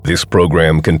This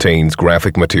program contains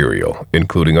graphic material,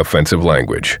 including offensive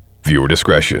language. Viewer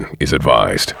discretion is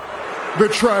advised. The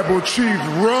tribal chief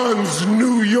runs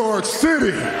New York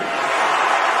City.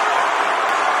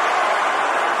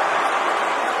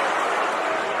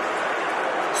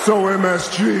 So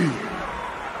MSG,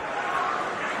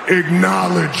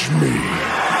 acknowledge me.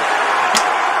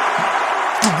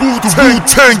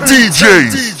 Wu-Tang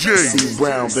DJs. C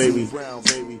Brown, baby.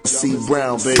 C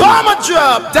Brown, baby. Bomber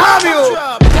drop, W.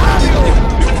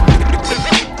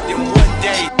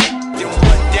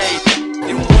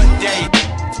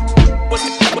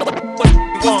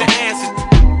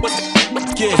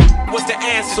 What's the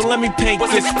answer? So let me paint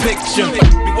this picture.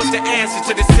 What's the answer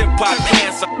to this hip-hop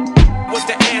cancer? What's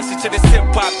the answer to this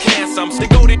hip-hop cancer? They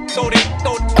go there,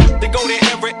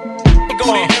 Everett. They go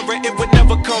there, Everett. It would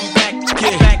never come back.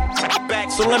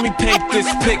 Back. So let me paint this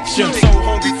picture. So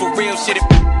hungry for real shit.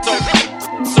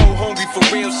 So hungry for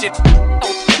real shit.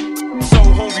 So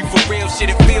hungry for real shit.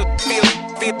 It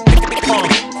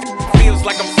feels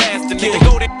like I'm fasting. Yeah.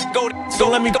 Go there. So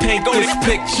let me paint this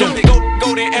picture.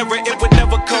 Go there, Everett. It would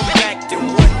never come back. Then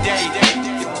one day.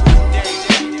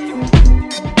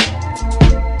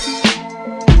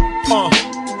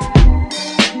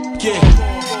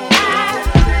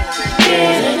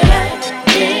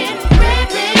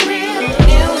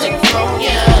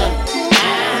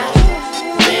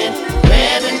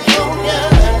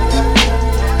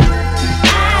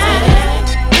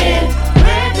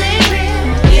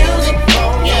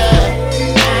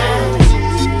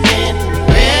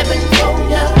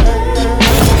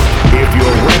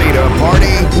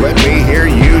 Let me hear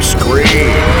you scream.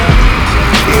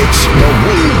 It's the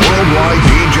Worldwide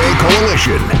DJ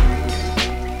Coalition.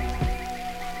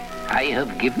 I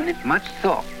have given it much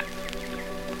thought.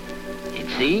 It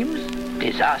seems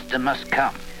disaster must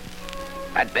come.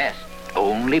 At best,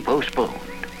 only postponed.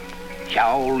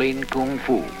 Shaolin Kung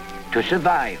Fu, to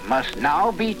survive, must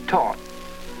now be taught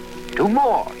to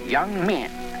more young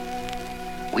men.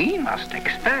 We must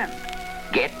expand,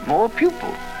 get more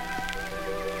pupils,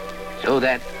 so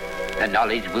that the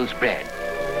knowledge will spread.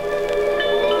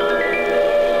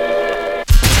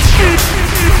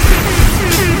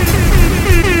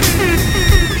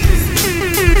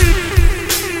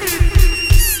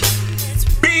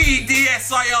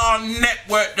 BDSIR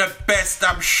Network, the best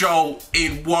damn show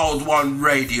in World One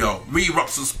Radio.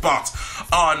 Re-Rocks and Spots,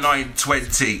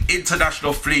 R920,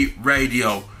 International Fleet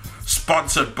Radio.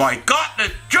 Sponsored by Got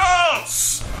the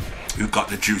Juice. Who got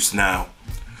the juice now?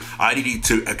 I need you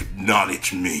to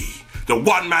acknowledge me. The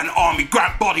one-man army,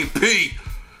 Grant Body P.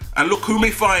 And look who me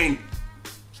find.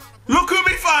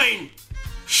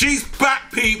 She's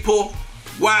back, people.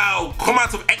 Wow, come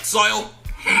out of exile.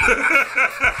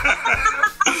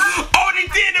 Only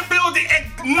did the building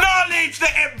acknowledge the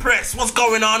Empress. What's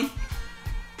going on?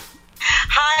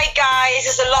 Hi guys,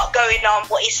 there's a lot going on,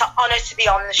 but it's an honour to be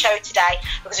on the show today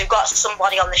because we've got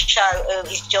somebody on the show who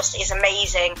is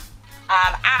amazing.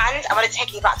 And I'm going to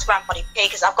take you back to Grandbody P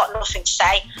because I've got nothing to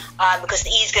say because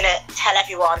he's going to tell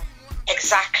everyone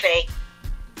exactly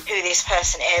who this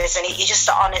person is, and it's just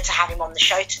an honour to have him on the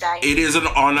show today. It is an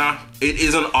honour.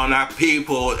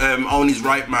 People, Oni's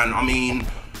right, man. I mean,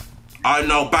 I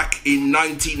know back in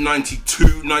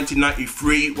 1992,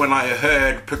 1993, when I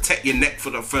heard Protect Your Neck for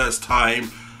the first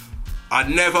time, I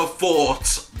never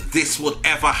thought this would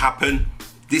ever happen.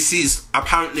 This is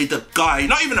apparently the guy,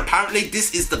 not even apparently,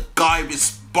 this is the guy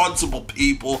responsible,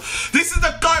 people. This is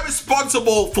the guy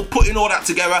responsible for putting all that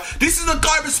together. This is the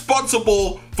guy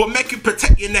responsible for making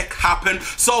Protect Your Neck happen.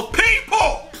 So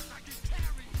people,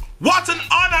 what an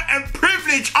honor and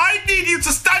privilege. I need you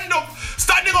to stand up,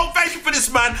 standing ovation for this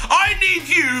man. I need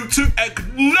you to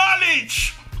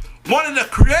acknowledge one of the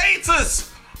creators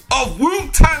of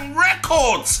Wu-Tang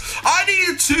Records. I need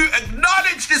you to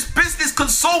acknowledge this business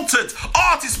consultant,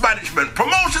 artist management,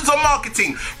 promotions and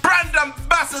marketing, brand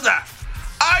ambassador.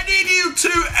 I need you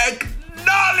to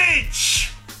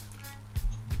acknowledge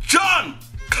John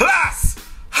KLASS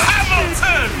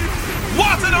Hamilton.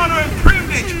 What an honor and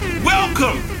privilege.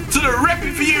 Welcome to the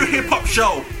RePPiN4U Hip Hop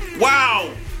Show. Wow.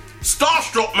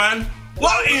 Starstruck, man.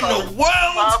 What in the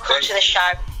world? Welcome to the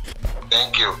show.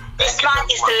 Thank you. This man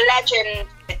is the legend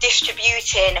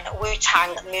distributing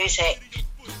Wu-Tang music.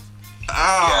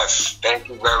 Yes, thank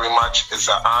you very much. It's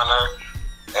an honor,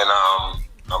 and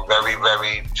I'm very,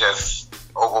 very just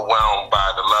overwhelmed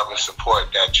by the love and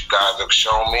support that you guys have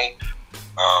shown me.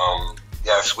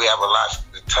 Yes, we have a lot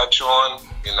to touch on.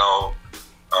 You know,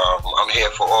 I'm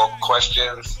here for all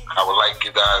questions. I would like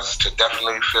you guys to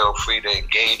definitely feel free to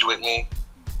engage with me.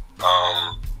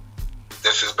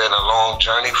 This has been a long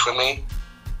journey for me,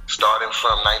 starting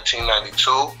from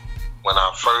 1992 when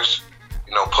I first,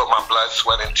 put my blood,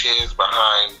 sweat, and tears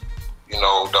behind, the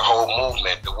whole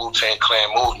movement, the Wu-Tang Clan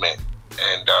movement.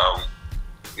 And,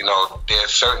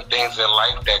 there's certain things in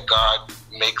life that God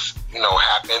makes,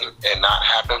 happen and not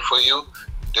happen for you.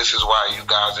 This is why you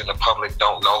guys in the public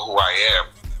don't know who I am.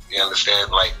 You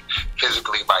understand? Like,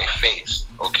 physically by face,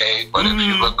 okay? But if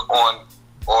you look on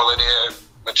all of their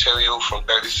material from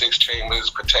 36 Chambers,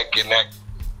 Protect Your Neck,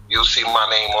 you'll see my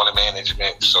name on the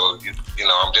management. So,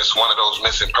 I'm just one of those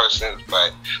missing persons.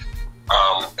 But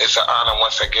it's an honor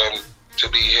once again to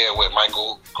be here with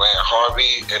Michael Grant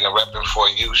Harvey and the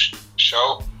RePPiN4U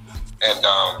show. And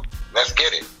let's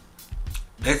get it.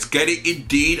 Let's get it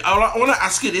indeed. I want to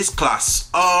ask you this, Class.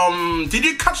 Did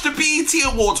you catch the BET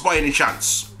Awards by any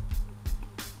chance?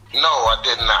 No, I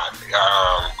did not.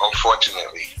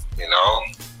 Unfortunately,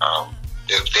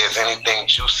 if there's anything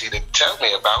juicy to tell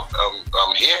me about,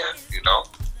 I'm here,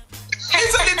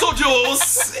 It's a little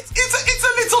juice. It's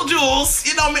a little juice.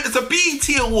 It's a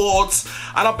BET Awards,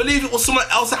 and I believe it was something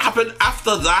else that happened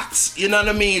after that. You know what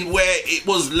I mean? Where it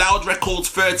was Loud Records'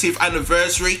 30th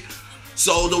anniversary.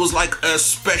 So there was like a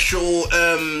special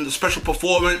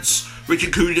performance, which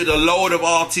included a load of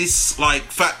artists like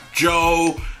Fat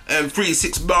Joe,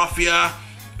 3-6 Mafia,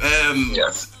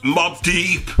 Mobb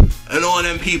Deep, and all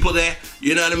them people there.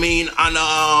 You know what I mean?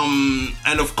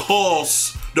 And of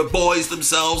course, the boys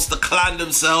themselves, the clan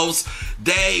themselves,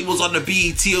 they was on the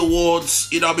BET Awards.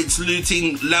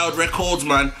 Saluting Loud Records,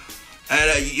 man.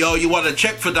 And you want to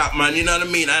check for that, man. You know what I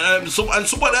mean? And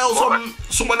someone else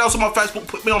on my Facebook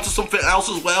put me onto something else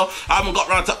as well. I haven't got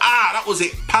around to that was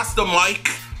it. Pastor Mike.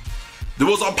 There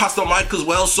was on Pastor Mike as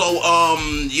well. So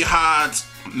you had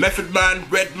Method Man,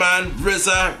 Redman,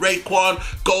 RZA, Raekwon,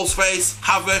 Ghostface,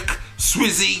 Havoc,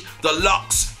 Swizzy, The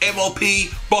Lux, MOP,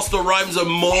 Busta Rhymes,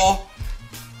 and more.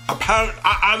 Apparently,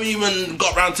 I haven't even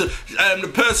got around to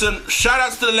the person. Shout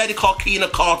outs to the lady called Keena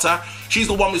Carter. She's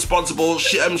the one responsible.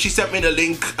 She sent me the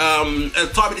link. At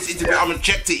the time of this interview, I haven't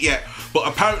checked it yet, but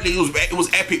apparently it was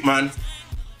epic, man.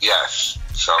 Yes.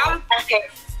 So.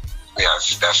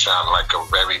 Yes, that sounds like a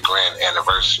very grand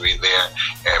anniversary there.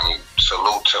 And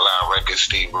salute to Loud Records,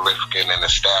 Steve Rifkin, and the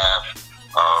staff.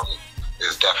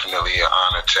 It's definitely an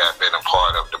honor to have been a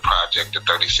part of the project, the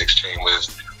 36 Chambers,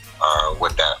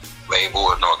 with that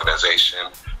label and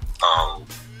organization.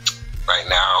 Right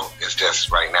now, it's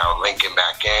just linking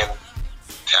back in,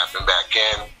 tapping back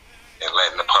in, and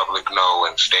letting the public know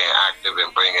and staying active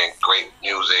and bringing great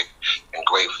music and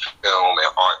great film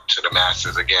and art to the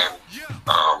masses again.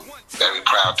 Very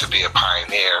proud to be a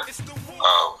pioneer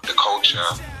of the culture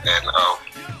and of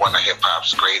one of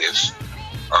hip-hop's greatest.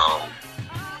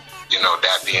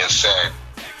 That being said,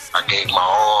 I gave my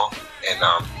all, and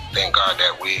thank God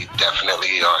that we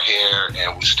definitely are here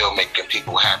and we still making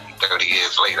people happy 30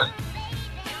 years later.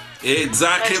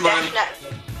 Exactly, man.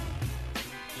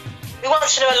 We want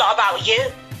to know a lot about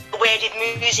you. Where did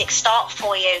music start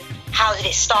for you? How did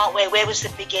it start? Where was the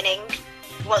beginning?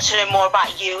 We want to know more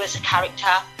about you as a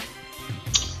character.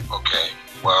 Okay,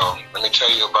 well, let me tell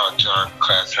you about John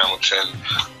Class Hamilton.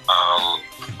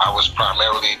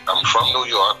 I'm from New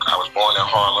York. I was born in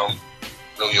Harlem,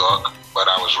 New York, but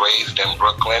I was raised in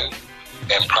Brooklyn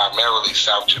and primarily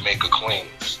South Jamaica,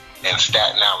 Queens, and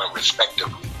Staten Island,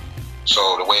 respectively.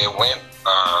 So the way it went,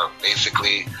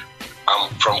 basically, I'm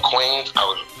from Queens.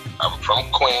 I'm from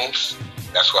Queens.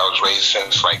 That's where I was raised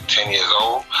since like 10 years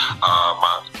old.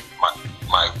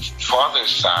 My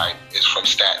father's side is from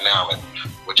Staten Island,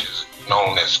 which is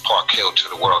known as Park Hill to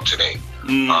the world today.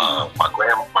 My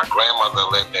grandmother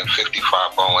lived in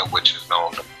 55 Bowen, which is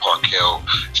known as Park Hill,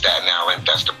 Staten Island.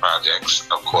 That's the projects,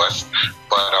 of course.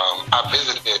 But I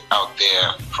visited out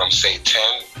there from say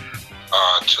 10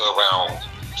 to around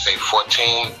say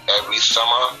 14 every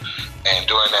summer. And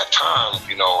during that time,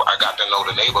 I got to know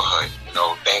the neighborhood.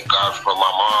 Thank God for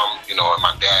my mom, and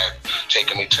my dad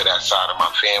taking me to that side of my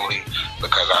family,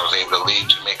 because I was able to leave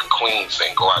Jamaica, Queens,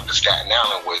 and go out to Staten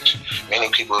Island, which many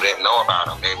people didn't know about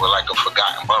them. They were like a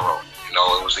forgotten borough.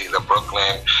 It was either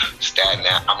Brooklyn,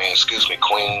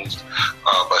 Queens,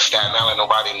 but Staten Island,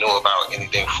 nobody knew about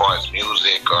anything as far as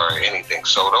music or anything.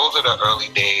 So those are the early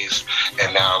days.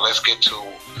 And now let's get to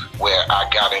where I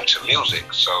got into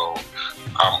music. So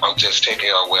I'm just taking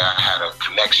on where I had a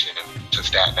connection to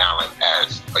Staten Island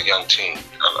as a young teen,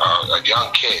 a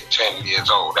young kid, 10 years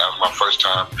old. That was my first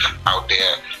time out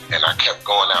there, and I kept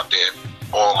going out there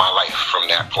all my life from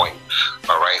that point.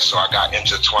 All right, so I got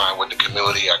intertwined with the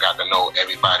community. I got to know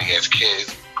everybody as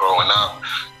kids growing up,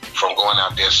 from going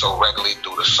out there so regularly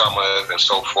through the summers and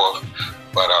so forth.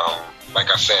 But like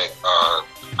I said,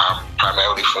 I'm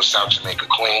primarily from South Jamaica,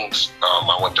 Queens.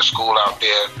 I went to school out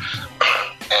there,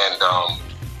 And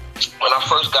when I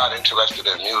first got interested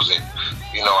in music,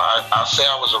 you know, I'll say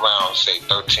I was around, say,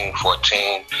 13,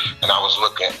 14, and I was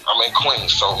I'm in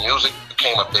Queens, so music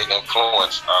became a big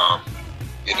influence.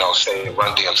 You know, say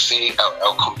Run DMC,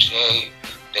 El Cool J,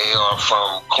 they are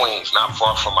from Queens, not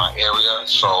far from my area.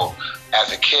 So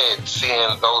as a kid,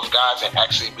 seeing those guys and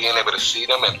actually being able to see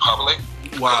them in public,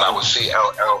 wow. I would see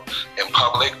LL in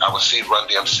public, I would see Run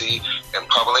DMC in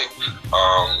public.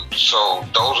 So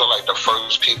those are like the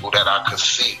first people that I could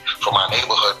see from my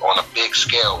neighborhood on a big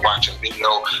scale, watching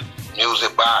video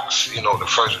music box, you know, the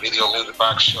first video music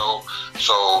box show.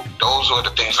 So those were the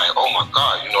things like, oh my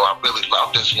God, you know, I really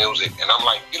love this music. And I'm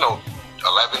like, you know,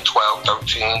 11, 12,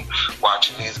 13,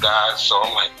 watching these guys. So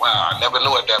I'm like, wow, I never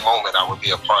knew at that moment I would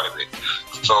be a part of it.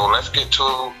 So let's get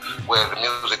to where the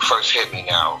music first hit me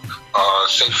now.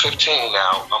 Say 15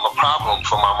 now, I'm a problem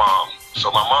for my mom. So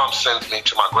my mom sends me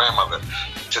to my grandmother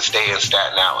to stay in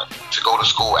Staten Island, to go to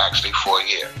school actually for a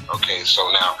year. Okay, so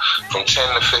now from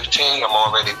 10 to 15, I'm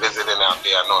already visiting out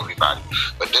there. I know everybody.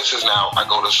 But this is now, I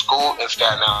go to school in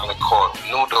Staten Island called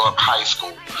New Dorp High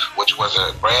School, which was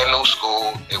a brand new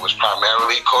school. It was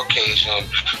primarily Caucasian.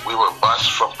 We were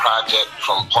bused from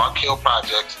Park Hill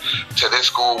Projects to this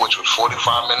school, which was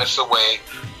 45 minutes away.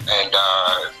 And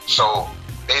so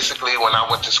basically when I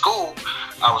went to school,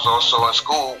 I was also in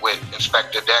school with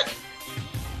Inspector Deck,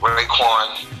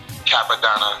 Raekwon,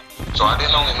 Capadonna. So I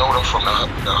didn't only know them from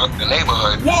the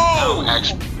neighborhood. Whoa! I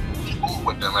actually went to school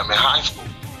with them. I'm in high school.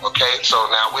 Okay, so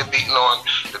now we're beating on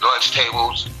the lunch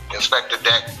tables. Inspector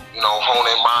Deck, you know,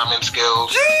 honing miming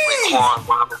skills. Raekwon,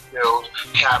 rhyming skills.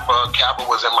 Kappa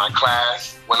was in my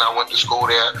class when I went to school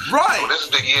there. Right. So this is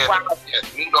the year at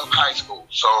New York High School.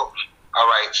 So, all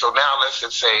right, so now let's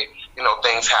just say, you know,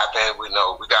 things happened. We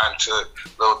got into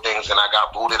little things, and I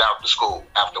got booted out the school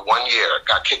after 1 year.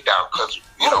 Got kicked out because,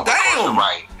 you know, because the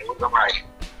right. It was the right.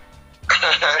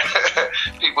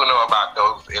 People know about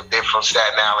those. If they're from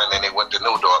Staten Island and they went to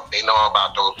New Dorp, they know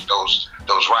about those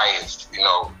riots, you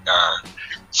know.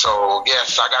 So,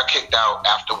 yes, I got kicked out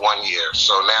after 1 year.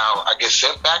 So now I get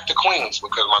sent back to Queens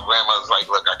because my grandmother's like,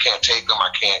 look, I can't take them. I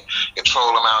can't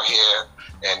control them out here.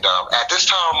 And at this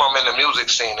time, I'm in the music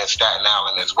scene in Staten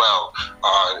Island as well.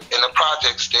 In the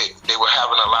projects, they were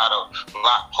having a lot of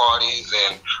block parties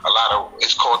and a lot of,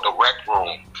 it's called the rec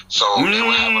room. So they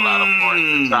would have a lot of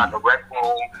parties inside the rec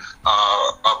room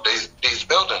of these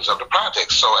buildings, of the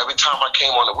projects. So every time I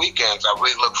came on the weekends, I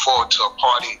really looked forward to a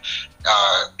party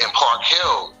in Park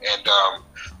Hill. And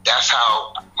that's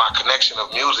how my connection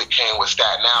of music came with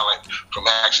Staten Island, from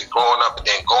actually growing up and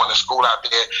then going to school out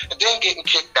there and then getting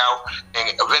kicked out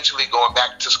and eventually going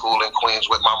back to school in Queens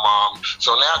with my mom.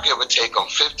 So now, give or take, I'm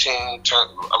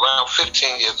around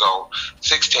 15 years old,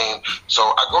 16. So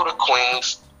I go to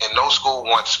Queens and no school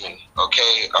wants me,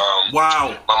 okay?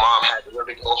 Wow. My mom had to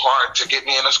really go hard to get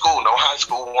me into school. No high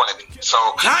school wanted me.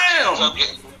 So now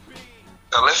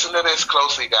listen to this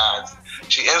closely, guys.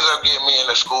 She ends up getting me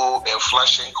into school in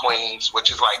Flushing, Queens, which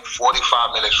is like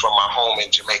 45 minutes from my home in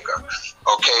Jamaica.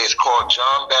 Okay, it's called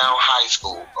John Brown High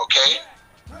School, okay?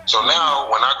 So now,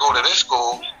 when I go to this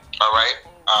school, all right,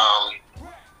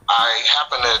 I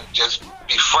happen to just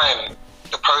befriend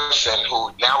the person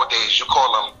who nowadays you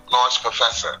call him Lost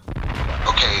Professor.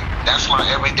 Okay, that's my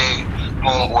everyday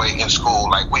homeboy in school.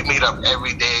 Like, we meet up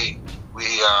every day. We,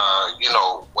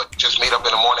 would just meet up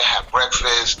in the morning, have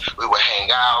breakfast. We would hang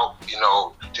out,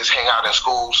 just hang out in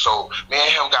school. So me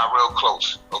and him got real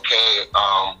close, okay?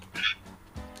 I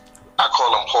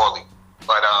call him Paulie.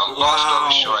 But long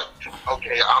story short,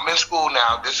 okay, I'm in school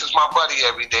now. This is my buddy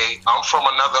every day. I'm from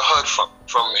another hood,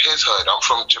 from his hood. I'm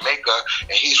from Jamaica,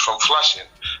 and he's from Flushing.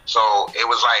 So it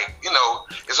was like,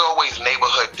 it's always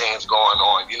neighborhood things going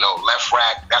on. Left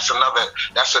Rack, that's a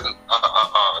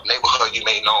neighborhood you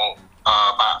may know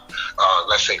by,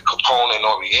 let's say, Capone and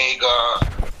Noriega,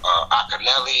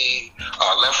 Acanelli.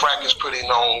 Left Rack is pretty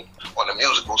known on the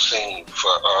musical scene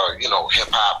for,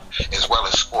 hip-hop as well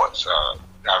as sports.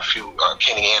 Got a few,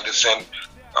 Kenny Anderson,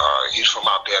 he's from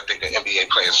out there, I think, an NBA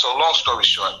player. So long story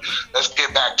short, let's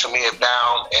get back to me and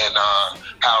Bound and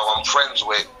how I'm friends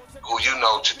with who you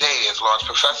know today is Lost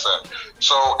Professor.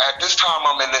 So at this time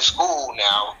I'm in this school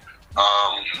now,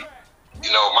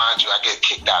 mind you, I get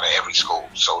kicked out of every school.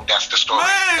 So that's the story.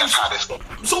 Man. That's how this goes.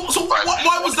 So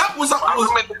why was that? Was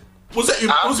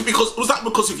it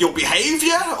because of your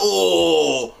behavior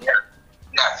or?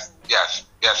 Yes,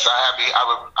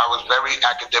 I was very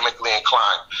academically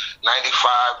inclined.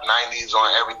 95, 90s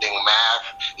on everything,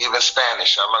 math, even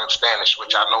Spanish. I learned Spanish,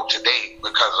 which I know today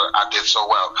because I did so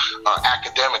well.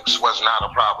 Academics was not a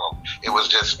problem. It was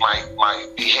just my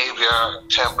behavior,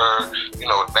 temper,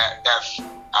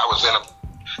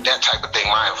 that type of thing.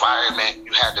 My environment,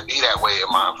 you had to be that way in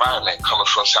my environment, coming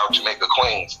from South Jamaica,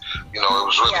 Queens. You know, it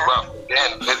was really rough.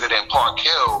 Then visiting Park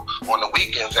Hill on the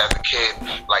weekends as a kid,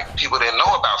 like people didn't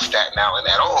know about Staten Island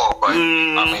at all. But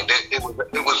I mean, it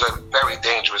was a very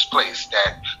dangerous place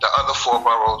that the other 4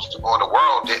 boroughs or the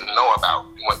world didn't know about.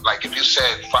 Like if you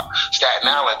said Staten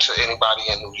Island to anybody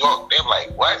in New York, they're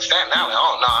like, "What, Staten Island?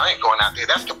 Oh no, I ain't going out there.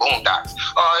 That's the Boondocks.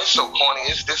 Oh, it's so corny.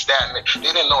 It's this, that, and that."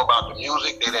 They didn't know about the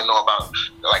music. They didn't know about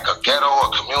like a ghetto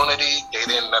or community. They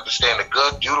didn't understand the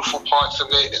good, beautiful parts of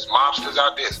it. There's mobsters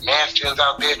out there. There's mansions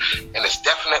out there, and it's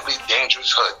definitely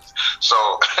dangerous hoods. So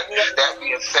that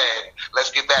being said,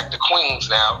 let's get back to Queens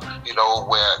now. You know,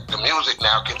 where the music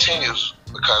now continues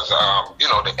because you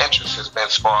know, the interest has been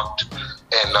sparked,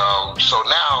 and so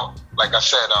now, like I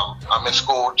said, I'm in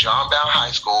school, John Brown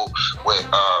High School, with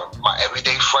my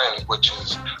everyday friend, which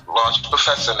is Lawrence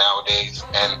Professor nowadays.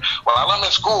 And while I'm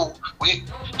in school, he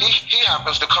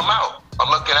happens to come out. I'm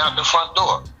looking out the front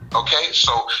door. Okay,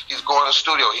 so he's going to the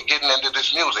studio, he's getting into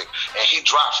this music, and he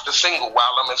drops the single while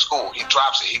I'm in school. He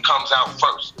drops it, he comes out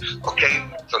first. Okay,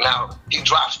 so now he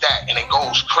drops that, and it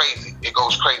goes crazy. It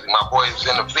goes crazy. My boy's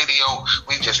in the video.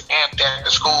 We just amped at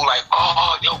the school like,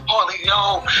 "Oh, yo, Paulie,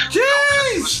 yo."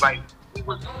 Jeez. It was like, he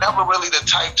was never really the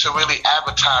type to really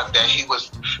advertise that he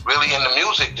was really into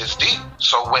music this deep.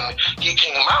 So when he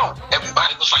came out,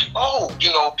 everybody was like, "Oh,"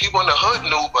 you know, people in the hood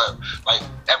knew, but like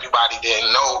everybody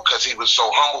didn't know because he was so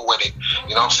humble with it.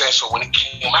 You know what I'm saying? So when he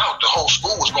came out, the whole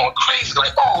school was going crazy,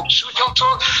 like, "Oh, shoot, yo,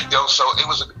 talk." Yo, so it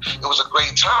was a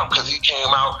great time because he came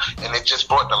out and it just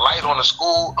brought the light on the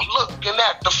school. I'm looking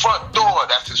at the front door.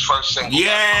 That's his first single.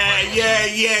 Yeah.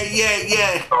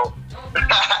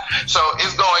 So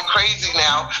it's going crazy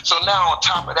now. So now on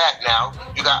top of that, now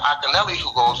you got Akinelli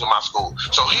who goes to my school.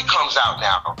 So he comes out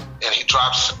now and he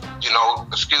drops, you know,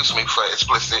 excuse me for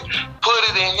explicit, "Put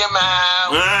it in your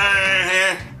mouth."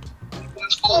 In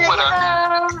school with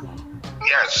us.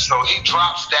 Yes, so he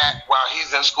drops that while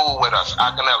he's in school with us,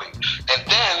 Akinelli. And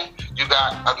then you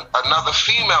got another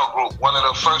female group, one of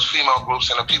the first female groups,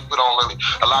 and a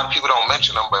lot of people don't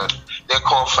mention them, but they're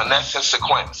called Finesse and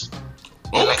Sequence.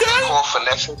 Okay. They're called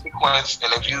Finesse and Sequence,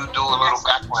 and if you do a little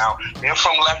background, they're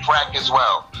from Left Rack as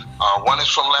well. One is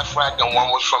from Left Rack and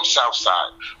one was from South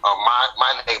Side,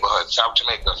 my neighborhood, South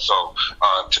Jamaica, so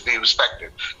to be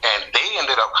respected. And they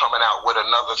ended up coming out with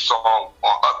another song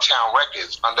on Uptown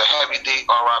Records under Heavy D,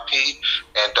 R.I.P.,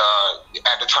 and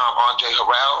at the time, Andre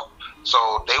Harrell.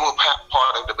 So they were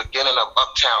part of the beginning of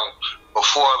Uptown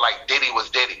before, like, Diddy was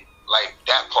Diddy. Like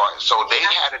that part. So they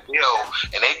had a deal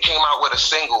and they came out with a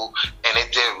single and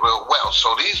it did real well.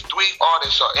 So these 3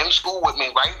 artists are in school with me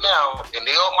right now and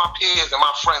they are my peers and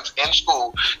my friends in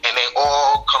school and they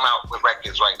all come out with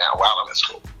records right now while I'm in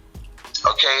school.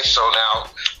 Okay, so now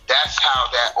that's how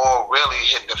that all really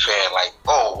hit the fan. Like,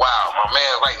 oh wow, my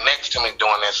man right next to me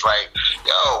doing this, like,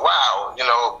 yo, wow, you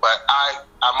know, but I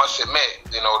must admit,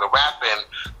 you know, the rapping,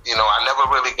 you know, I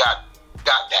never really got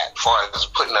that as far as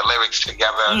putting the lyrics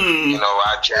together. You know,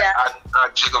 I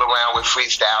jiggle around with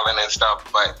freestyling and stuff,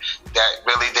 but that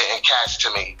really didn't catch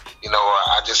to me. You know,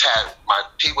 I just had my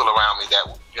people around me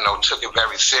that, you know, took it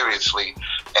very seriously,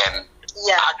 and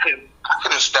I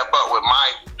couldn't step up with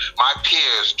my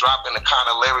peers dropping the kind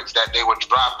of lyrics that they were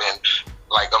dropping.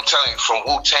 Like I'm telling you, from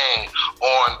Wu-Tang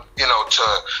on, you know,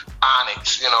 to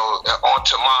Onyx, you know, on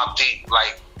to Mobb Deep,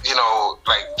 like, you know,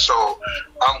 like, so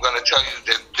I'm going to tell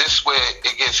you that this way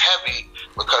it gets heavy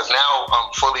because now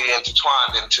I'm fully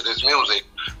intertwined into this music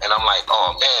and I'm like,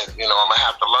 oh man, you know, I'm going to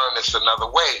have to learn this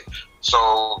another way.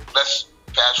 So let's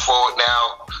fast forward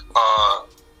now.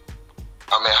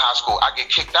 I'm in high school. I get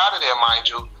kicked out of there, mind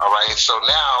you. All right. So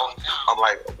now I'm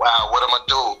like, wow, what am I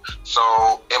do? So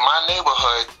in my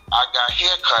neighborhood, I got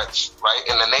haircuts, right?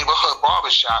 In the neighborhood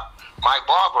barbershop, my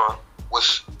barber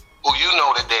was, who you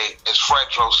know today, is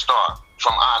Fredro Starr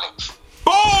from Onyx.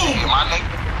 Boom!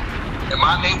 In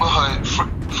my neighborhood,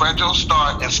 Fredro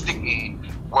Starr and Sticky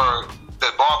were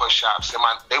the barbershops.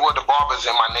 They were the barbers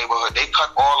in my neighborhood. They cut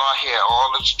all our hair,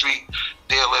 all the street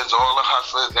dealers, all the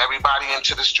hustlers, everybody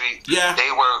into the street. Yeah. They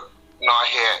were, you know,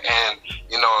 here, and,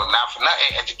 you know, not for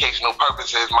nothing, educational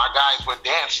purposes, my guys were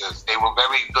dancers. They were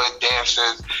very good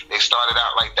dancers. They started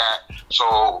out like that.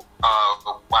 So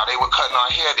while they were cutting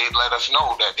our hair, they'd let us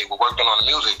know that they were working on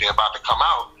the music. They're about to come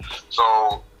out.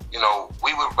 So, you know,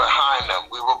 we were behind them.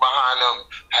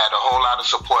 Had a whole lot of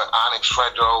support. Onyx,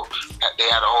 Fredro, they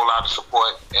had a whole lot of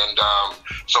support. And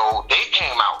so they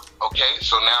came out, okay?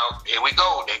 So now, here we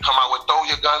go. They come out with Throw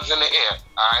Your Guns in the Air,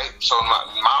 all right? So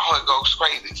my hood goes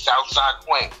crazy. Southside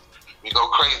Queens, we go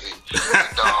crazy.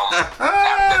 And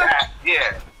after that,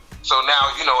 yeah. So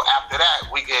now, you know, after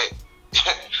that, we get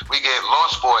we get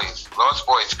Lost Boys. Lost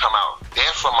Boys come out.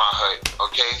 They're from my hood,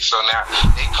 okay? So now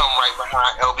they come right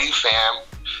behind LB Fam.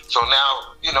 So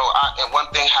now, you know, and one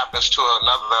thing happens to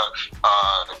another.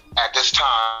 At this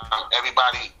time,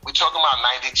 everybody, we're talking about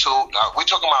 92. We're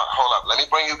talking about, hold up, let me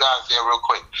bring you guys there real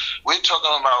quick. We're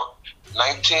talking about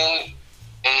 1988,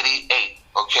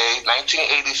 okay?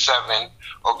 1987,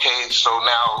 okay? So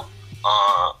now,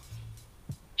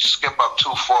 skip up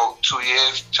 2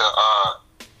 years to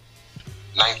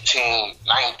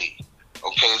 1990.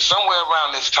 Okay, somewhere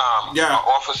around this time, an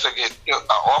officer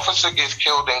gets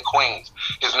killed in Queens.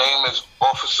 His name is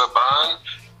Officer Byrne,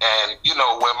 and you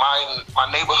know where my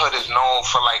neighborhood is known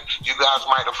for, like, you guys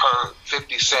might have heard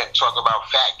 50 Cent talk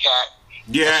about Fat Cat,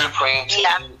 and Supreme Team,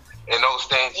 and those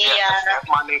things. That's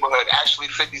my neighborhood. Actually,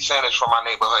 50 Cent is from my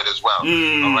neighborhood as well.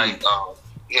 All right,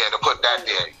 to put that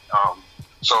there.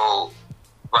 So,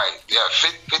 right,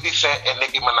 50 Cent and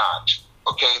Nicki Minaj.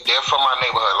 Okay, they're from my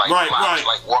neighborhood, like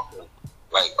like Walker.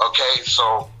 Like, okay,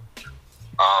 so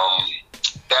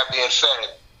that being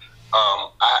said,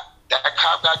 that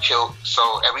cop got killed,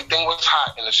 so everything was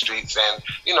hot in the streets, and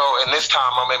you know, in this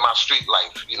time I'm in my street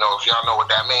life. You know, if y'all know what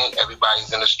that means,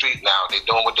 everybody's in the street now. They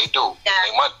doing what they do.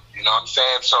 They money, you know what I'm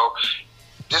saying? So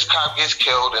this cop gets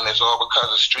killed, and it's all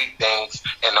because of street things,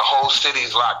 and the whole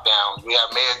city's locked down. We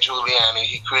have Mayor Giuliani.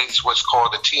 He creates what's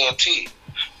called the TNT,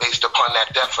 based upon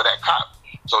that death of that cop.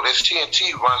 So this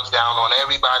TNT runs down on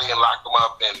everybody and lock them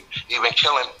up, and even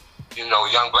killing, you know,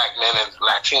 young black men and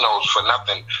Latinos for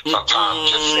nothing.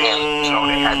 Sometimes just saying, you know,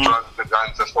 they had drugs, the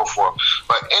guns, and so forth.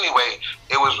 But anyway,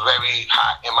 it was very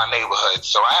hot in my neighborhood,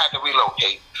 so I had to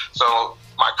relocate. So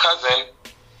my cousin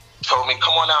told me,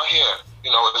 come on out here. You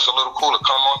know, it's a little cooler.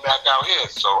 Come on back out here.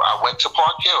 So I went to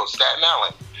Park Hill, Staten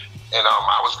Island, and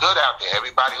I was good out there.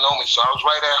 Everybody know me, so I was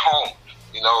right at home.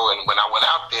 You know, and when I went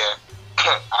out there,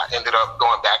 I ended up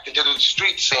going back into the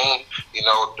street scene, you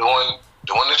know, doing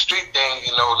the street thing,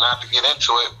 you know, not to get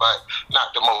into it, but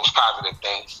not the most positive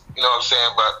things, you know what I'm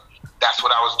saying? But that's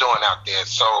what I was doing out there.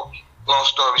 So, long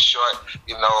story short,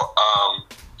 you know,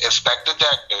 Inspector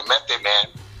Deck and Method Man,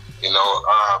 you know,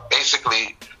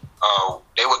 basically,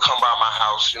 they would come by my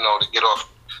house, you know, to get off,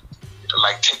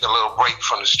 like take a little break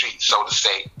from the street, so to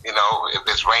say. You know, if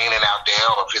it's raining out there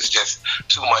or if it's just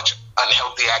too much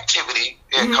unhealthy activity,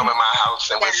 they'd come in my house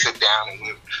and we'd sit down and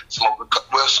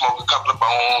we'll smoke a couple of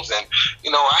bones. And,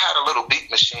 you know, I had a little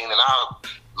beat machine and I'll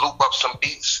loop up some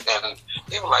beats and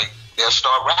they were like, they'll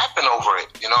start rapping over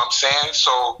it. You know what I'm saying?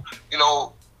 So, you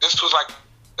know, this was like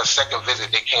the second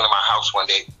visit. They came to my house one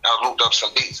day. I looped up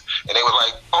some beats and they were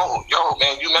like, oh, yo,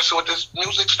 man, you messing with this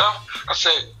music stuff? I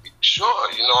said,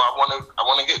 sure, you know, I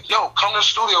wanna get, come to the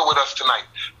studio with us tonight.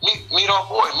 Meet our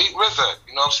boy, meet RZA.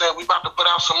 You know what I'm saying? We about to put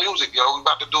out some music, yo. We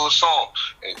about to do a song.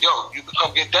 And you can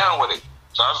come get down with it.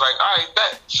 So I was like, all right,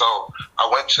 bet. So I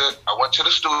went to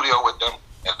the studio with them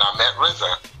and I met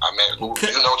RZA. I met who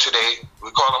you know today,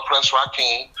 we call him Prince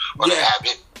Rakeem or the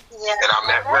Abbott. And I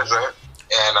met RZA.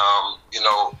 And, you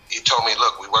know, he told me,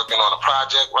 look, we're working on a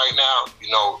project right now.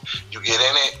 You know, you get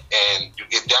in it and you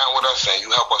get down with us and you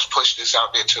help us push this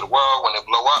out there to the world when it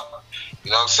blow up.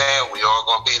 You know what I'm saying? We all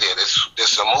going to be there.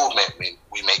 This is a movement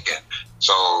we making.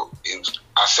 So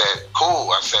I said,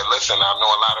 cool. I said, listen, I know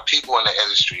a lot of people in the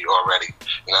industry already.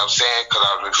 You know what I'm saying? Because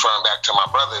I was referring back to my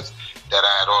brothers that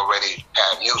I had already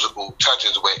had musical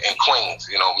touches with in Queens,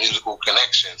 you know, musical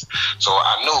connections. So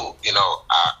I knew, you know,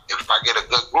 if I get a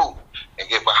good group and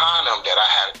get behind them, that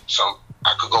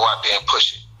I could go out there and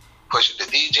push it to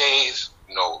DJs,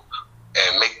 you know,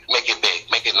 and make it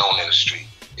big, make it known in the street,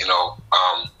 you know.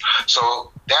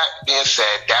 So that being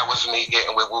said, that was me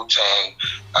getting with Wu-Tang.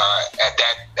 At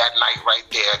that night right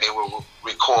there, they were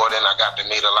recording. I got to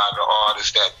meet a lot of the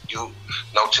artists that you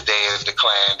know today as the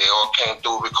Clan. They all came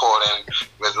through recording.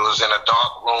 It was in a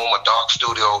dark room, a dark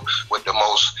studio with the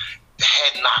most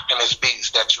head-knockingest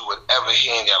beats that you would ever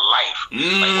hear in your life.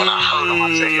 Like when I heard them,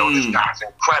 I said, yo, this guy's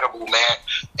incredible, man.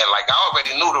 And like I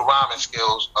already knew the rhyming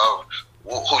skills of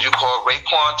who you call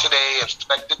Raekwon today,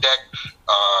 Inspector Deck,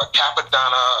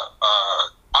 Capadonna.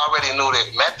 I already knew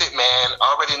that Method Man.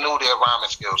 Already knew their rhyming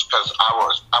skills because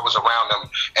I was around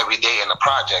them every day in the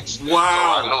projects. Wow. So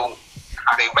I knew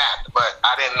how they rapped, but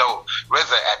I didn't know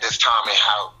RZA at this time and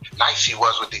how nice he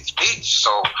was with these beats.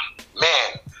 So,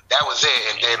 man, that was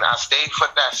it. And then I stayed for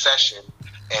that session,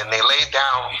 and they laid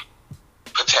down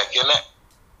Protect Your Neck.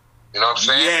 You know what I'm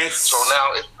saying? Yes. So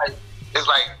now it's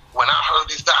like when I heard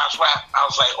these guys rap, I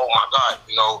was like, oh my God,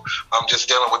 you know, I'm just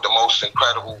dealing with the most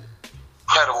incredible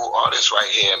artists right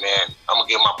here, man. I'm gonna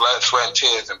give my blood, sweat, and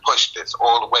tears and push this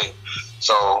all the way.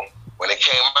 So when it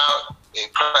came out, they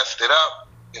pressed it up,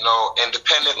 you know,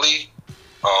 independently,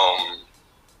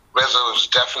 RZA was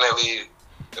definitely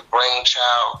the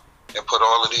brainchild that put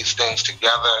all of these things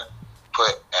together,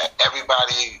 put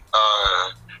everybody,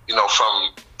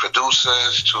 from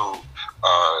producers to,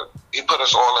 he put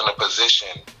us all in a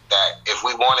position that if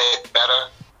we wanted better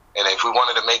and if we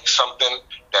wanted to make something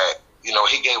that,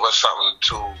 he gave us something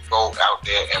to go out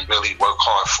there and really work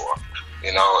hard for,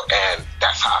 and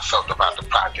that's how I felt about the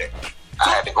project. I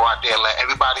had to go out there and let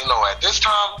everybody know. At this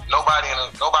time, nobody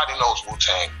knows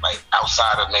Wu-Tang, like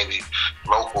outside of maybe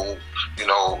local,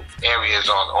 areas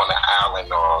on the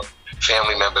island or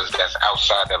family members that's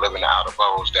outside that live in the outer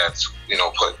boroughs that's,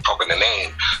 pumping the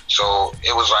name. So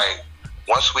it was like,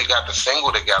 once we got the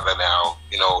single together now,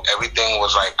 everything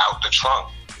was like out the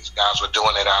trunk. These guys were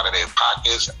doing it out of their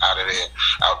pockets, out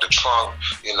the trunk.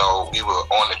 We were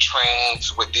on the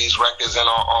trains with these records in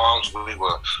our arms. We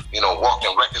were,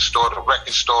 walking record store to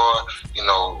record store, and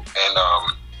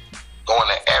going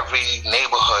to every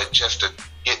neighborhood just to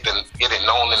get it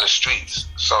known in the streets.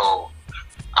 So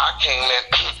I came in,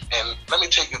 and let me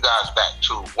take you guys back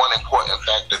to one important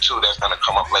factor too that's going to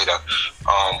come up later.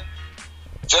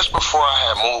 Just before I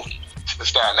had moved to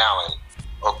Staten Island,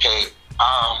 okay,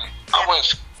 I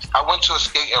went to a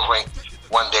skating rink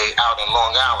one day out in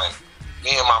Long Island,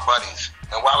 me and my buddies,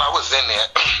 and while I was in there,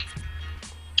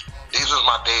 these was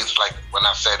my days, like when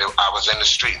I said I was in the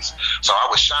streets, so I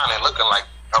was shining, looking like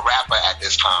a rapper at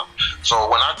this time. So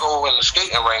when I go in the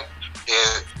skating rink,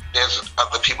 there's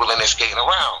other people in there skating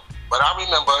around. But I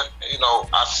remember,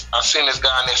 I seen this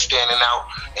guy in there standing out,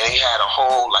 and he had a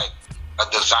whole, like, a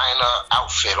designer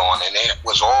outfit on, and it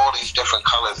was all these different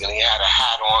colors, and he had a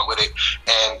hat on with it.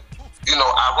 And,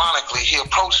 ironically, he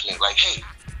approached me, like, hey,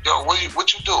 yo,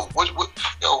 what you do? What you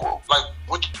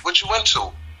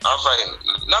into? I was like,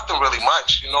 nothing really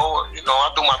much,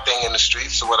 I do my thing in the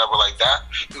streets or whatever like that.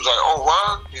 He was like, oh,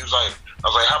 what? I was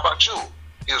like, how about you?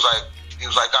 He was like, I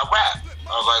rap. I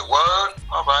was like, word?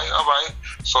 All right.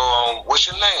 So, what's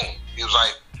your name? He was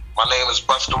like, my name is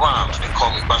Busta Rhymes. They call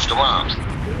me Busta Rhymes.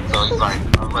 So he's like,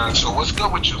 all right, so what's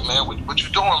good with you, man? What you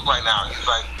doing right now? He's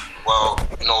like, well,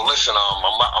 listen, I'm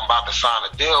about to sign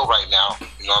a deal right now.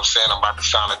 You know what I'm saying? I'm about to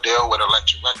sign a deal with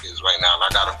Electric Records right now. And I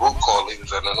got a group called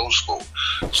Leaders of the New School.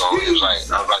 So he was like,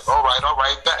 I was like, all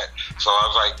right, bet. So I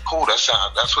was like, cool, that's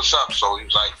what's up. So he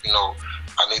was like, I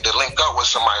need to link up with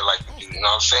somebody like you, you know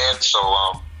what I'm saying? So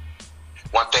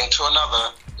one thing to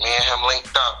another, me and him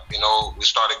linked up, we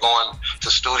started going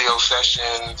to studio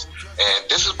sessions, and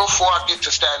this is before I get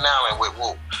to Staten Island with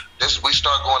Wu. We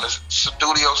start going to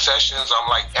studio sessions. I'm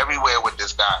like everywhere with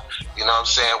this guy, you know what I'm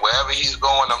saying? Wherever he's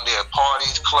going, I'm there.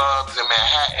 Parties, clubs in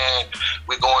Manhattan,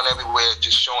 we're going everywhere,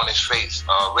 just showing his face.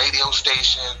 Radio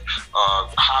station,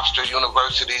 Hofstra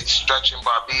University, Stretch in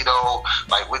Barbados,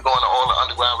 like we're going to all the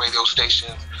underground radio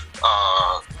stations,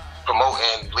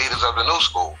 promoting Leaders of the New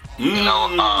School. He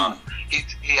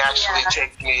actually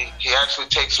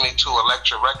takes me to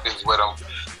Electric Records with him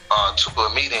to a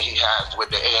meeting he has with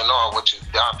the A&R, which is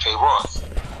Dante Ross.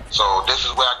 So this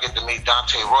is where I get to meet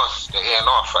Dante Ross, the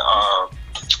A&R for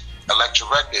Electric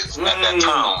Records at that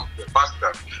time,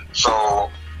 Busta.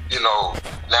 So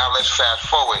now let's fast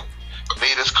forward.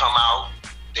 Leaders come out,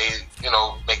 they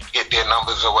get their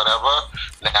numbers or whatever.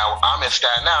 Now I'm in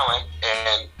Staten Island,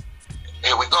 and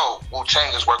here we go.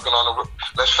 Wu-Tang is working on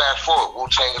let's fast forward.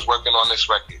 Wu-Tang is working on this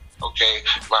record, okay?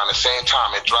 Around the same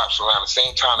time, it drops around the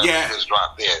same time that Leaders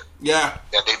dropped there. Yeah.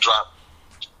 That they dropped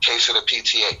Case of the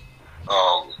PTA.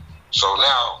 So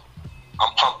now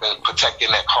I'm pumping Protect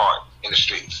Your Neck hard in the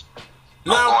streets.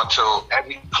 I'm going to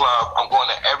every club. I'm going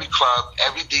to every club,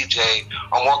 every DJ.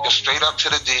 I'm walking straight up to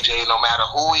the DJ, no matter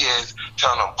who he is,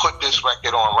 telling him, put this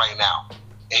record on right now.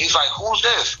 And he's like, who's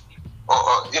this?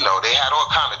 They had all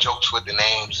kind of jokes with the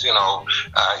names, but I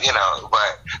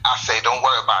say, don't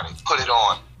worry about it. Put it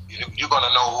on. You're going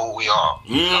to know who we are.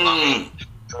 You know what I mean?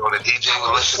 So the DJ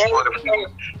will listen to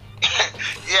it.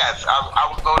 Yes, I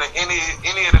would go to any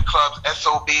of the clubs,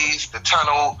 SOBs, the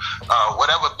Tunnel,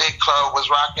 whatever big club was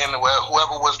rocking,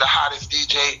 whoever was the hottest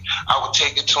DJ, I would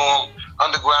take it to them.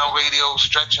 Underground Radio,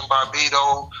 Stretch in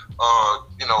Barbados,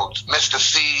 Mr.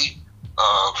 C,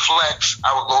 Flex,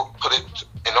 I would go put it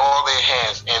in all their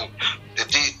hands. And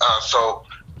so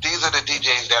these are the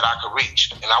DJs that I could reach.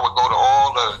 And I would go to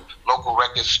all the local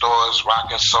record stores,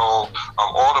 Rock and Soul,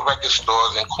 all the record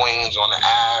stores in Queens, on the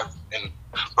Ave, in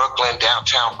Brooklyn,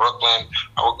 downtown Brooklyn.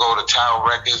 I would go to Tower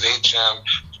Records, HM,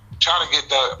 try to get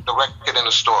the record in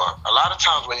the store. A lot of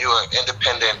times when you're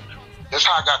independent, this is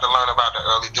how I got to learn about the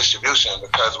early distribution,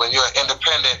 because when you're an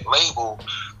independent label,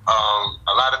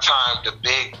 A lot of times the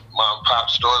big mom and pop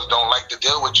stores don't like to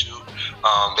deal with you.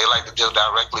 They like to deal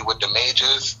directly with the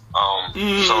majors.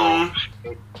 So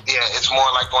yeah, it's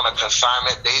more like on a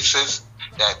consignment basis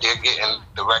that they're getting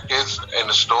the records in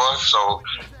the store. So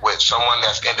with someone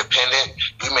that's independent,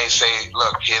 you may say,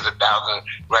 look, here's 1,000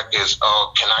 records.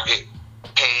 Can I get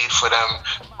paid for them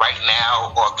right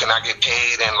now, or can I get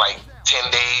paid in like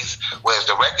 10 days? Whereas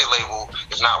the record label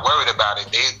is not worried about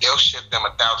it. They'll ship them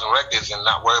 1,000 records and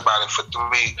not worry about it for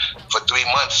 3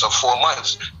 months or 4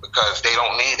 months because they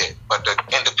don't need it. But the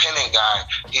independent guy,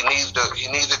 he needs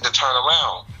it to turn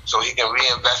around so he can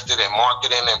reinvest it in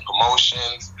marketing and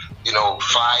promotions, you know,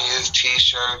 flyers,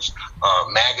 T-shirts,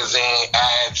 magazine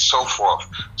ads, so forth.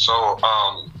 So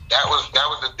that was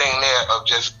the thing there of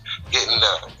just getting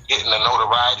the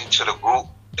notoriety to the group,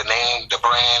 the name, the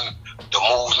brand, the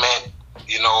movement,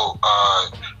 you know,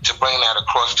 to bring that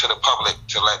across to the public,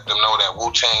 to let them know that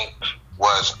Wu-Tang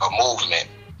was a movement,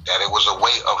 that it was a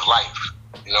way of life,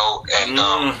 you know, and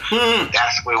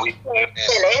that's where we came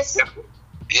in.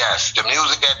 Yes, the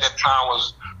music at that time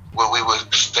was what we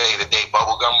would say today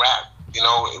bubblegum rap. You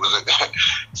know, it was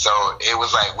so it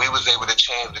was like we was able to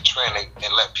change the trend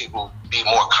and let people be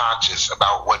more conscious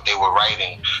about what they were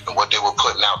writing and what they were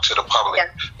putting out to the public,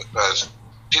 because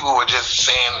people were just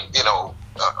saying, you know,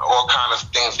 all kind of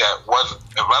things that was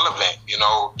irrelevant, you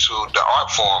know, to the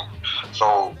art form.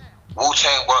 So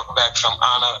Wu-Tang brought back some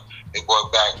honor. It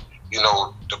brought back, you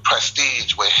know, the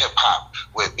prestige with hip hop,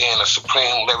 with being a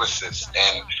supreme lyricist,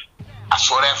 and I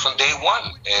saw that from day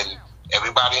one, and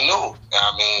everybody knew.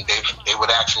 I mean, they would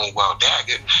ask me, well, Dad,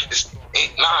 it's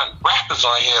 8, 9 rappers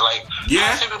on here. Like,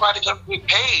 how's everybody gonna get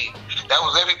paid? That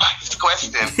was everybody's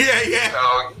question. Yeah.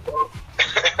 So,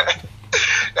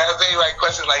 that was everybody's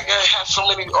question. Like, yeah, have so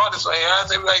many artists on here.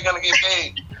 How's everybody gonna get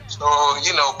paid? So,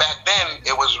 you know, back then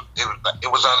it was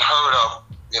unheard of.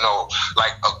 You know,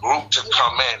 like a group to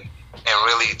come in and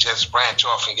really just branch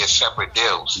off and get separate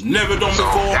deals. Never done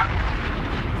before.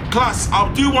 Class, I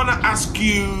do want to ask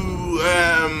you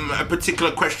a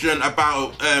particular question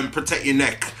about Protect Your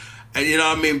Neck. And you know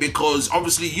what I mean? Because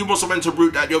obviously you must have went a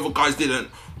route that the other guys didn't.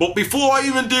 But before I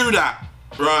even do that,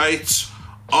 right?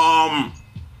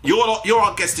 You're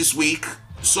our guest this week.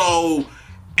 So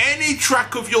any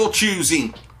track of your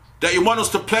choosing that you want us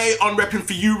to play on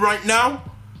RePPiN4U right now,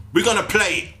 we're gonna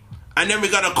play it. And then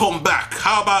we're gonna come back.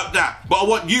 How about that? But I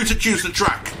want you to choose the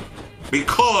track,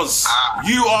 because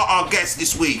you are our guest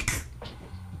this week.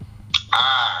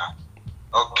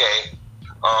 Okay.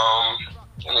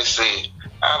 Let me see.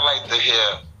 I'd like to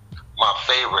hear my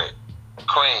favorite,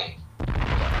 Cream.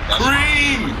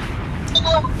 Cream!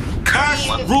 Cash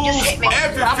rules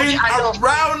everything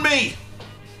around me.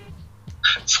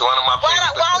 It's one of my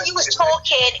favorites. While you was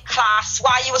talking, Class,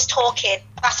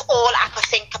 that's all I could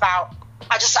think about.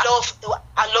 I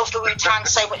love the Wu-Tang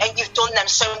so much, and you've done them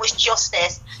so much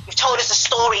justice. You've told us the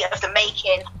story of the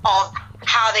making of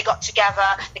how they got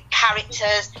together, the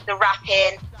characters, the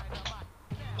rapping.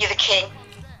 You're the king.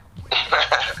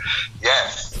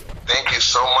 Yes, thank you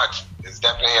so much. It's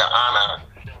definitely an honor.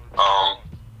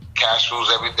 Cash rules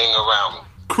everything around me.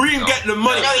 Cream getting the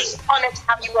money. No, it's an honor to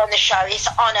have you on the show. It's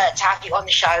an honor to have you on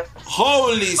the show.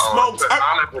 Holy smokes. It's an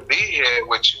honor to be here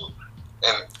with you.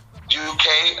 And UK,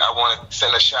 I want to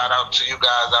send a shout out to you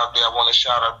guys out there. I want to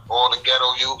shout out all the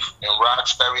ghetto youth in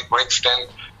Roxbury, Brixton.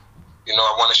 You know,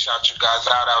 I want to shout you guys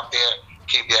out there.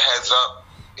 Keep your heads up,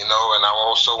 you know, and I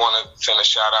also want to send a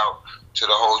shout out to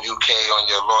the whole UK on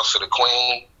your loss of the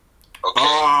Queen. Okay.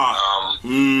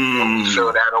 We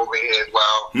feel that over here as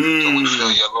well. So we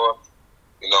feel your loss.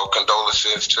 You know,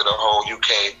 condolences to the whole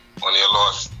UK on your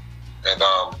loss. And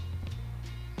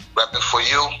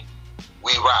RePPiN4U,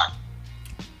 we rock.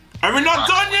 And we're not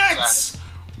done yet.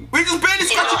 We're just barely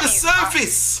scratching the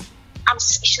surface. I'm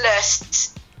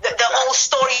speechless. The whole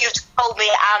story you told me,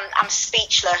 I'm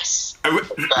speechless. We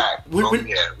got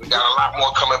a lot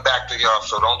more coming back to y'all,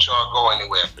 so don't y'all go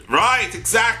anywhere. Right,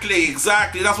 exactly.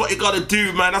 That's what you gotta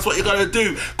do, man. That's what you gotta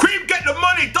do. Cream, get the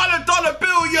money, dollar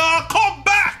bill, y'all. Come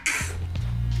back.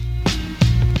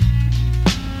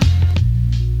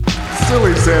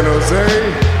 Silly San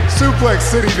Jose. Suplex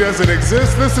City doesn't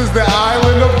exist. This is the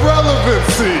island of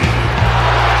relevancy.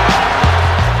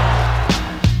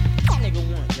 Nigga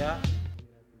one, y'all.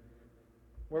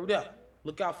 Word up.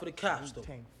 Look out for the cops, though.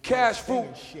 Cash fruit.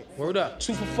 Word up.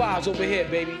 2 for 5s over here,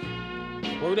 baby.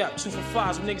 Word up. 2 for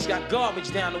 5s. Some niggas got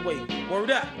garbage down the way. Word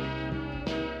up.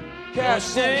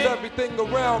 Cash rules everything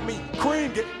around me.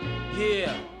 Cream it.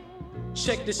 Yeah.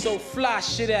 Check this so fly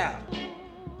shit out.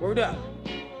 Word up.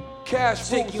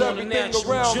 Cash rules everything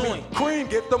around me. Cream,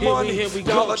 get the money. Here we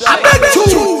go. I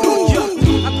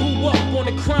grew up on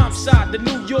the crime side, the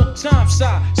New York Times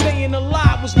side. Staying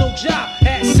alive was no job,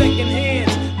 had second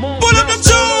hands. Moms Put up the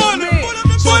tune! Put up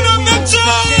the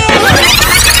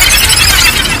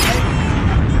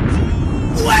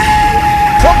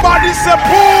Somebody say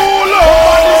pull up.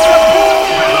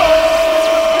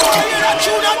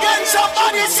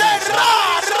 Somebody say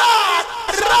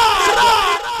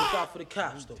Look out for the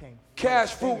cops though.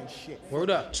 Cash fruit.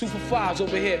 Word up, 2 for 5s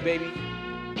over here, baby.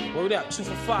 Word up, 2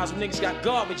 for 5s. Them niggas got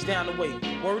garbage down the way.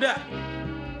 Word up.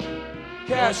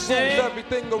 Cash rules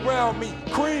everything around me.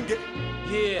 Cream it.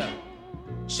 Yeah.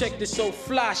 Check this old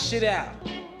fly shit out.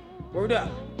 Word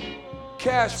up.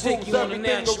 Cash Take rules you on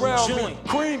everything the around joint. me.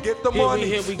 Cream get the Here money.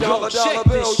 Here we go. Dollar Check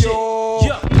bill, this shit. yo.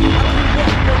 Yo. I grew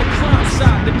up on the crime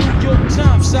side, the New York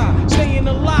Times side. Staying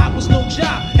alive was no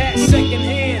job. Had second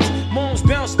hands. Moms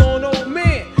bounced on old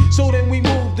men. So then we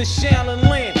moved to Shaolin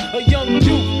Land. A young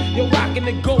youth, you're rocking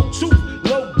the gold tooth.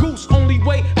 Low goose, only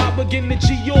way I begin to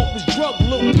G-York was drug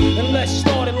loot. And let's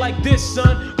start it like this,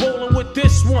 son. Rolling with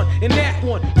this one and that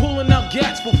one. Pulling out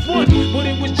gats for fun. But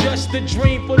it was just a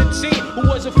dream for the teen who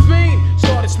was a fiend.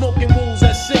 Started smoking wools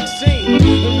at 16.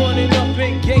 And running up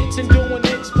in gates and doing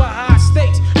hits for high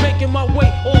stakes. Making my way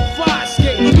on 5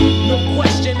 skates. No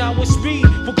question I was speed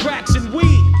for cracks and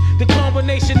weed. The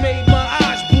combination made my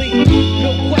eyes bleed.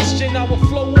 No question I would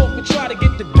flow off and try to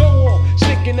get the dough off.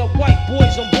 Sticking up white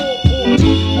boys on boardboards.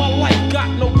 My life got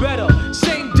no better.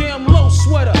 Same damn low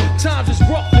sweater. Times is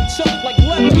rough and tough like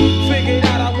leather. Figured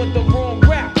out I went the wrong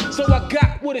route. So I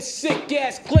got with a sick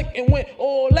ass click and went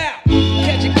all out.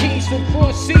 Catching keys from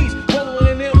cross seas.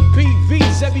 Rolling in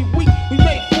MPVs. Every week we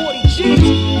made 40 G's.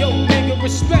 Yo, nigga,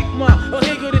 respect my a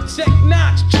nigga to tech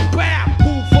notch. Bow.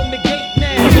 Move from the gate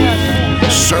now.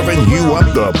 Serving you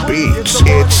up the beats.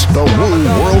 It's the Woo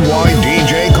Worldwide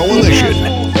DJ Coalition.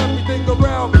 Everything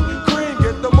around me. Cream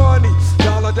get the money.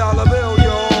 Dollar bill,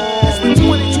 yo. It's been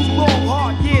 22 long,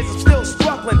 hard years. I'm still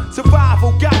struggling.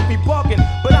 Survival got me bugging,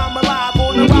 but I'm alive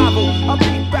on arrival. I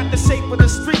beat back the shape of the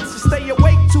streets and stay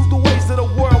awake to the ways of the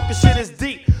world, cause shit is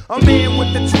deep. A man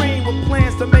with a dream with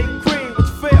plans to make cream,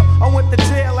 which failed. I went to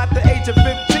jail at the age of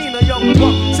 15. A young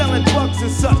buck selling drugs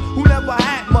and such, who never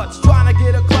had much, trying to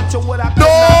get a clutch on what I could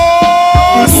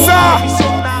not. So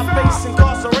now I face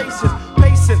incarceration,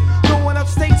 pacing, going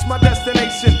upstate's my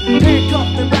destination.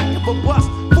 Handcuffed in back of a bus,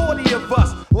 40 of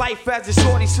us. Life as a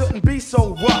shorty shouldn't be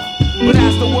so rough. But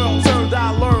as the world turned,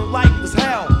 I learned life was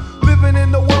hell. Living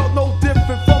in the world no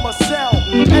different from a cell.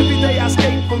 Every day I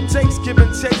escape from Jake's,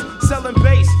 giving chase, selling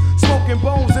bass, smoking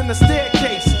bones in the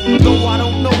staircase. Though I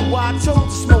don't know why I chose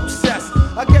to smoke cess.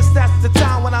 I guess that's the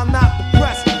time when I'm not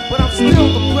depressed, but I'm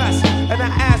still depressed. And I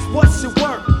ask, what's your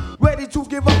work? Ready to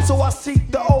give up, so I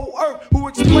seek the old earth who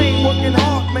explain working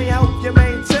hard may help you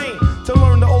maintain. To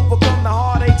learn to overcome the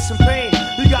heartaches and pain.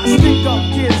 You got stick up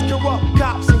kids, corrupt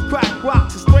cops, and crack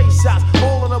rocks and stray shots.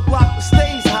 All on the block that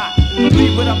stays hot.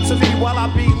 Leave it up to me while I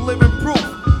be living proof.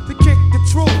 To kick the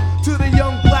truth to the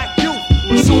young black youth.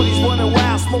 When shorties running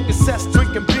wild, smoking cess,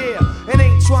 drinking beer. And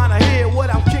ain't trying to hear what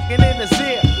I'm kicking in his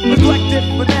ear. Neglected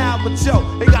for now, but yo,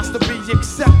 it got to be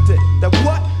accepted. That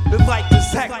what? The life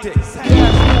is hectic.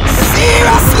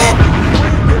 Seriously?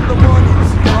 Get the money.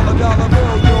 Dollar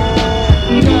bill, yo.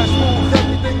 Cash rules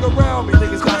everything around me.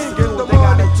 Niggas got to get the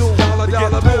money.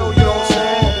 Dollar bill, yo.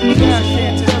 Cash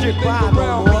can't just get by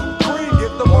around me. Cream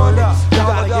get the money.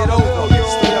 Dollar bill, yo.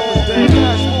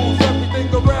 Cash rules everything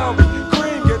around me.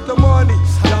 Cream get the money.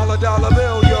 Dollar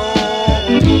bill, yo.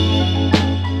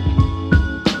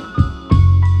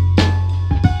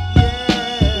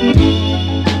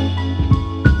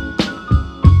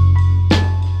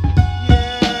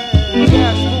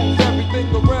 Cash rules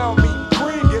everything around me.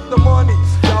 Cream get the money.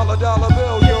 Dollar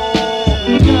bill, yo.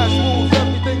 Cash rules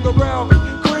everything around me.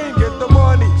 Cream get the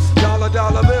money.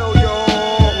 Dollar bill, yo.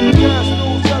 Cash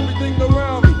rules everything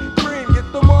around me. Cream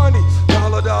get the money.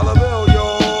 Dollar bill, yo.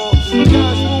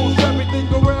 Cash rules everything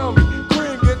around me.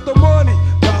 Cream get the money.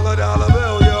 Dollar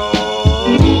bill, yo.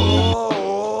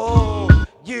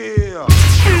 Yeah.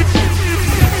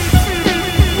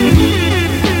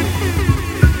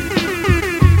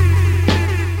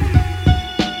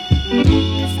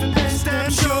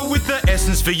 Show with the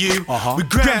essence for you. With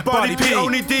Grand Body P,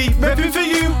 only D, repping for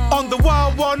you on the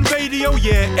Wild One Radio,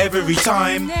 yeah, every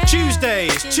time.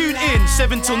 Tuesdays, tune in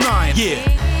 7 till 9, yeah.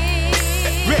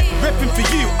 Repping for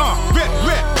you,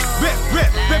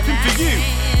 repping for you.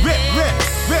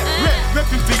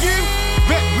 Repping for you.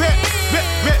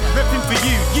 Repping for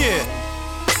you, yeah.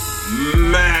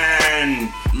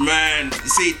 Man,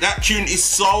 see, that tune is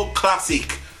so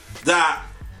classic that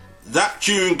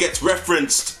tune gets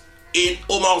referenced in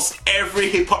almost every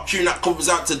hip hop tune that comes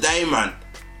out today, man.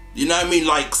 You know what I mean?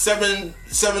 Like seven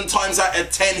times out of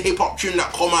 10 hip hop tune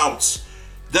that come out,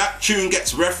 that tune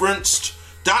gets referenced.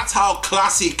 That's how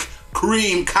classic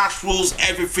Cream, Cash Rules,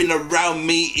 Everything Around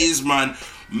Me is, man.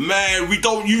 Man, we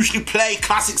don't usually play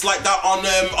classics like that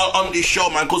on this show,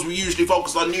 man, because we usually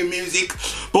focus on new music.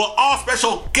 But our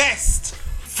special guest,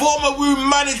 former Wu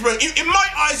Management, in my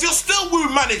eyes, you're still Wu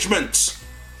Management.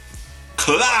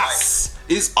 KLASS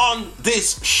is on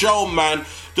this show, man.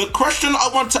 The question I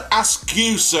want to ask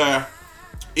you, sir,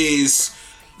 is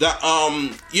that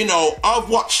I've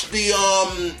watched the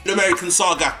American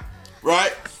Saga,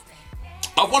 right?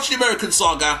 I've watched the American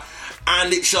Saga,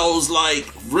 and it shows like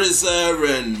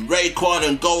RZA and Raekwon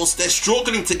and Ghost. They're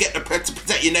struggling to get to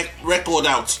Protect Your Neck record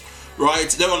out, right?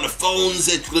 They're on the phones.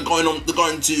 They're going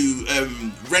to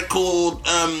record,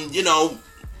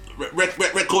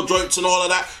 record joints and all of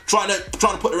that, trying to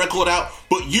put the record out.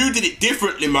 But you did it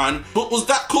differently, man. But was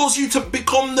that cause you to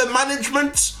become the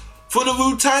management for the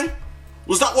Wu-Tang?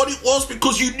 Was that what it was?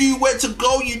 Because you knew where to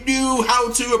go, you knew how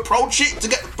to approach it to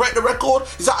break the record?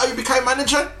 Is that how you became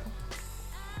manager?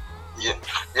 Yeah,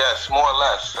 yes, more or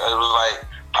less. It was like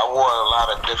I wore a lot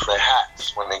of different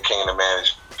hats when it came to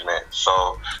management.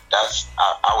 So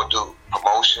I would do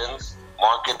promotions,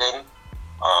 marketing,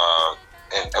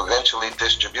 and eventually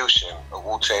distribution of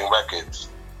Wu-Tang Records.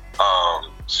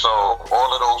 So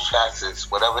all of those facets,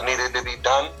 whatever needed to be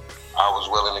done, I was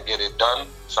willing to get it done.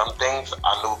 Some things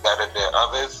I knew better than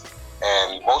others,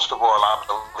 and most of all,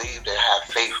 I believed and had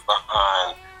faith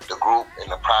behind the group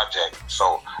and the project.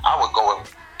 So I would go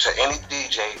to any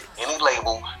DJ, any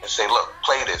label, and say, look,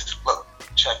 play this, look,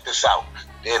 check this out.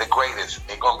 They're the greatest,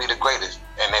 they're gonna be the greatest.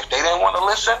 And if they didn't want to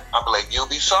listen, I'd be like, you'll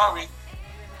be sorry.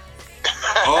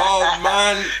 Oh,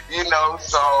 man.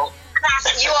 So...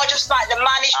 You are just like the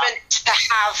management to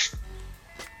have.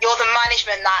 You're the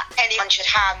management that anyone should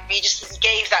have. You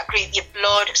gave that group your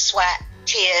blood, sweat,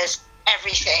 tears,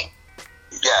 everything.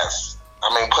 Yes. I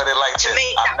mean, put it like to this.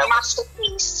 make that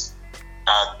masterpiece.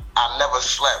 I never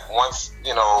slept. Once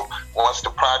the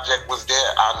project was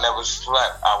there, I never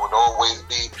slept. I would always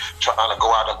be trying to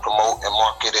go out and promote and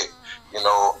market it,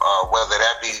 whether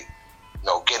that be,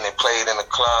 getting it played in a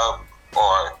club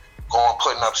or going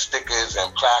putting up stickers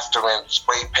and plastering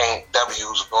spray paint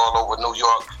W's all over New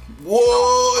York.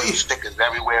 Whoa! Stickers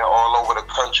everywhere, all over the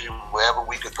country, wherever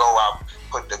we could go. I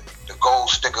put the gold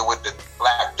sticker with the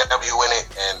black W in it,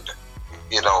 and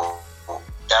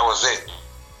that was it.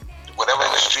 Whatever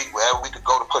in the street, wherever we could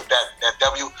go to put that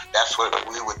W, that's what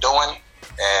we were doing.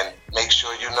 And make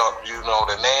sure you know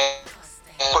the name.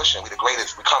 Pushing, we the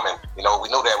greatest, we coming. We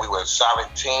knew that we were a solid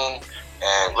team,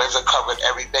 and RZA covered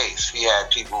every base. He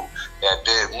had people that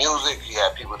did music, he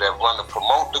had people that run to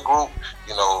promote the group,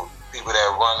 people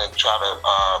that run and try to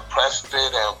press it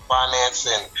and finance,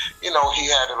 and he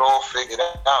had it all figured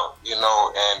out,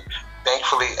 and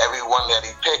thankfully everyone that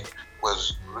he picked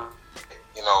was,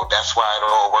 that's why it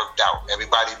all worked out.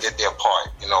 Everybody did their part,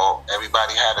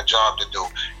 everybody had a job to do,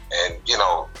 and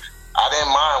I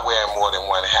didn't mind wearing more than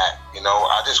one hat.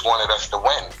 I just wanted us to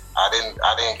win. I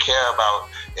didn't care about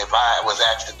if I was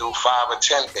asked to do 5 or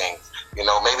 10 things.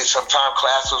 Maybe sometimes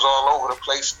KLASS was all over the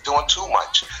place doing too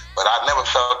much, but I never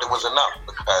felt it was enough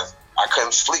because I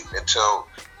couldn't sleep until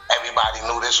everybody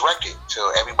knew this record,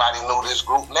 till everybody knew this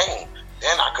group name.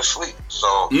 Then I could sleep.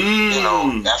 So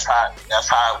that's how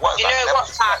it was.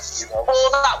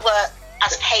 All that work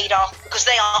has paid off because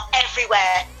they are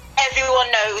everywhere. Everyone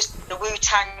knows the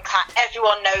Wu-Tang Clan.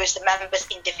 Everyone knows the members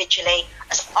individually,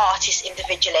 as artists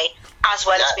individually, as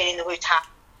well as being in the Wu-Tang.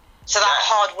 So that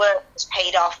hard work has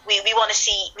paid off. We want to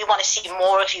see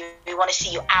more of you. We want to see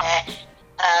you out there.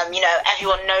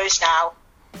 Everyone knows now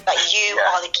that you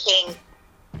are the king.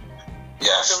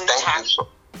 Yes, of the Wu-Tang.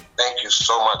 Thank you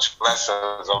so much.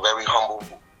 Blessings. I'm very humble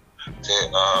to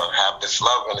have this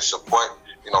love and the support.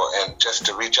 And just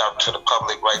to reach out to the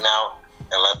public right now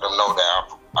and let them know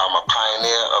that I'm a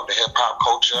pioneer of the hip-hop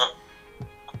culture.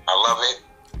 I love it.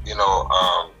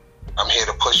 I'm here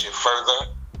to push it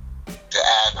further, to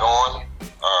add on,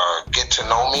 get to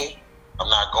know me. I'm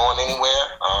not going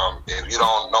anywhere. If you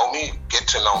don't know me, get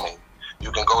to know me.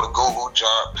 You can go to Google,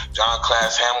 John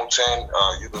KLASS Hamilton.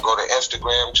 You can go to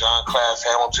Instagram, John KLASS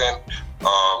Hamilton.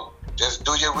 Just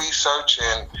do your research,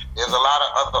 and there's a lot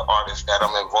of other artists that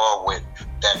I'm involved with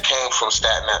that came from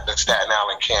the Staten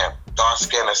Island camp. Dark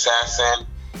Skin Assassin,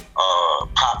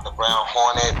 Pop the Brown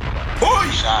Hornet,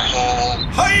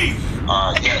 Shaheem.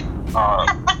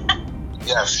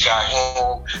 Yes,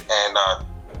 Shaheem, and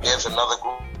there's another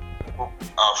group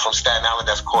from Staten Island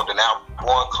that's called the Now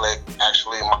Born Clique.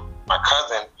 Actually, my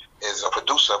cousin is a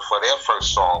producer for their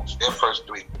first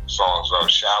 3 songs of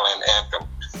Shaolin Anthem.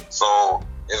 So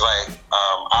It's like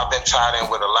I've been tied in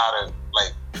with a lot of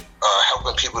like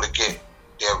helping people to get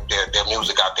their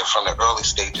music out there from the early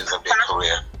stages of their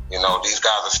career. You know, these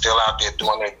guys are still out there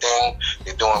doing their thing.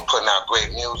 They're putting out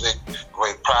great music,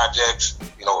 great projects.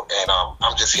 You know, and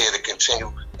I'm just here to continue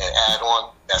and add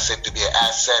on. That's it, to be an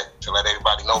asset to let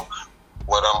everybody know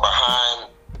what I'm behind.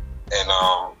 And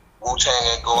Wu-Tang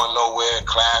ain't going nowhere.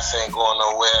 KLASS ain't going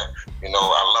nowhere. You know,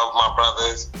 I love my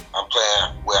brothers. I'm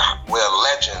playing. We're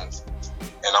legends,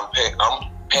 and I'm paying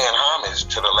homage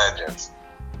to the legends.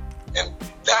 And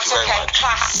thank you very much.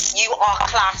 KLASS, you are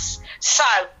KLASS. So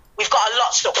we've got a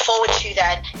lot to look forward to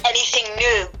then. Anything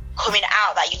new coming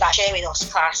out that you'd like to share with us,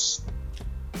 KLASS?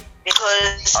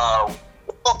 Because you're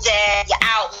up there, you're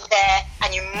out there,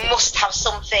 and you must have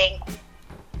something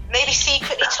maybe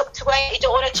secretly tucked away you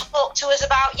don't want to talk to us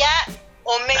about yet.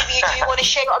 Or maybe you do want to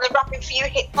share it on the RePPiN4U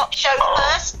Hip Hop Show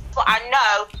first. But I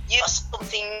know you've got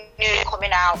something new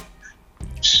coming out.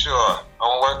 Sure.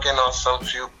 I'm working on a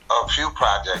few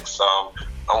projects.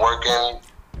 I'm working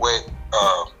with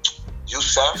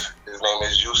Yusef. His name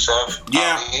is Yusef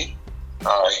Ali.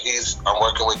 I'm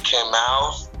working with Kim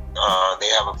Miles. They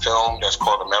have a film that's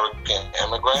called American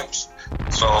Immigrants.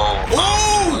 So I'm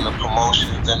doing the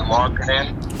promotions and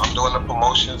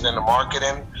the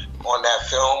marketing. On that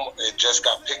film. It just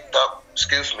got picked up,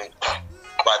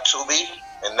 by Tubi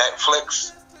and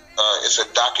Netflix. It's a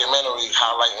documentary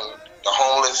highlighting the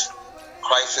homeless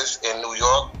crisis in New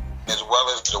York as well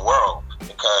as the world,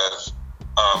 because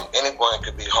anyone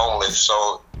could be homeless.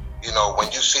 So, you know,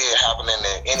 when you see it happening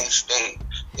in any state,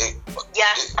 it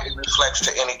reflects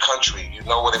to any country. You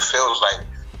know what it feels like.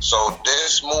 So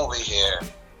this movie here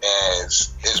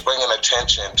is bringing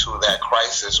attention to that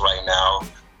crisis right now,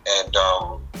 and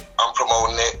I'm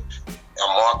promoting it,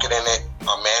 I'm marketing it,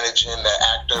 I'm managing the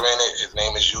actor in it. His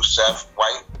name is Yusef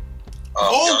White.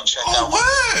 Y'all check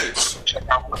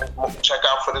out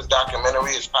for this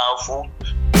documentary. It's powerful.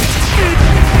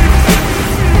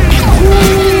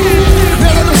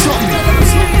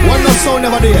 One no sound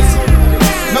never days.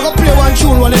 Now go play one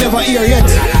tune one you never hear yet.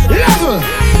 Level.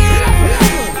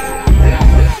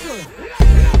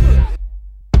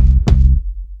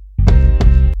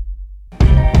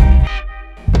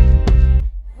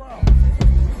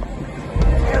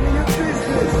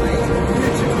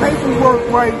 Paperwork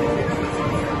right,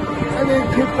 and then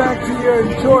get back to your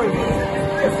enjoyment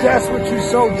if that's what you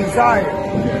so desire.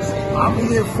 I'm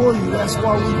here for you. That's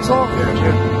why we talking.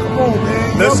 Come on,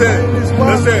 man. Listen.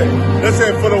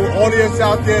 For the audience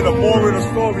out there, the moral of the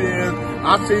story is,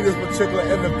 I see this particular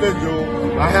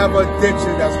individual. I have an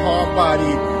addiction that's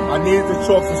hard-bodied. I needed to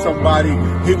talk to somebody.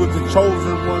 He was the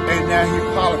chosen one, and now he's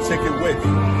politicking with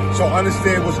me. So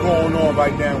understand what's going on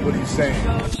right now, what he's saying.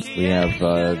 We have,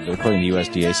 according to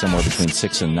USDA, somewhere between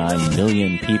 6 and 9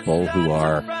 million people who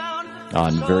are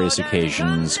on various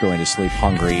occasions going to sleep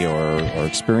hungry or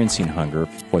experiencing hunger,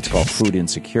 what's called food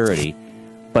insecurity.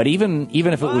 But even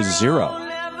if it was zero,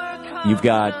 you've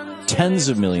got tens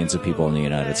of millions of people in the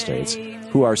United States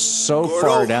who are so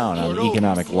far down on the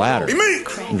economic ladder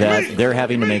that they're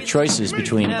having to make choices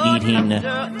between eating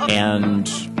and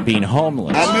being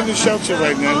homeless. I'm in the shelter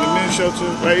right now. The men's shelter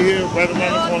right here, right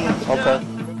around the corner. Okay.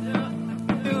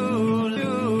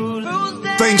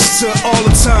 Thanks to all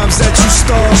the times that you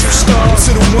starved,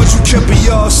 to the ones you kept a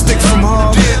yardstick from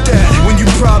harm. When you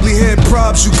probably had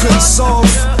problems you couldn't solve.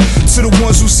 To the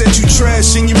ones who said you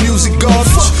trash and your music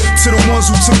garbage. To the ones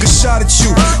who took a shot at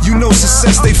you, you know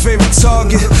success they favorite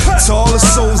target. To all the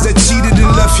souls that cheated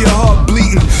and left your heart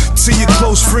bleeding. To your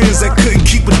close friends that couldn't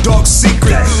keep a dark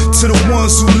secret. To the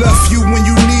ones who left you when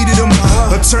you needed them,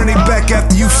 or turned their back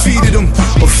after you feeded them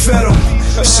or fed them.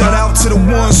 Shout out to the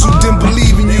ones who didn't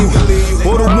believe in you,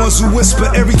 or the ones who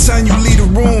whisper every time you leave the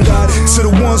room. To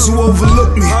the ones who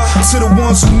overlook me, to the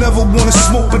ones who never wanna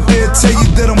smoke but they'll tell you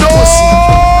that I'm pussy.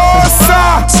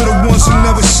 To the ones who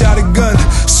never shot a gun,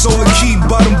 sold a key,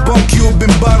 bottom bunk, you have been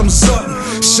bottoms up.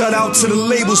 Shout out to the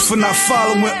labels for not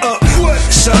following up.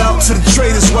 Shout out to the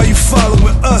traders while you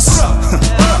following us.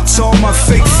 To all my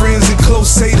fake friends and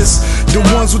close haters, the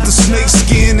ones with the snake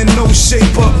skin and no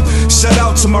shape up. Shout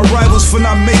out to my rivals for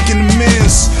not making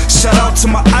amends. Shout out to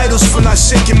my idols for not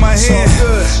shaking my hand.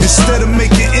 Instead of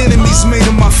making enemies, made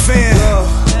them my fan.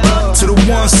 To the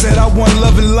ones said I want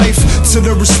love in life. To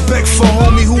the respect for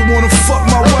homie who wanna fuck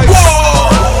my wife.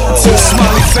 To the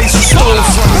smiley face who stole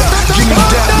from me. Give me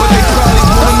that, but they probably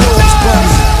wanna know it's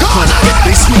bummy.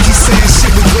 They sneaky saying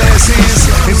shit with glass hands.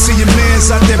 And to your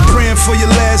mans out there praying for your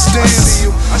last dance.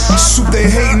 Shoot, they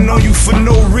hating on you for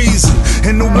no reason.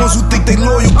 And the ones who think they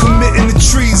loyal committing to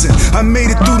treason. I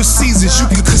made it through the seasons, you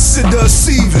could consider us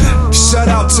even. Shout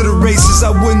out to the races,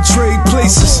 I wouldn't trade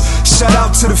places. Shout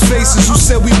out to the faces who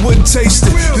said we wouldn't taste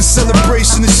it. The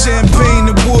celebration of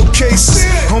champagne and wood cases.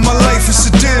 On my life, it's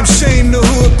a damn shame the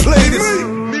hood played it.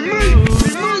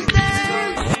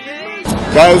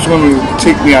 God's going to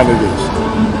take me out of this.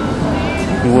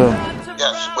 He will.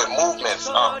 Yes, with movements.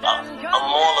 I'm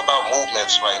all about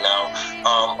movements right now.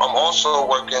 I'm also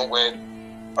working with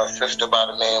a sister by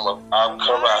the name of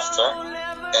KLASS,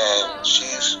 and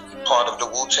she's part of the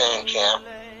Wu-Tang camp,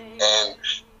 and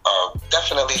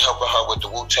definitely helping her with the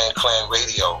Wu-Tang Clan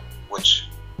radio, which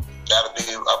that'll be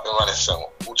up and running soon.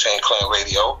 Wu-Tang Clan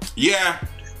radio. Yeah.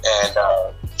 And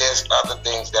there's other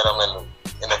things that I'm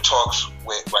in the talks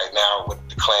with right now with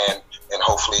the clan, and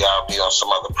hopefully I'll be on some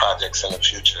other projects in the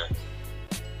future.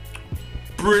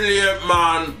 Brilliant,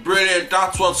 man. Brilliant.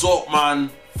 That's what's up, man.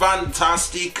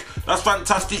 Fantastic. That's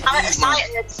fantastic I'm news, man.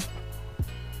 excited.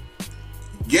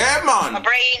 Yeah, man. My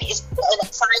brain is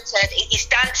excited. It's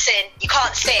dancing. You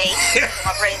can't see.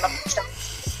 My brain.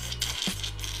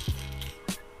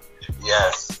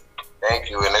 Yes. Thank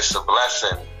you. And it's a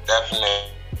blessing.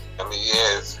 Definitely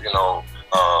is. You know,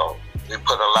 we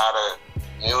put a lot of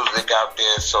music out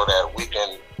there so that we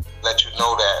can let you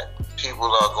know that people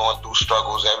are going through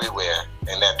struggles everywhere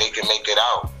and that they can make it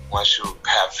out once you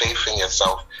have faith in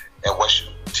yourself and once you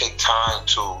take time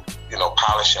to, you know,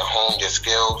 polish and hone your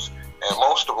skills. And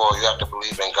most of all, you have to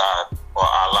believe in God or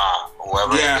Allah,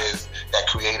 whoever it is that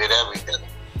created everything.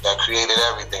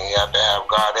 You have to have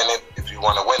God in it if you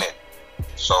want to win it.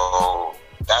 So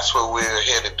that's what we're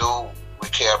here to do. We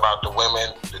care about the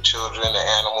women, the children, the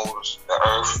animals, the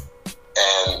earth,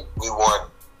 and we want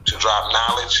to drop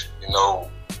knowledge. You know,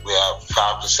 we have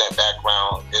 5%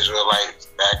 background, Israelites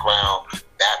background,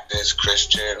 Baptists,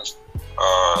 Christians,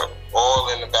 all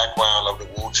in the background of the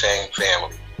Wu-Tang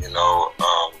family. You know,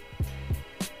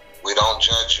 we don't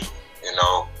judge you. You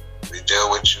know, we deal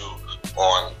with you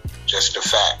on just the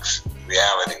facts,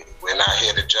 reality. We're not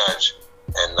here to judge,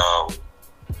 and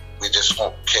we just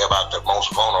won't care about the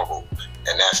most vulnerable,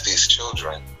 and that's these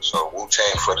children. So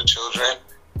Wu-Tang for the children,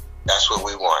 that's what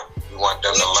we want. We want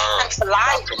them to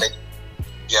learn.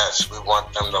 Yes, we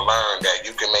want them to learn that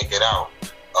you can make it out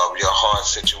of your hard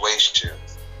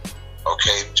situations.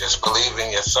 Okay, just believe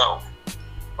in yourself.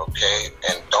 Okay,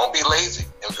 and don't be lazy.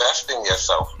 Invest in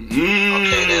yourself.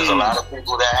 Okay, there's a lot of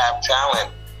people that have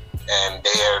talent and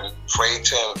they are afraid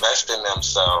to invest in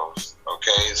themselves.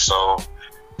 Okay, so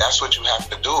that's what you have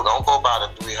to do. Don't go buy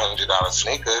the $300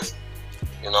 sneakers.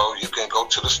 You know, you can go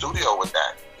to the studio with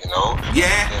that. You know.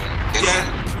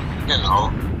 You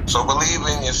know. So believe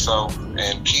in yourself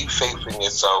and keep faith in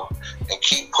yourself and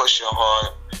keep pushing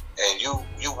hard, and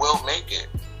you will make it.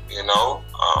 You know,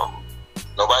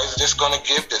 nobody's just gonna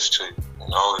give this to you. You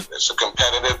know, it's a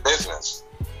competitive business.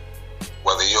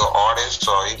 Whether you're an artist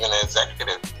or even an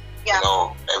executive, you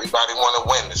know, everybody want to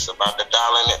win. It's about the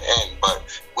dollar in the end, but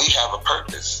we have a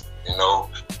purpose. You know,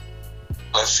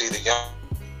 let's see the young.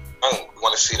 We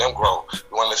want to see them grow.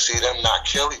 We want to see them not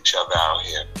kill each other out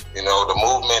here. You know, the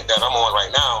movement that I'm on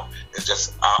right now is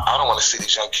just, I don't want to see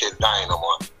these young kids dying no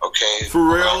more. Okay? For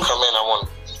real? When I come in, I want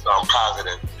to do something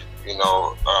positive. You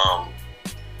know,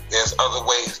 there's other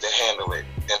ways to handle it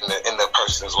in the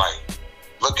person's life.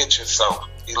 Look at yourself.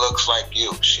 He looks like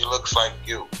you. She looks like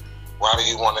you. Why do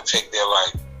you want to take their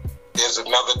life? There's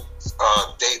another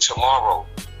day tomorrow.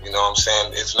 You know what I'm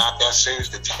saying? It's not that serious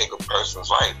to take a person's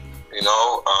life. You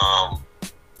know,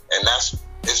 and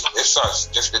it's us,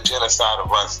 just the genocide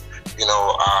of us. You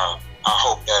know, I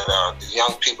hope that the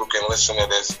young people can listen to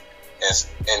this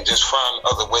and just find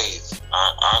other ways.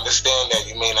 I understand that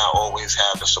you may not always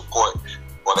have the support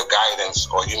or the guidance,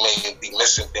 or you may be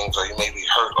missing things, or you may be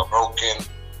hurt or broken.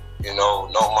 You know,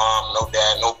 no mom, no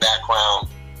dad, no background.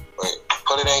 But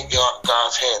put it in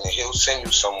God's hand, and He'll send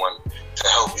you someone to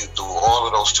help you through all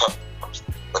of those tough times.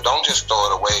 But don't just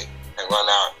throw it away and run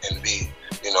out and be,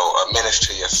 you know, a menace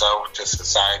to yourself, to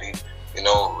society. You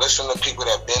know, listen to people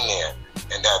that have been there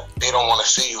and that they don't want to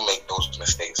see you make those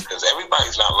mistakes, because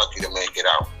everybody's not lucky to make it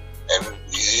out.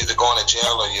 You're either going to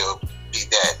jail or you'll be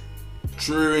dead.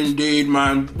 True indeed,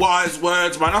 man. Wise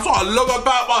words, man. That's what I love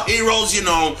about my heroes, you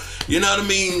know. You know what I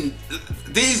mean?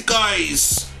 These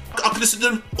guys, I can listen to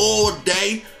them all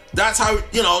day. That's how,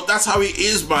 you know, that's how it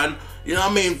is, man. You know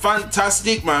what I mean?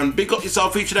 Fantastic, man. Big up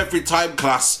yourself each and every time,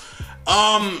 Class.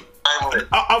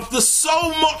 There's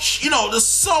so much, you know, there's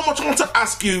so much I want to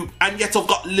ask you, and yet I've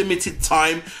got limited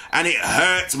time, and it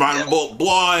hurts, man. Yeah. But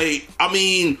boy, I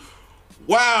mean,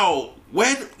 wow,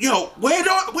 where do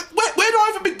I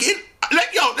even begin?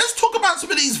 Let's talk about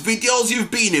some of these videos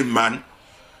you've been in, man.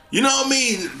 You know what I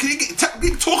mean? Can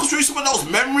you talk us through some of those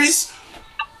memories?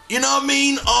 You know what I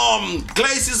mean?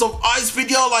 Glaciers of Ice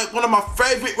video, like one of my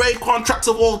favorite Raekwon tracks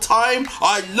of all time.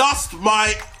 I lost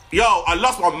my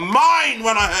mind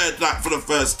when I heard that for the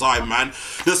first time, man.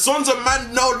 The Sons of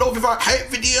Man No Love Without Hate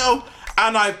video,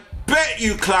 and I bet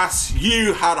you, Class,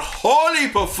 you had a whole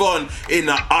heap of fun in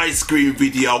the ice cream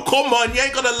video. Come on, you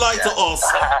ain't gonna lie to us.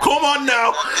 Come on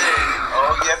now.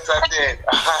 Oh, yes, I did.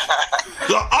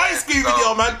 The ice cream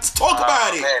video, man. Talk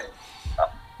about it. Man.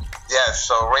 Yes,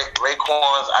 so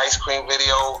Raekwon's ice cream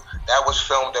video, that was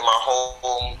filmed in my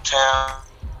hometown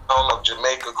of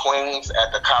Jamaica, Queens,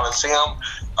 at the Coliseum.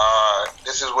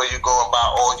 This is where you go and buy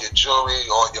all your jewelry,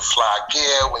 all your fly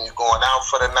gear when you're going out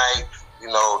for the night. You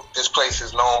know, this place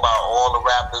is known by all the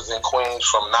rappers in Queens,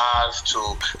 from Nas to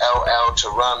LL to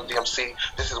Run DMC.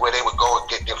 This is where they would go and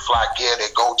get their fly gear,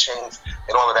 their gold chains,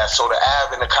 and all of that. So the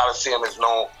Ave in the Coliseum is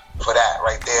known for that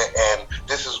right there. And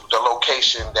this is the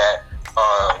location that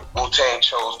Wu-Tang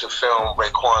chose to film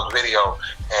Raekwon's video.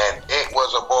 And it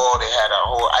was a ball. They had a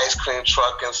whole ice cream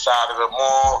truck inside of the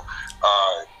mall.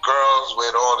 Girls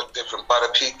with all the different butter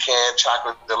pecan,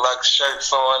 chocolate deluxe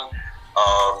shirts on.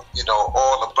 You know,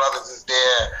 all the brothers is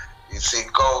there. You see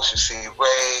Ghost, you see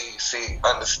Ray, you see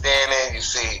Understanding, you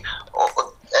see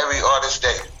every artist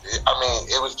that, I mean,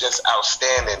 it was just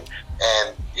outstanding.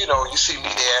 And, you know, you see me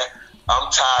there. I'm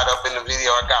tied up in the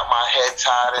video. I got my head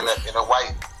tied in a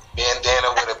white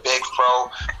bandana with a big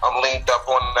fro. I'm linked up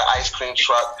on the ice cream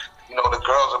truck. You know, the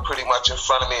girls are pretty much in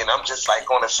front of me, and I'm just like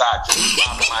on the side, just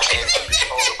bobbing my head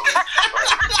uncontrollably.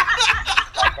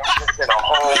 Like I'm just in a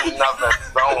whole nother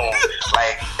zone.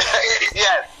 Like,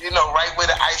 yes, you know, right where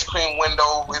the ice cream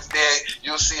window is there,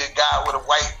 you'll see a guy with a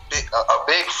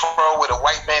big fro with a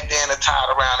white bandana tied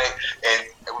around it, and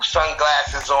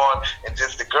sunglasses on, and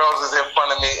just the girls is in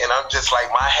front of me, and I'm just like,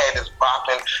 my head is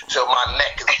bopping till my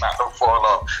neck is about to fall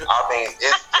off. I mean,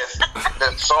 it's just,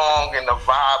 the song and the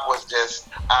vibe was just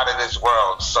out of this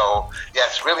world. So,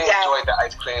 yes, really enjoyed the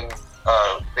ice cream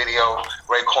video.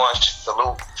 Raekwon,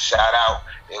 salute, shout out.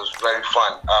 It was very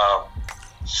fun.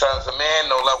 Sons of Man,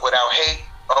 No Love Without Hate.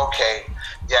 Okay,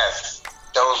 yes.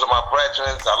 Those are my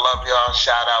brethren. I love y'all.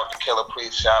 Shout out to Killer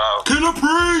Priest. Shout out. Killer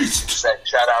Priest!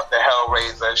 Shout out to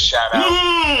Hellraiser. Shout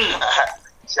out.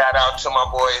 Shout out to my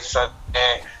boy, Son.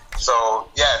 And so,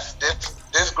 yes,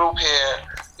 this group here,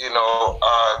 you know,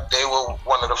 they were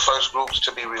one of the first groups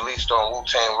to be released on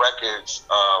Wu-Tang Records.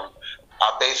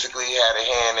 I basically had a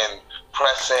hand in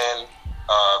pressing,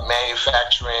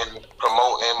 manufacturing,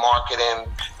 promoting, marketing,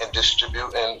 and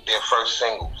distributing their first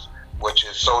singles, which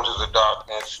is Soldiers of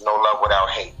Darkness, No Love Without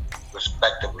Hate,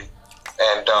 respectively.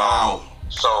 And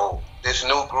so this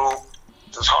new group,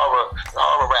 this horror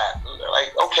rap,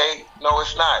 like, okay, no,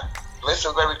 it's not.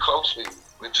 Listen very closely.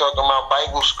 We're talking about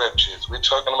Bible scriptures. We're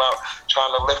talking about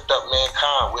trying to lift up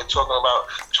mankind. We're talking about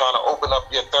trying to open up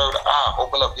your third eye,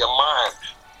 open up your mind,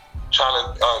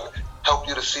 trying to help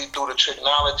you to see through the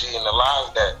technology and the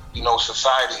lies that, you know,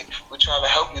 society. We're trying to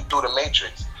help you through the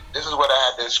matrix. This is what I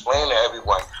had to explain to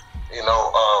everyone, you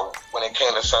know, when it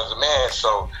came to Sons of Man.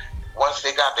 So once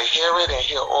they got to hear it and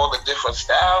hear all the different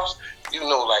styles, you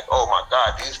knew, like, oh my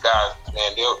God, these guys,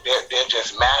 man, they're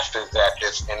just masters at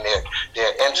this, and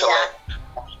their intellect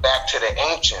back to the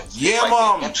ancients. Yeah, like,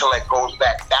 Mom. Their intellect goes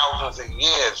back thousands of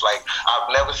years. Like,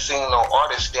 I've never seen no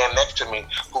artist stand next to me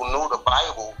who knew the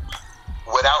Bible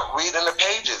without reading the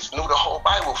pages, knew the whole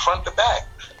Bible front to back.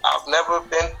 I've never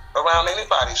been around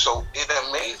anybody, so it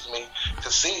amazed me to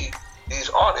see these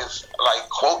artists like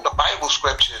quote the Bible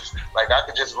scriptures. Like, I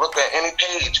could just look at any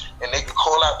page and they could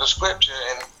call out the scripture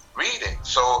and read it.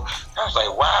 So I was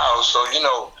like, wow. So, you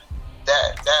know,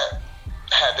 that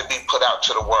had to be put out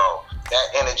to the world.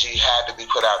 That energy had to be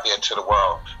put out there to the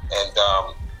world. And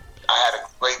I had a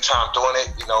great time doing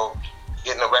it, you know,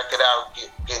 getting the record out,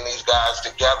 getting these guys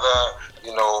together,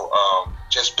 you know,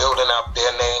 just building up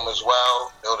their name as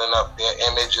well, building up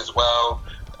their image as well.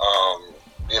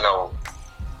 You know,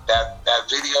 that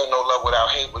video, No Love Without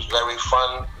Hate, was very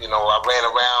fun. You know, I ran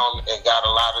around and got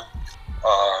a lot of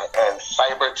and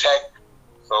cyber tech.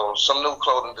 So some new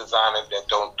clothing designers that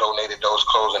donated those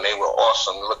clothes, and they were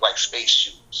awesome. They looked like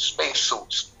space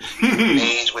suits,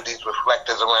 made with these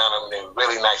reflectors around them. They were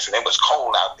really nice, and it was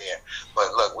cold out there.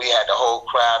 But look, we had the whole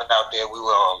crowd out there. We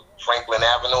were on Franklin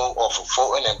Avenue off of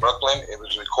Fulton in Brooklyn. It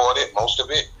was recorded, most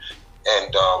of it,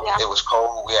 and it was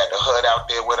cold. We had the hood out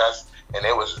there with us, and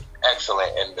it was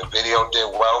excellent. And the video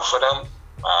did well for them.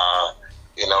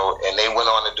 You know, and they went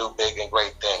on to do big and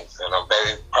great things. And I'm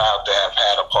very proud to have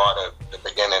had a part of the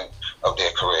beginning of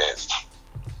their careers.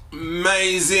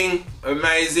 Amazing.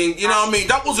 You know what I mean?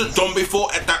 That wasn't done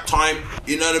before at that time.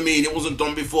 You know what I mean? It wasn't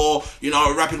done before, you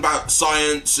know, rapping about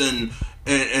science and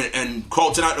and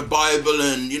quoting out the Bible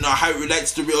and, you know, how it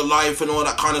relates to real life and all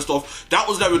that kind of stuff. That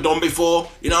was never done before.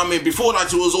 You know what I mean? Before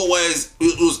that, it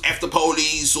was F the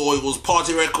Police, or it was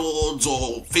Party Records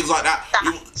or things like that.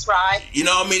 That's right. You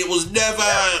know what I mean? It was never,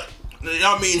 you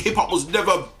know what I mean? Hip hop was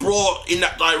never brought in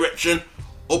that direction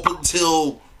up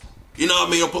until, you know what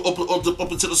I mean?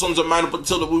 Up until the Sons of Man, up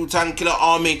until the Wu-Tang Killer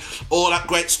Army, all that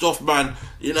great stuff, man.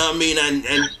 You know what I mean? And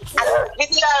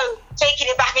video taking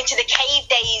it back into the cave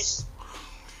days.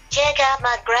 Check out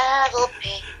my gravel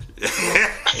pit. He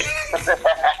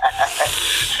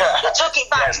took it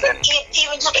back.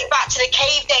 Even took it back to the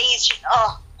cave days.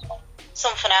 Oh,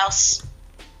 something else.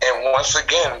 And once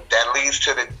again, that leads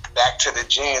to back to the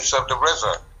genius of the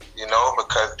RZA. You know,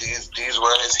 because these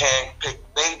were his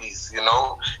hand-picked babies. You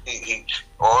know, he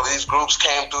all these groups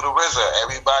came through the RZA.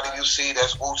 Everybody you see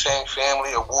that's Wu-Tang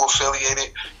family or Wu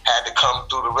affiliated had to come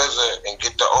through the RZA and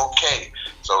get the okay.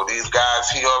 So these guys,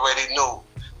 he already knew,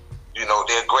 you know,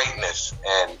 their greatness,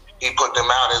 and he put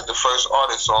them out as the first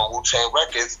artists on Wu-Tang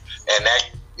Records, and that,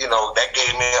 you know, that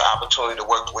gave me an opportunity to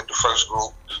work with the first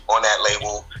group on that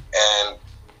label. And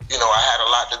you know, I had a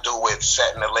lot to do with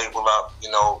setting the label up, you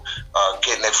know,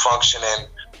 getting it functioning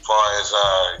as far as,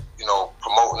 you know,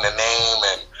 promoting the name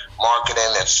and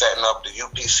marketing and setting up the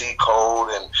UPC code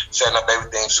and setting up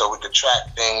everything so we could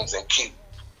track things and keep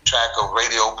track of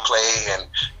radio play and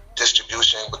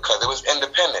distribution, because it was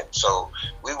independent. So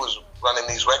we was running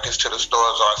these records to the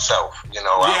stores ourselves. You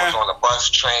know, I was on a bus,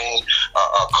 train,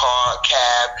 a car,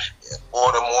 cab,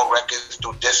 order more records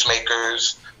through disc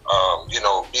makers. You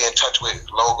know, be in touch with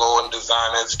logo and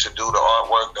designers to do the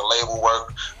artwork, the label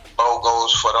work,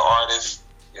 logos for the artists.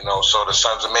 You know, so the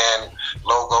Sons of Man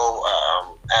logo,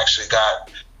 actually got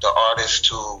the artists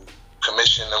to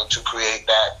commission them to create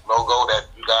that logo that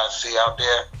you guys see out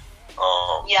there.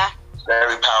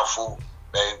 Very powerful,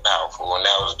 and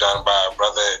that was done by a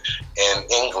brother in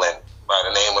England by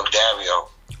the name of Dario.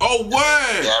 Oh,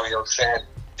 word!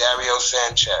 Dario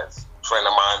Sanchez, friend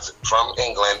of mine from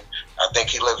England. I think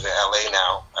he lives in LA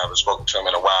now. I haven't spoken to him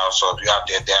in a while, so if you're out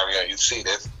there, Dario, and you see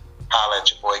this, holla at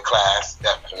your boy KLASS,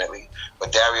 definitely.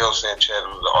 But Dario Sanchez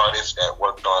was the artist that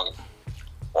worked on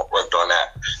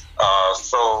that.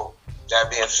 So that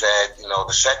being said, you know,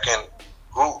 the second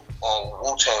group on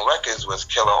Wu-Tang Records was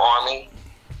Killer Army,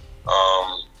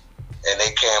 and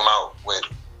they came out with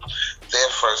their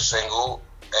first single.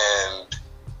 And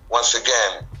once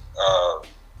again,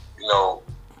 you know,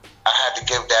 I had to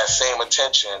give that same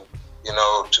attention, you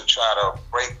know, to try to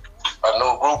break a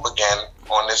new group again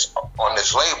on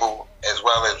this label, as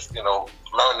well as, you know,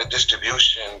 learn the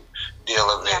distribution deal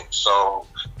of it. So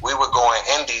we were going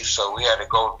indie, so we had to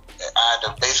go. I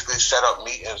had to basically set up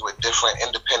meetings with different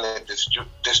independent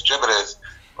distributors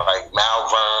like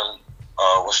Malvern,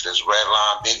 what's this,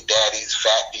 Redline, Big Daddies,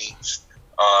 Fat Beats.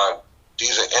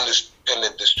 These are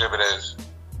independent distributors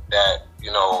that,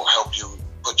 you know, help you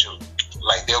put your,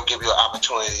 like, they'll give you an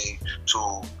opportunity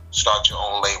to start your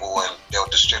own label and they'll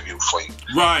distribute for you.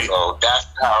 Right. So that's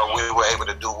how we were able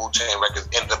to do Wu-Tang Records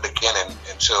in the beginning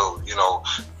until, you know,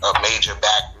 a major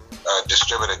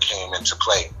distributor came into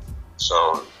play.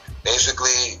 So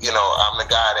basically, you know, I'm the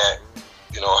guy that,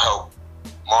 you know, help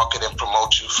market and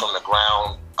promote you from the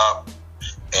ground up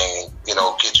and, you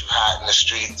know, get you hot in the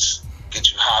streets,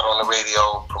 get you hot on the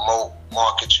radio, promote,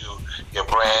 market you, your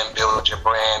brand, build your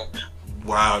brand.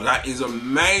 Wow, that is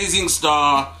amazing,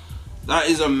 Star. That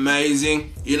is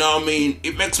amazing. You know what I mean?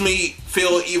 It makes me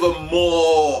feel even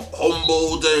more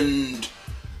humbled and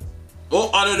more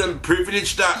honored and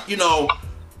privileged that, you know,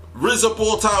 RZA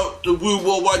brought out the Wu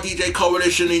Worldwide DJ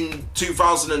Coalition in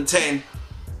 2010,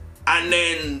 and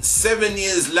then 7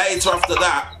 years later after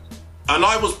that, and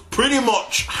I was pretty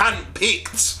much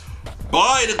handpicked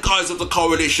by the guys of the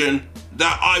coalition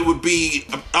that I would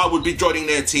be joining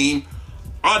their team.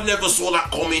 I never saw that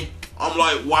coming. I'm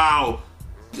like, wow.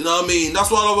 You know what I mean?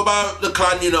 That's what I love about the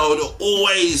clan, you know. They're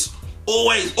always,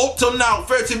 up till now,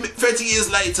 30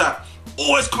 years later,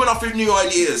 always coming up with new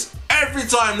ideas. Every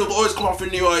time they'll always come up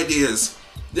with new ideas.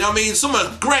 You know what I mean? Some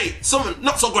are great, some are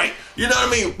not so great. You know what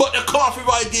I mean? But they come up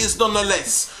with ideas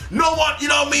nonetheless. No one, you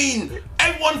know what I mean?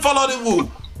 Everyone follow the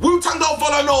Wu. Wu-Tang don't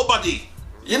follow nobody.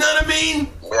 You know what I mean?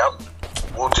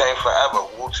 Yep. Wu-Tang forever.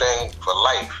 Wu-Tang for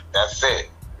life. That's it.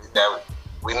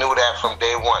 We knew that from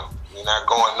day one. We're not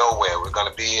going nowhere. We're going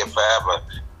to be here forever.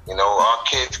 You know, our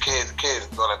kids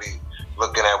are going to be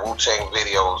looking at Wu-Tang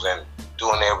videos and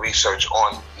doing their research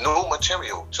on new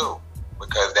material too,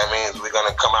 because that means we're going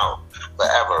to come out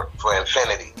forever, for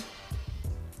infinity.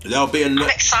 I'm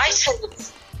excited.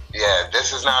 Yeah,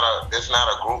 this is not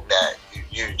a group that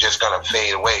you're just going to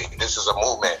fade away. This is a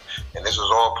movement, and and this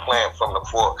was all planned from the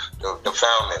founders,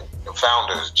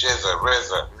 Jizza,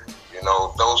 RZA, you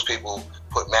know, those people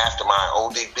put Mastermind,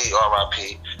 ODB,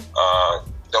 RIP,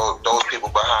 those people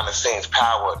behind the scenes,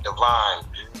 Power, Divine,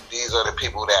 these are the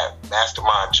people that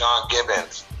mastermind, John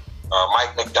Gibbons,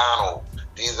 Mike McDonald,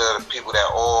 these are the people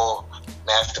that all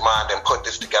mastermind and put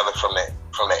this together from the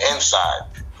inside,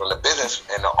 from the business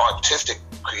and the artistic,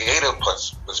 creative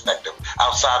perspective,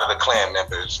 outside of the clan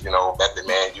members, you know, Method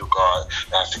Man, U-Guard,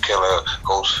 Master Killer,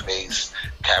 Ghostface,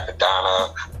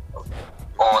 Capadonna,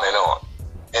 on and on.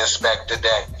 Inspector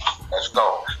Deck, let's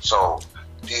go. So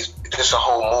this a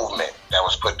whole movement that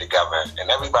was put together,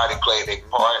 and everybody played their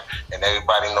part, and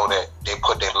everybody know that they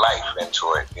put their life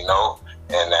into it, you know,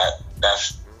 and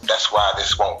that's why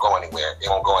this won't go anywhere. It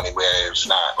won't go anywhere. It's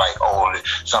not like, oh,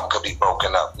 something could be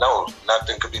broken up. No,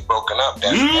 nothing could be broken up.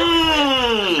 That's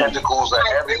everywhere. Tentacles are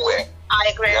everywhere. I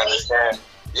agree. You understand?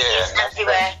 Yeah, it's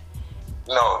everywhere.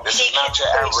 No, this is not your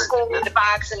average. School with the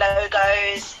bags, the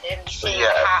logos, and the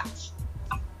hats.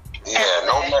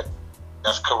 Yeah,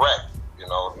 that's correct. You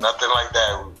know, nothing like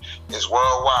that. It's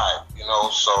worldwide. You know,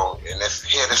 so and it's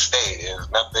here to stay. It's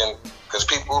nothing because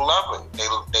people love it.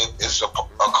 It's a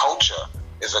culture.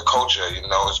 It's a culture, you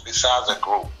know. It's besides a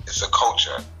group. It's a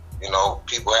culture. You know,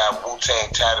 people have Wu-Tang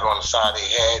tatted on the side of their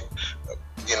head,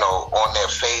 you know, on their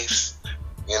face,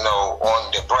 you know,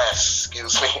 on their breasts,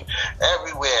 excuse me,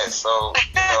 everywhere. So,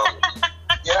 you know,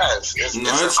 yes, it's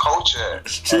a culture at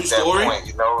that point,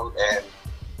 you know, and,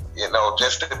 you know,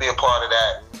 just to be a part of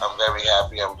that, I'm very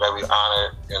happy. I'm very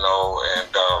honored, you know, and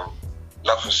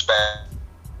enough respect.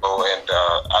 And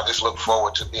I just look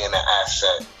forward to being an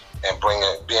asset and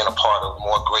being a part of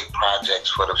more great projects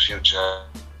for the future.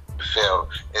 Feel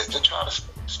is to try to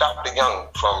stop the young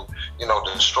from, you know,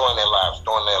 destroying their lives,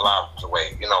 throwing their lives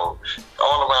away, you know,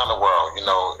 all around the world, you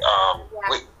know.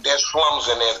 There's slums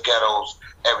and there's ghettos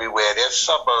everywhere. There's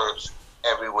suburbs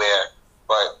everywhere.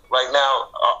 But right now,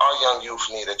 our young youth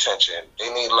need attention. They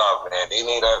need love, man. They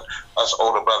need us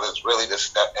older brothers really to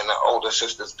step, and the older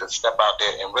sisters to step out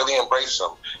there and really embrace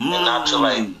them, and not to,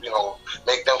 like, you know,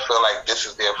 make them feel like this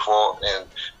is their fault and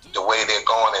the way they're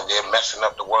going and they're messing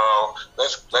up the world.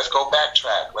 Let's go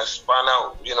backtrack. Let's find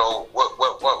out, you know, what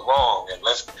went wrong, and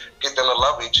let's get them to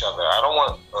love each other. I don't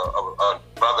want a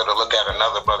brother to look at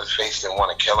another brother's face and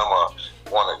want to kill him or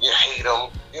want to hate him.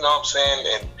 You know what I'm saying?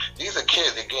 And these are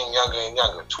kids. They're getting younger and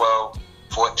younger, 12,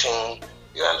 14.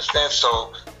 You understand?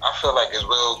 So I feel like it's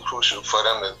real crucial for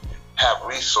them to have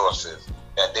resources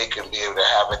that they can be able to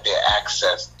have at their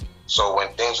access. So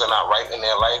when things are not right in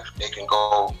their life, they can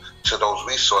go to those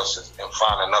resources and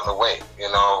find another way, you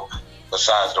know,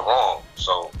 besides the wrong.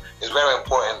 So it's very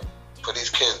important for these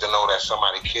kids to know that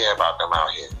somebody care about them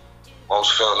out here.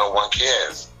 Most feel no one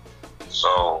cares.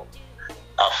 So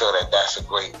I feel that that's a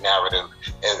great narrative.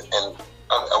 And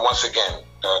once again,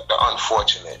 the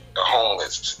unfortunate, the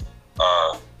homeless,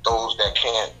 those that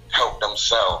can't help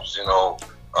themselves, you know,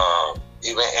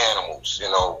 even animals, you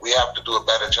know, we have to do a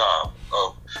better job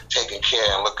of taking care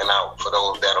and looking out for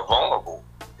those that are vulnerable,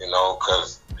 you know,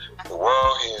 because the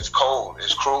world here is cold,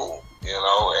 it's cruel, you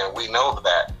know, and we know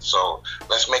that. So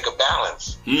let's make a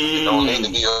balance. It don't need to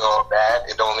be all bad,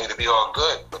 it don't need to be all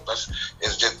good, but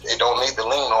it don't need to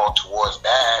lean all towards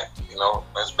bad, you know,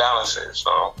 let's balance it.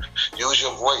 So use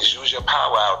your voice, use your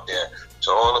power out there. To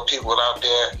all the people out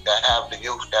there that have the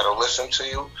youth that'll listen to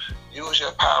you, use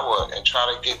your power and try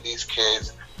to get these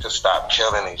kids to stop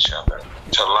killing each other,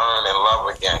 to learn and love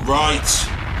again. Right.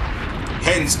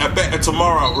 Hence a better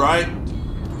tomorrow, right?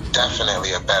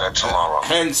 Definitely a better tomorrow.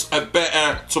 Hence a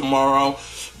better tomorrow.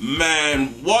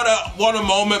 Man, what a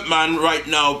moment, man, right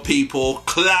now, people.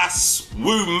 KLASS,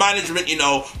 Wu Management, you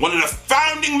know, one of the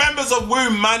founding members of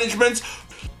Wu Management.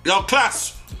 You know,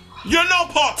 KLASS, you know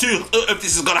part 2 if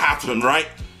this is gonna happen, right?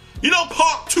 You know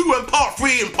part 2 and part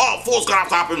 3 and part 4 is gonna have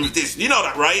to happen with this. You know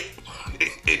that, right?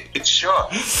 Sure,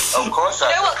 of course I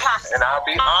do. You know what, KLASS? And I'll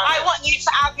be honest. I want you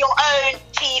to have your own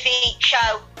TV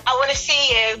show. I want to see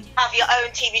you have your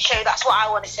own TV show. That's what I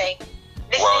want to see.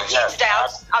 Listening to you today, I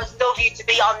would love you to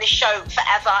be on this show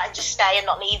forever and just stay and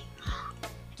not leave.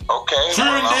 Okay,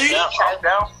 I'm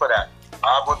down for that.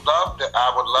 I would love to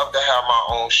have my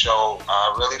own show.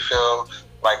 I really feel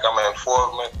like I'm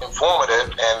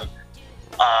informative and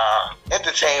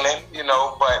entertaining, you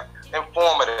know, but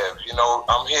informative. You know,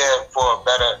 I'm here for a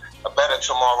better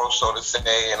tomorrow, so to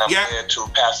say, and I'm here to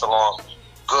pass along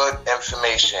good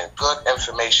information.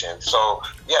 So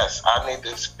yes, I need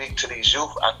to speak to these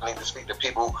youth. I need to speak to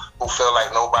people who feel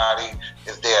like nobody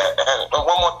is there. And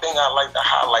one more thing I'd like to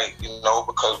highlight, you know,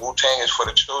 because Wu-Tang is for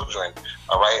the children,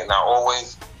 all right? And I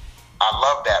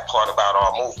love that part about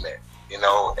our movement. and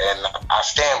I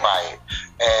stand by it.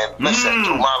 And listen,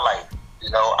 through my life,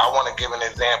 I want to give an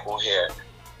example here.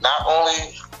 Not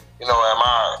only, am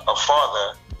I a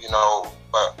father,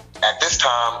 but at this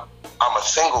time, I'm a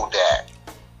single dad.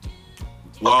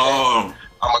 Wow. Okay?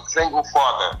 I'm a single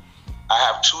father. I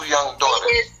have 2 young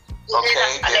daughters.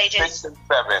 Okay, they're 6 and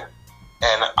 7.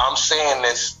 And I'm saying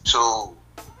this to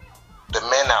the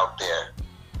men out there.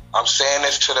 I'm saying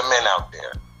this to the men out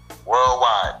there,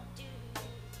 worldwide.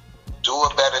 Do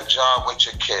a better job with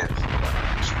your kids.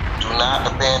 Do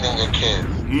not abandon your kids.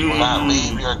 Do not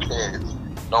leave your kids.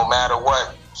 No matter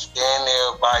what, stand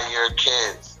there by your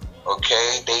kids.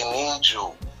 Okay, they need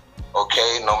you.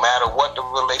 Okay, no matter what the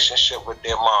relationship with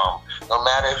their mom, no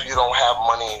matter if you don't have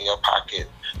money in your pocket,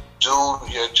 do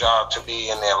your job to be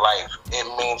in their life.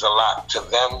 It means a lot to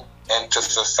them and to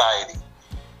society.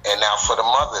 And now for the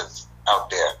mothers out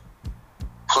there,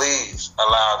 please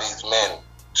allow these men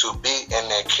to be in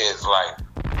their kids' life.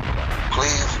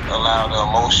 Please allow the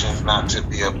emotions not to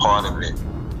be a part of it.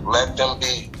 Let them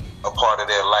be a part of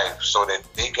their life so that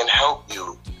they can help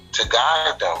you to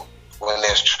guide them when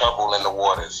there's trouble in the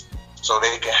waters. So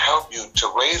they can help you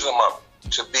to raise them up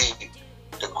to be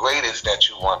the greatest that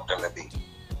you want them to be.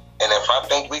 And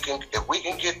if we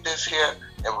can get this here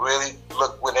and really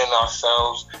look within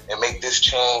ourselves and make this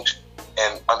change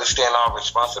and understand our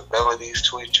responsibilities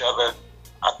to each other,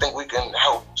 I think we can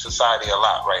help society a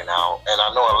lot right now. And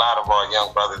I know a lot of our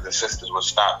young brothers and sisters will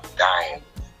stop dying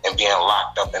and being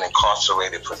locked up and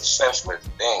incarcerated for senseless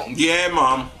things. Yeah,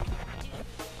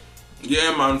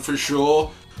 man, for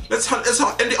sure. Let's end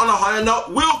it on a higher note,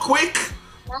 real quick.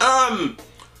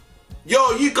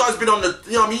 You guys been on the,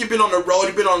 you've been on the road,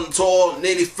 you've been on tour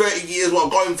nearly 30 years,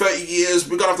 going 30 years.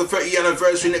 We're gonna have the 30th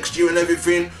anniversary next year and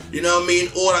everything,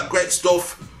 all that great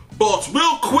stuff. But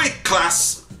real quick,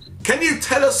 Class, can you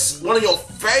tell us one of your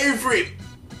favorite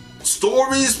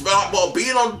stories about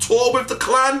being on tour with the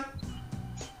clan?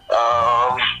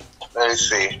 Let me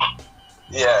see.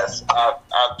 Yes,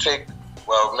 I'll take.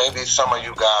 Well, maybe some of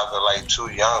you guys are like too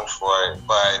young for it,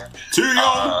 but too young.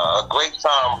 A great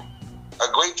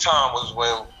time was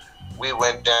when we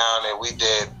went down and we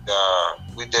did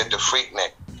the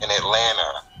Freaknik in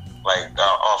Atlanta, like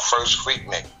our first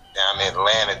Freaknik down in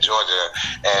Atlanta, Georgia,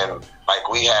 and like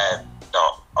we had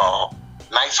a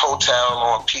nice hotel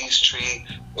on Peachtree.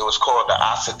 It was called the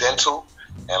Occidental,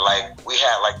 and like we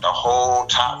had like the whole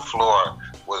top floor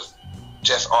was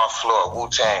just our floor,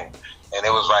 Wu-Tang, and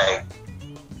it was like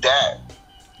that.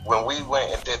 When we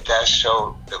went and did that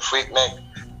show, the Freaknik,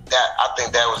 I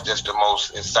think that was just the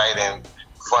most exciting,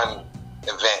 fun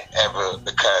event ever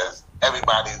because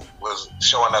everybody was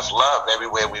showing us love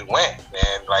everywhere we went,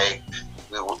 man. Like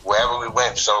wherever we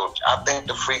went. So I think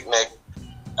the Freaknik,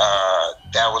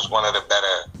 that was one of the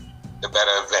better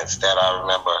events that I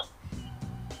remember.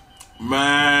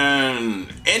 Man,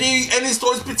 any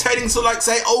stories pertaining to like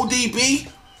say ODB?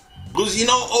 Because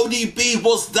ODB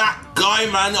was that guy,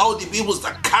 man. ODB was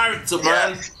the character,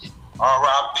 man.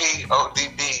 R.I.P.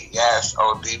 ODB. Yes,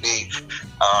 ODB.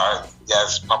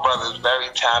 Yes, my brother's very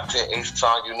talented.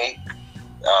 A-Song Unique.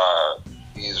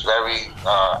 He's very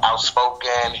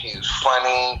outspoken. He's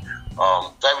funny.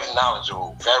 Very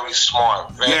knowledgeable. Very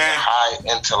smart. Very high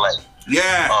intellect.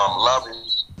 Yeah.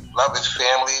 Love his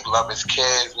family. Love his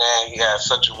kids. Man, he has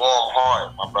such a warm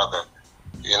heart, my brother.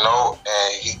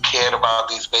 And he cared about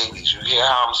these babies. You hear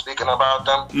how I'm speaking about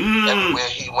them? Everywhere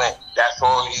he went, that's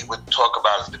all he would talk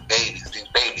about is the babies, these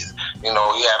babies. He had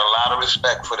a lot of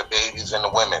respect for the babies and the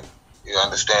women. You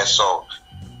understand? So,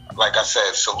 like I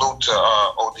said, salute to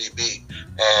ODB.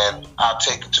 And I'll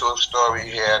take you to a story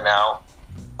here now.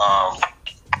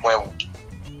 When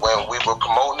we were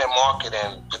promoting and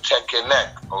marketing Protect Your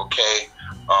Neck, okay?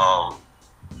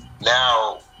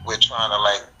 Now we're trying to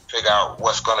figure out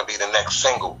what's going to be the next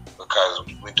single because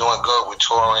we're doing good, we're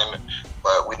touring,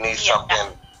 but we need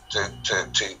something to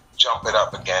jump it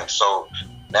up again. So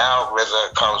now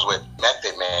RZA comes with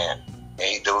Method Man, and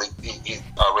he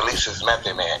releases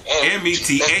Method Man.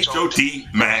 M-E-T-H-O-D,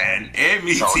 man.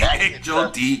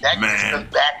 M-E-T-H-O-D, man. That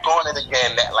gets back on it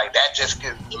again.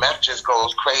 Meth just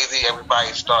goes crazy.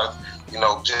 Everybody starts,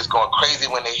 just going crazy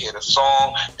when they hear the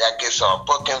song. That gets our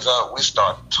bookings up. We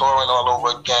start touring all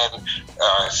over again,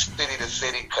 city to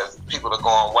city, because people are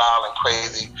going wild and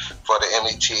crazy for the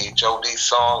M.E.T.H.O.D.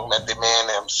 song. Method Man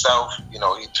himself,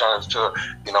 he turns to, a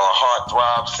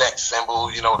heartthrob, sex symbol.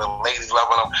 The ladies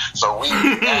loving him. So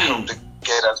that helped to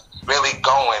get us really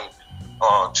going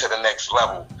to the next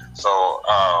level. So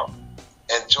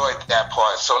enjoyed that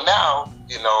part. So now,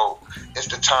 it's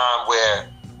the time where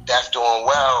that's doing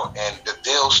well, and the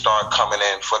deals start coming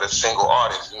in for the single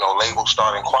artists. Labels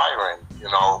start inquiring.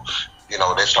 you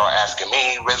know, they start asking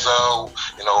me, Rizzo,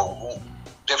 you know, who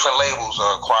different labels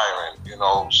are acquiring, you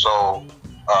know. So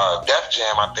Def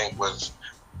Jam, I think, was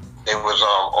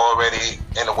already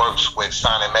in the works with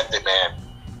signing Method Man.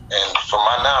 And from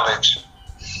my knowledge,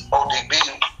 ODB,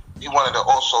 he wanted to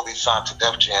also be signed to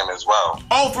Def Jam as well.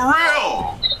 Oh, for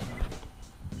real?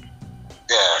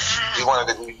 Yes, he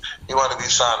wanted to be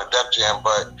signed to Def Jam,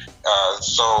 but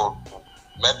so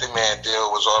Method Man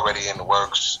deal was already in the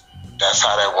works. That's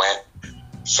how that went.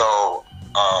 So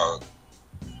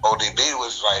ODB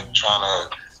was like trying to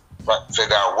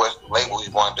figure out what label he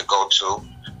wanted to go to.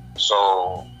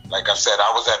 So, like I said,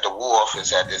 I was at the Wu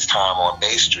office at this time on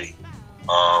Bay Street.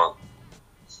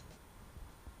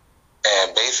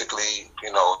 And basically,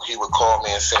 you know, he would call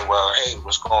me and say, well, hey,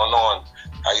 what's going on?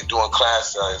 How you doing,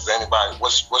 Class? Is anybody,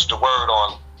 what's the word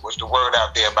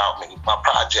out there about me, my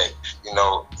project? You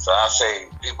know, so I say,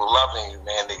 people loving you,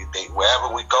 man. They wherever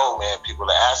we go, man, people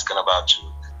are asking about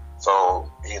you. So,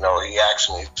 you know, he asked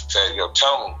me, said, yo,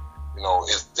 tell me, you know,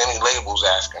 is any labels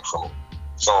asking for me?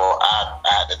 So I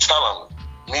had to tell him,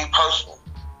 me personally,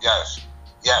 yes.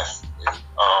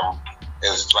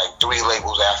 There's like 3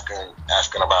 labels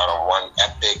asking about him. One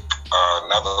Epic,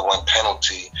 another one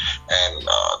Penalty, and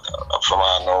from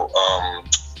I know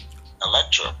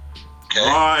Elektra. Okay.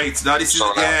 Right. Now this is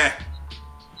So now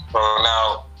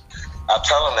I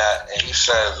tell him that, and he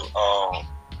says,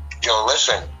 "Yo,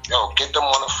 listen, get them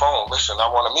on the phone. Listen, I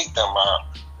want to meet them. I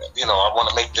want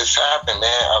to make this happen, man."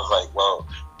 I was like, "Well,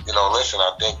 you know, listen,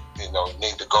 I think you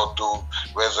need to go through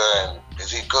RZA, and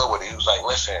is he good with it?" He was like,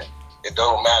 "Listen, it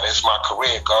don't matter. It's my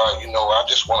career, God. You know, I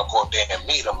just want to go up there and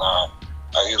meet him."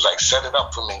 He was like, "Set it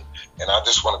up for me, and I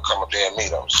just want to come up there and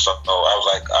meet him." So I was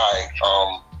like, "All right,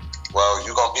 well,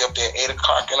 you're gonna be up there at 8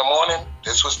 o'clock in the morning."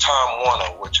 This was Time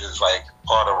Warner, which is like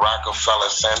part of Rockefeller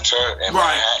Center in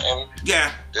Manhattan.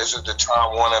 Yeah. This is the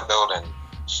Time Warner building.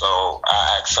 So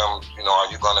I asked him, are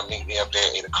you gonna meet me up there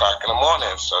at 8 o'clock in the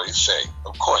morning? So he said,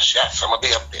 "Of course, yes, I'm gonna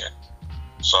be up there."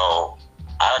 So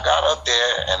I got up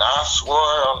there, and I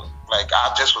swore like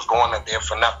I just was going up there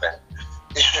for nothing.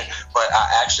 But I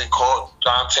actually called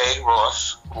Dante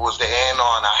Ross, who was the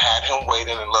A&R, and I had him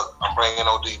waiting. And look, I'm bringing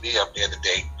ODB up there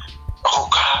today. Oh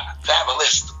God,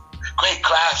 fabulous, great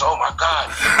class. Oh my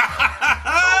God.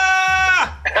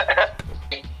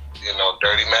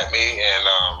 Dirty met me, and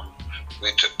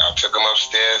I took him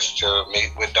upstairs to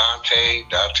meet with Dante.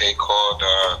 Dante called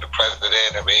the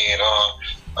president of A&R.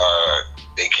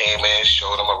 They came in,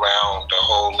 showed him around the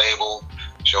whole label,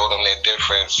 showed them their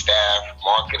different staff,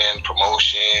 marketing,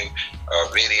 promotion,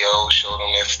 video, showed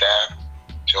them their staff,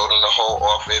 showed them the whole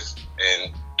office,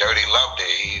 and Dirty loved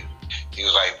it. He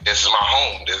was like, "This is my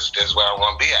home. This is where I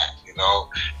want to be at.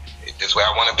 This is where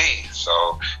I want to be."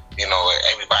 So,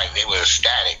 everybody, they were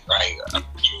ecstatic, like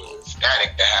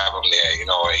ecstatic to have him there. And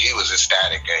he was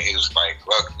ecstatic, and he was like,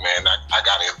 "Look, man, I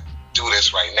got to do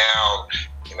this right now.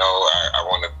 I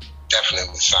want to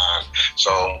definitely sign."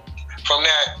 So from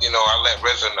that, I let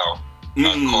RZA know. I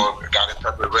got in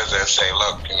touch with RZA and say,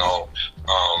 "Look,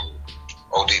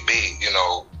 ODB,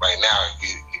 right now,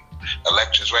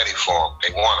 Elektra's ready for him.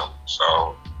 They want him."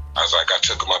 So I was like, I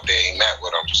took him up there. He met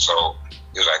with him. So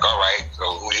he was like, "All right.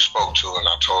 So who you spoke to?" And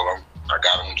I told him I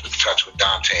got him in touch with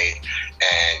Dante,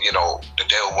 and the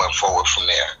deal went forward from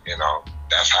there.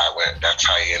 That's how it went. That's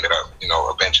how he ended up,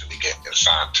 eventually getting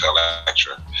signed to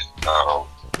Elektra.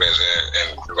 RZA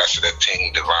and the rest of the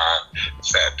team, Divine,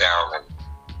 sat down and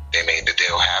they made the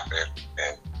deal happen,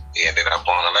 and he ended up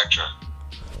on Elektra.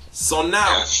 So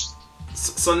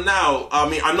now, I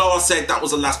mean, I know I said that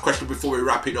was the last question before we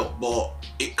wrap it up, but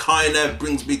it kind of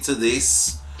brings me to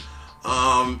this.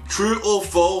 True or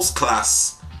false,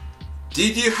 Class?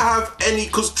 Did you have any?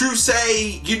 Because True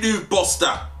say you knew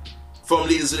Busta from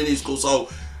Leaders in the New School, so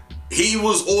he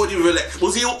was audio of Elektra.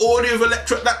 Was he audio of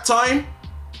Elektra at that time?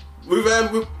 When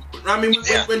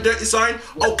Dirty signed?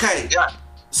 Okay. Yeah.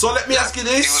 So let me ask you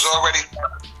this. He was already.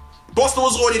 Busta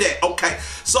was already there. Okay.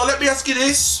 So let me ask you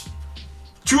this.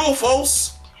 True or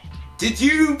false? Did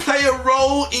you play a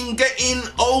role in getting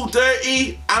Old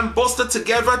Dirty and Busta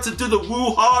together to do the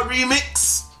Woo-Ha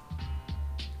remix?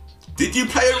 Did you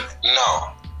play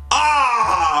No.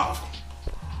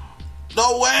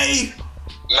 No way.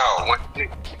 No. When they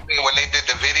did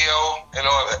the video and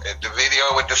all the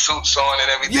video with the suits on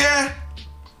and everything. Yeah.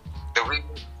 The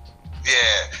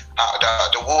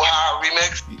Woo-Ha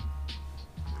remix.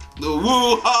 The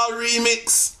Woo-Ha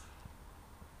remix.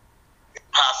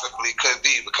 Possibly could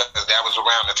be, because that was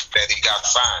around the time that he got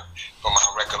signed, from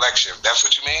my recollection. That's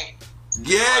what you mean?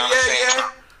 Yeah.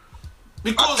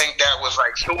 Because I think that was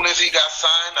like, soon as he got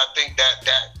signed, I think that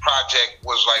project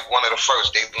was like one of the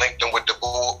first. They linked him with the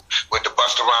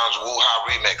Busta Rhymes Woo Ha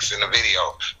remix in the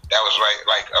video. That was right,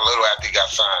 like a little after he got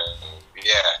signed.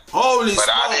 Yeah. Holy But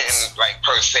smokes. I didn't like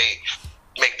per se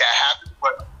make that happen.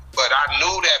 But I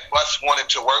knew that Bus wanted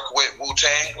to work with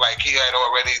Wu-Tang. Like he had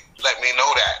already let me know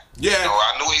that. Yeah. You know,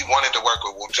 I knew he wanted to work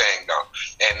with Wu-Tang though.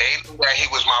 And they knew that he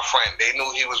was my friend. They knew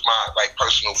he was my like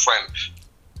personal friend.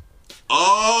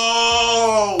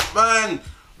 Oh man.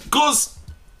 Cause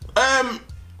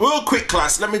real quick,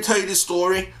 class, let me tell you this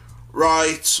story.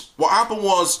 Right. What happened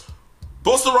was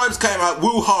Busta Rhymes came out,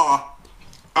 Woo-Ha,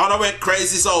 and I went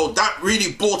crazy, so that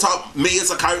really brought out me as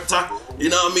a character. You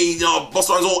know what I mean? You know,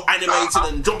 Busta Rhymes all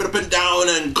animated and jumping up and down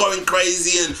and going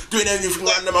crazy and doing everything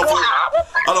random. I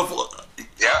thought,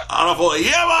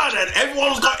 yeah man, and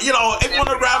everyone was got, you know, everyone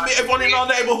around me, everyone in our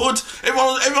neighborhood,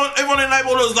 everyone in the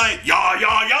neighborhood was like, yeah.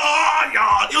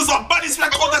 It was a baddest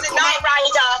record that come Night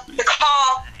Rider, the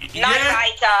car, Night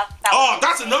Rider.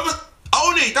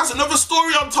 That's another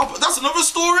story on top. That's another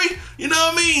story. You know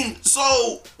what I mean?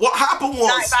 So what happened was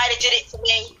Night Rider did it to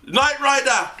me. Night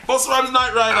Rider, Busta Rhymes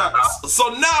Night Rider. So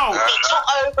now he took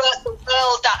over the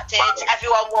world. That did.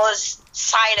 Everyone was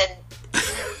silent.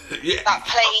 Yeah. That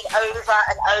played over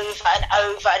and over and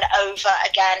over and over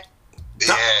again.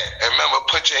 Yeah, and remember,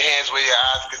 put your hands where your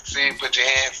eyes can see. Put your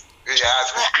hands where your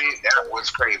eyes can see. That was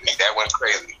crazy. That went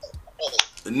crazy.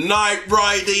 Night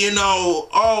Rider, you know.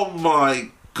 Oh my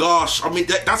gosh. I mean,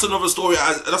 that's another story.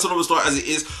 That's another story as it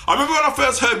is. I remember when I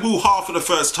first heard Woo-Ha for the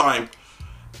first time,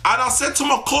 and I said to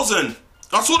my cousin,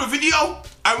 I saw the video,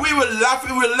 and we were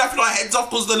laughing our heads off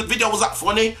because the video was that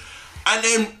funny. And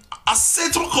then I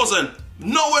said to my cousin,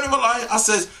 no word of a lie, I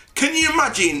says, can you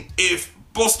imagine if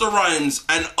Busta Rhymes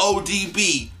and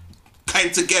ODB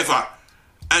came together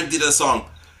and did a song?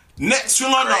 Next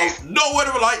thing I know, no word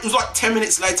of a lie, it was like 10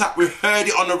 minutes later, we heard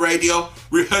it on the radio,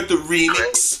 we heard the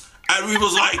remix, and we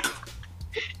was like...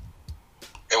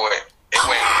 It went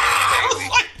crazy.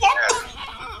 Like, what?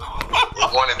 We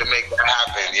wanted to make that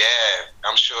happen, yeah.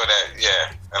 I'm sure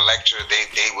that, Elektra,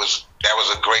 that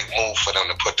was a great move for them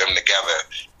to put them together.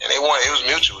 And it was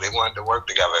mutual. They wanted to work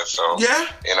together. So, yeah.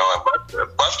 You know, and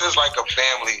Busta's like a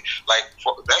family. Like,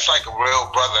 that's like a real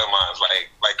brother of mine.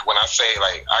 Like when I say,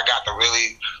 like, I got to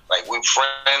really, like, we're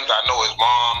friends. I know his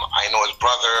mom. I know his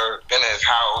brother. Been in his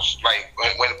house. Like,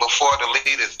 when before the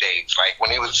Leaders days. Like, when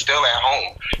he was still at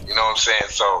home. You know what I'm saying?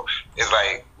 So, it's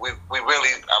like, we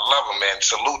really, I love him, man.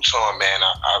 Salute to him, man.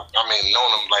 I mean, known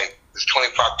him, like, it's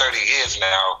 25, 30 years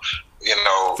now. You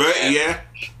know, 30, yeah.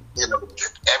 You know,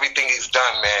 everything he's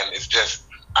done, man, is just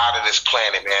out of this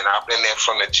planet, man. I've been there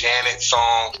from the Janet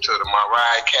song to the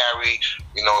Mariah Carey.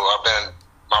 You know, I've been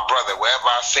my brother. Wherever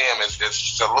I see him, it's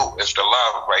just salute. It's the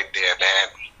love right there, man.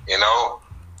 You know.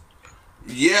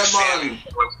 Yeah, man.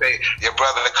 Your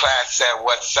brother, the KLASS said,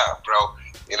 "What's up, bro?"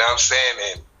 You know what I'm saying?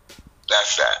 And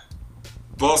that's that.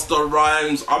 Busta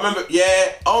Rhymes. I remember,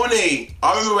 Oni.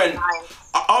 I remember when.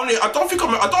 I don't think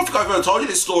I've ever told you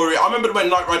this story. I remember when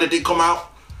Night Rider did come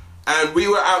out, and we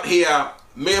were out here,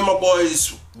 me and my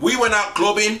boys, we went out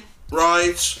clubbing,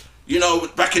 right? You know,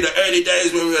 back in the early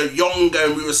days when we were young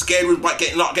and we were scared we might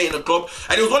not get in the club.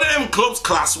 And it was one of them clubs,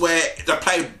 class, where they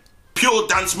played pure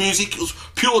dance music. It was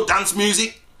pure dance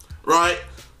music, right?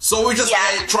 So we were just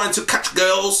there trying to catch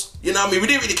girls. You know what I mean? We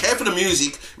didn't really care for the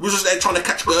music. We were just there trying to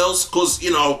catch girls because,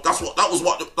 you know, that's what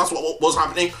was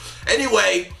happening.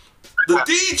 Anyway, the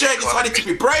DJ decided to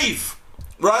be brave,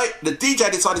 right? The DJ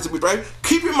decided to be brave.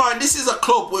 Keep in mind, this is a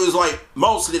club where it was like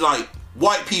mostly like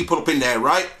white people up in there,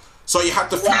 right? So you had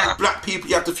the few black people,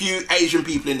 you had the few Asian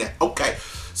people in there. Okay.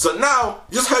 So now,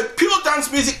 you just heard pure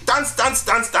dance music, dance.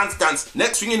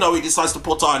 Next thing you know, he decides to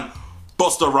put on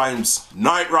Busta Rhymes,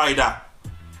 Night Rider.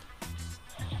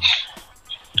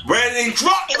 When he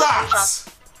dropped that,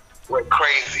 went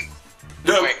crazy.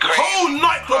 The whole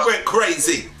nightclub went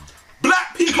crazy.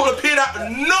 Black people appeared out of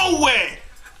nowhere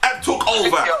and took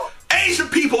over. Asian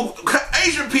people,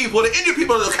 the Indian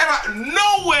people that came out of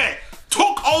nowhere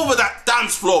took over that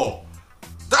dance floor.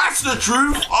 That's the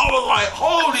truth. I was like,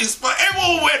 holy smokes,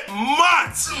 everyone went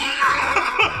mad.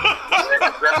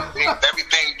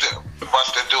 Everything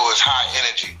Busta do is high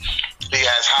energy. He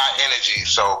has high energy,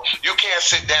 so you can't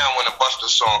sit down when a Busta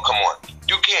song come on.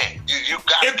 You can't. You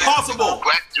got impossible.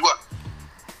 You up.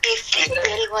 If you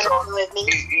really want to go with me,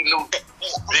 he knew.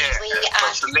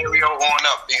 From scenario on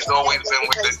up, he's always been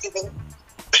with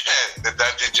the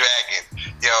Dungeon Dragon.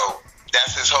 Yo,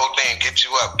 that's his whole thing. Get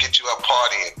you up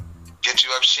partying, get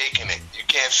you up shaking it. You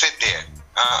can't sit there.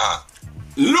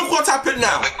 Look what's happened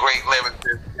now. The great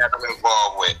lyricists that I'm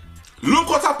involved with. Look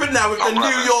what's happened now with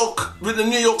the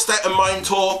New York State of Mind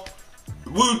tour.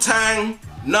 Wu-Tang,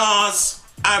 Nas,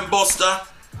 and Busta.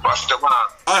 Busta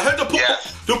Rhymes. I heard they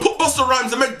put Busta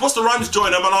Rhymes. They made Busta Rhymes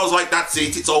join them, and I was like, "That's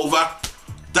it. It's over.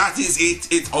 That is it.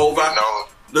 It's over." No,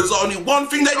 there's only one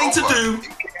thing they need to do.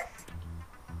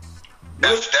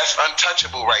 That's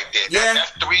untouchable right there. Yeah.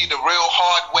 That's the real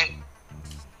hard way.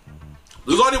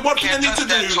 There's only one thing they need to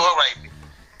do. Right.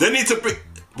 They need to bring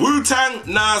Wu-Tang,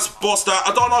 Nas, Busta.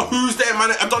 I don't know who's their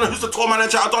manager. I don't know who's the tour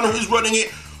manager. I don't know who's running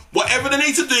it. Whatever they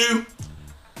need to do,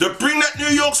 they bring that New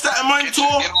York State of Mind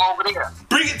tour. Get them over there.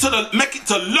 Bring it make it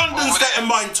to London State of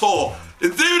Mind tour. They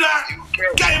do that.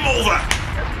 Game over.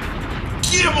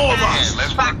 Game over.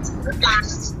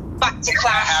 Back to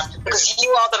class, because you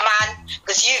are the man,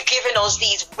 because you've given us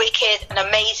these wicked and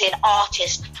amazing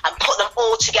artists and put them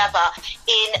all together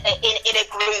in a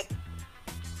group.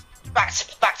 Back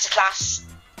to class.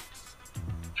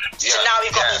 So now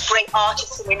we've got these great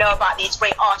artists, and we know about these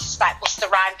great artists like Busta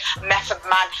Rhymes, Method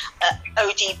Man,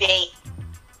 ODB,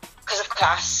 because of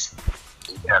class.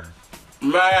 Yeah.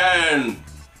 Man.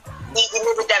 We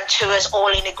delivered them to us all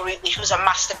in a group, which was a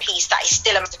masterpiece. That is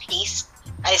still a masterpiece.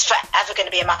 And it's forever going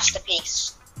to be a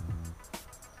masterpiece.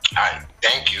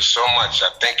 Thank you so much. I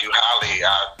thank you highly.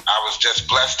 I was just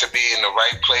blessed to be in the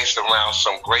right place around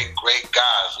some great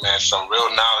guys, man. Some real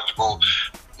knowledgeable,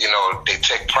 they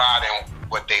take pride in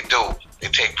what they do. They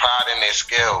take pride in their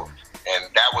skill. And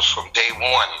that was from day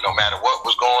one. No matter what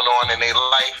was going on in their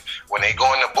life, when they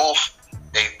go in the booth,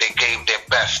 they gave their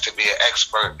best to be an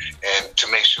expert and to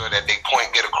make sure that they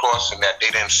point get across and that they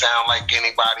didn't sound like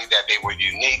anybody, that they were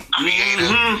unique,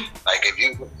 creative. Like if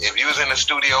you was in the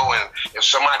studio and if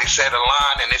somebody said a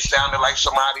line and it sounded like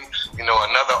somebody,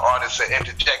 another artist would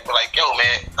interject, be like, yo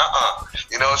man,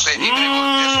 you know what I'm saying?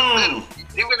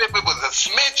 Even if it was a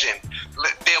smidgen,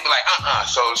 they'll be like,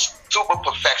 So super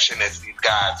perfectionists, these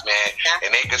guys, man,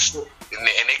 and they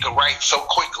could write so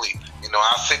quickly.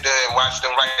 I'll sit there and watch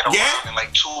them write around in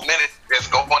like 2 minutes.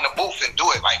 Just go on the booth and do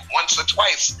it like once or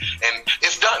twice, and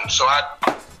it's done. So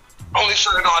only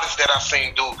certain artists that I've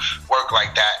seen do work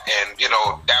like that, and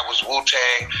that was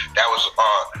Wu-Tang, that was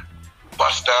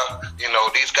Busta.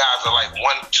 These guys are like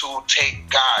 1-2 take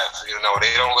guys.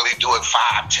 They don't really do it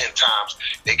 5-10 times.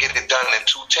 They get it done in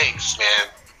 2 takes, man.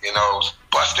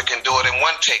 Busta can do it in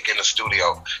 1 take in the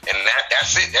studio, and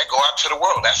that's it. That go out to the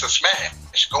world. That's a smash.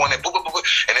 Go in there, boop, boop, boop,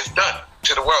 and it's done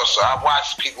to the world. So I've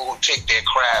watched people who take their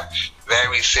craft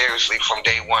very seriously from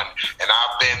day one, and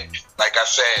I've been, like I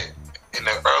said, in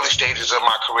the early stages of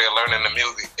my career, learning the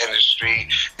music industry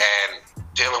and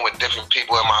dealing with different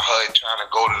people in my hood, trying to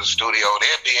go to the studio.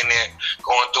 They'll be in there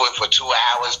going through it for 2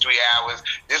 hours, 3 hours.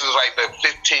 This was like the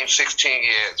 15, 16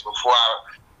 years before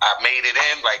I made it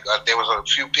in. Like there was a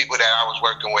few people that I was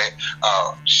working with.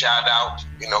 Shout out,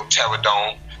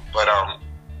 Terradome. But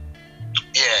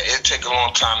it took a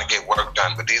long time to get work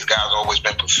done. But these guys always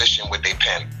been proficient with their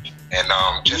pen. And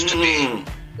just to be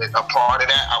a part of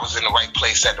that, I was in the right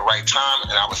place at the right time,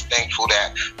 and I was thankful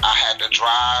that I had the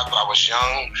drive. I was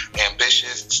young,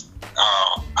 ambitious.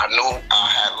 I knew I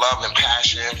had love and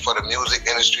passion for the music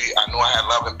industry. I knew I had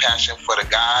love and passion for the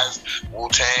guys,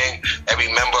 Wu-Tang, every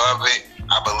member of it.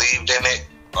 I believed in it.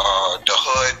 The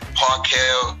Hood, Park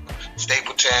Hill,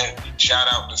 Stapleton, shout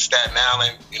out to Staten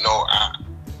Island.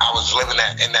 I was living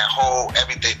in that whole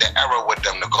everything, the era with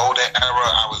them, the golden era.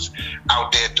 I was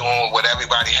out there doing what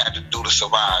everybody had to do to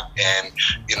survive. And,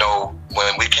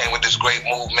 when we came with this great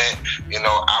movement,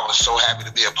 I was so happy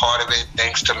to be a part of it.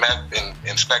 Thanks to Meth and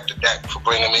Inspector Deck for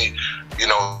bringing me,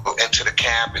 into the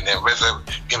camp, and then RZA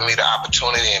giving me the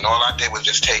opportunity. And all I did was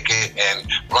just take it and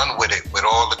run with it with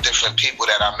all the different people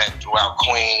that I met throughout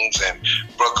Queens and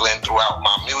Brooklyn, throughout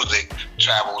my music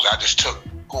travels. I just took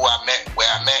who I met, where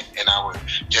I met, and I would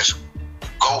just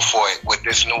go for it with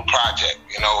this new project,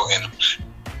 and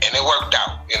it worked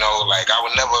out, like I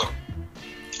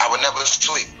would never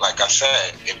sleep. Like I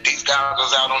said, if these guys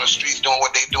was out on the streets doing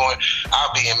what they doing,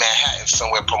 I'll be in Manhattan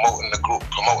somewhere promoting the group,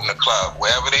 promoting the club.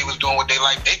 Wherever they was doing what they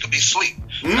like, they could be asleep.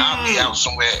 And I'll be out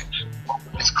somewhere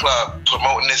this club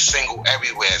promoting this single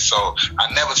everywhere. So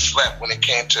I never slept when it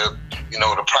came to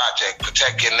the project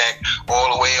Protect Your Neck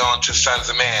all the way on to Sons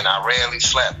of Man. I rarely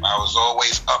slept. I was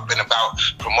always up and about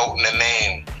promoting the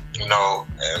name,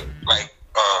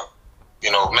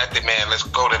 Method Man, let's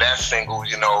go to that single.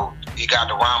 He got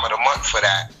the Rhyme of the Month for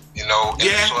that, in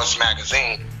the Source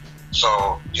magazine.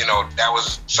 So that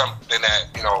was something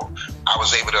that I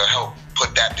was able to help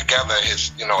put that together.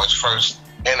 His first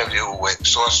interview with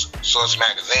Source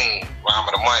magazine, Rhyme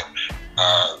of the Month,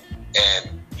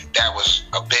 and that was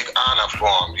a big honor for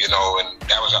him, and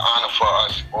that was an honor for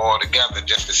us all together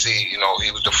just to see,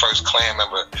 he was the first clan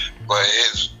member, but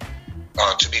his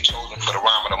to be chosen for the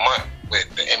Rhyme of the Month with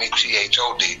the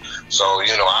METHOD. So,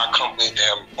 you know, I accompanied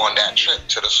him on that trip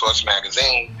to the Source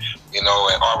magazine, you know,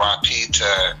 and RIP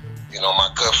to, you know, my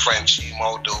good friend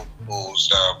Chimo Duke, who's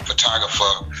the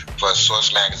photographer for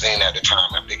Source magazine at the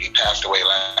time. I think he passed away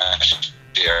last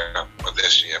year or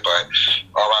this year, but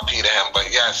RIP to him. But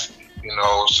yes, you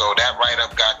know, so that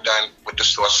write-up got done with the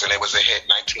Source, and it was a hit,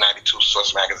 1992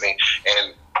 Source magazine.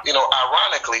 And, you know,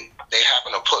 ironically, they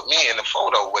happened to put me in the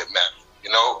photo with Meth. You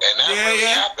know, and that really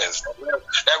happens.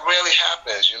 That really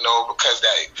happens, you know, because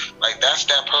that's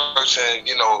that person,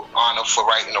 you know, honored for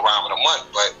writing the Rhyme of the Month.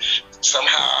 But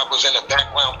somehow I was in a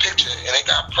background picture and it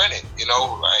got printed, you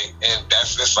know, like, and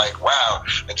that's just like, wow,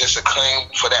 and just a claim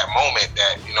for that moment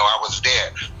that, you know, I was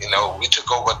there. You know, we took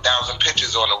over 1,000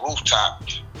 pictures on the rooftop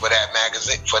for that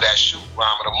magazine, for that shoot,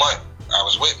 Rhyme of the Month. I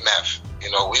was with Meth. You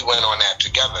know, we went on that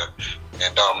together.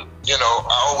 And, you know,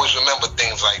 I always remember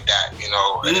things like that, you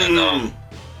know, and,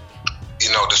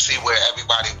 you know, to see where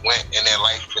everybody went in their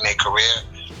life and their career,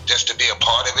 just to be a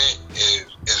part of it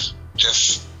is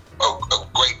just a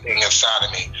great thing inside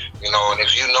of me, you know. And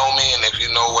if you know me and if you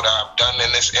know what I've done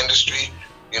in this industry,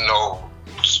 you know,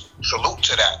 salute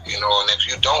to that, you know. And if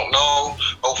you don't know,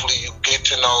 hopefully you get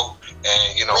to know,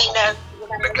 and, you know,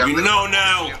 you know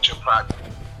now.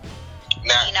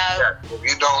 Now, if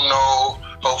you don't know,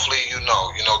 hopefully you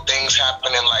know. You know, things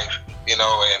happen in life, you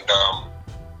know, and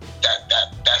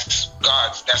that's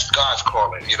God's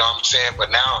calling, you know what I'm saying? But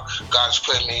now God's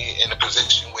putting me in a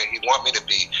position where He want me to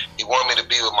be. He want me to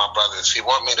be with my brothers. He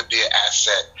want me to be an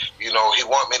asset. You know, He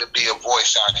want me to be a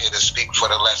voice out here to speak for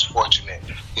the less fortunate.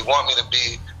 He want me to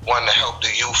be one to help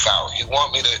the youth out. He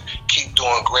want me to keep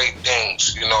doing great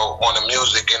things, you know, on the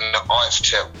music and the arts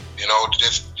tip, you know,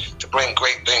 just to bring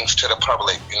great things to the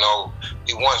public, you know.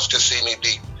 He wants to see me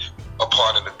be a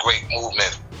part of the great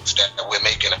movement that we're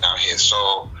making out here.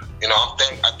 So, you know,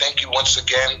 I thank you once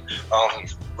again,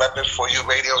 RePPiN4U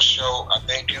radio show. I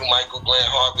thank you, Michael Glenn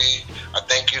Harvey. I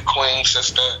thank you, Queen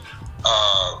Sister,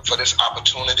 for this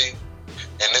opportunity.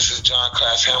 And this is John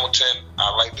Class Hamilton.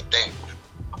 I'd like to thank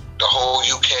the whole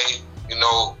UK, you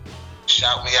know,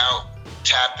 shout me out,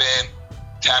 tap in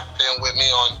with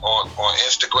me on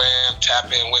Instagram,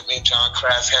 tap in with me, John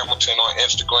Class Hamilton on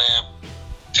Instagram,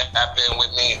 tap in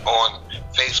with me on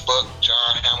Facebook,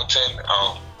 John Hamilton.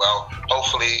 Well,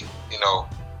 hopefully, you know,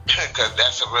 because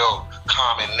that's a real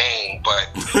common name,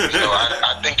 but, you know,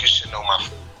 I think you should know my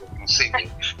face if you see me.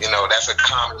 You know, that's a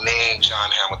common name, John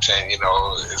Hamilton, you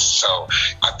know, so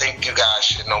I think you guys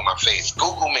should know my face.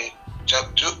 Google me,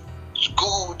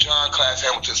 Google John Class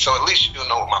Hamilton, so at least you'll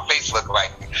know what my face look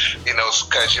like, you know,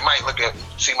 because you might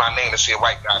see my name and see a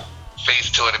white guy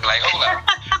face to it and be like, hold up,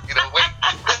 you know, wait.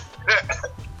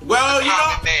 Well, you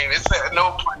know, name. It's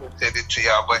no pun intended to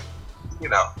y'all, but you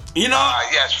know,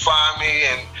 yes, find me,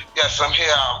 and yes, I'm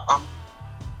here.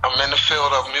 I'm in the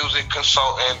field of music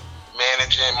consultant,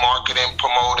 managing, marketing,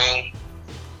 promoting,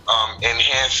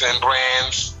 enhancing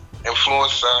brands,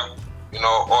 influencer. You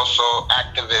know, also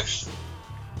activist.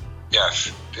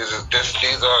 Yes, these are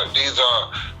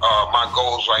my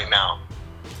goals right now.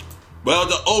 Well,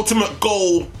 the ultimate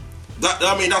goal.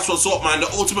 That's what's up, man. The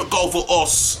ultimate goal for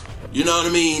us. You know what I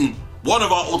mean? One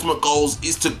of our ultimate goals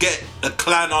is to get the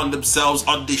clan on themselves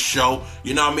on this show.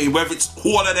 You know what I mean? Whether it's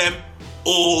all of them,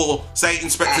 or say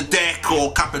Inspector Deck,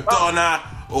 or Capadonna,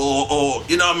 or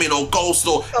you know what I mean, or Ghost,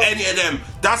 or any of them.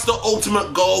 That's the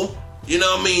ultimate goal. You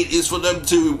know what I mean? Is for them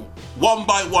to one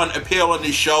by one appear on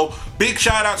this show. Big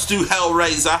shout outs to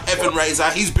Hellraiser, Heaven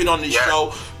Raiser, he's been on this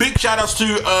show. Big shout outs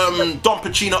to Don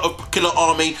Pacino of Killer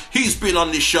Army, he's been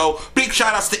on this show. Big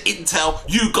shout outs to Intel,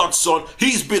 You Godson,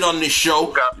 he's been on this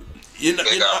show. You know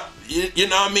what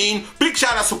I mean? Big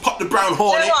shout outs to Pop the Brown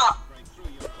Hornet. You know what?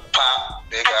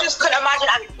 I just couldn't imagine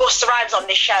having Busta Rhymes on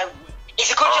this show.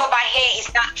 It's a good job I hear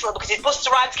it's natural, because if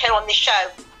Busta Rhymes came on this show,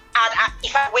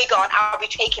 if I had a wig on, I'll be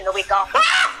taking the wig off.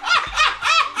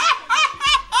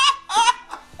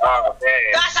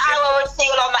 That's how I would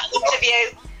feel on that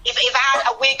interview. If I had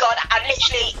a wig on, I'd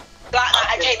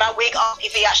take my wig off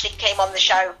if he actually came on the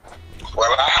show. Well,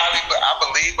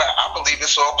 I believe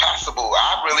it's all possible.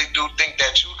 I really do think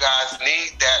that you guys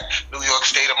need that New York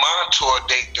State of Mind tour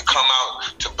date to come out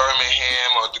to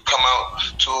Birmingham, or to come out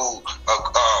to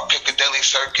Piccadilly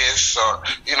Circus, or,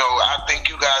 you know, I think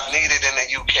you guys need it in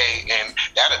the UK, and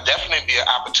that'll definitely be an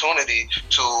opportunity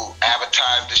to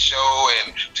advertise the show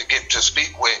and to get to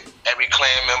speak with every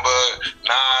clan member,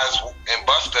 Nas and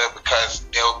Busta, because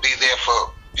they'll be there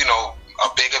for, you know, a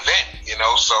big event, you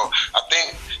know. So I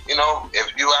think, you know,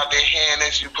 if you out there hearing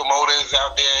this, you promoters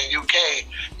out there in UK,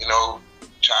 you know,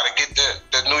 try to get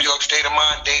the New York State of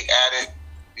Mind date added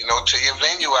to your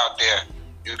venue out there.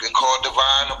 You can call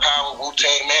Divine Power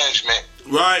Wu-Tang Management.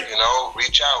 Right.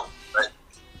 Reach out. But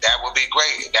that would be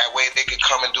great. That way they could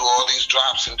come and do all these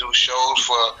drops and do shows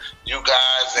for you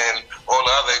guys and all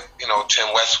the other,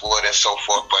 Tim Westwood and so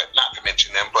forth. But not to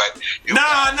mention them. But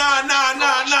Nah.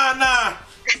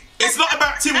 It's not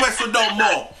about Tim Westwood no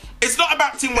more. It's not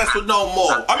about Tim Westwood no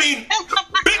more. I mean,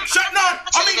 big shot. No,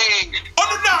 I mean, on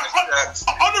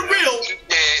the real.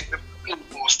 Yeah, the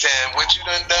people's Tim. What you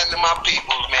done to my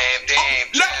peoples, man? Damn.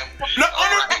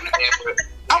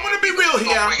 I'm gonna be real here.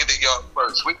 We're gonna bring it to y'all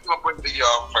first. We're gonna bring it to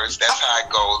y'all first. That's how it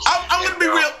goes. I'm gonna be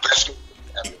real.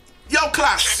 Yo,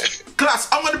 class.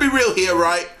 I'm gonna be real here,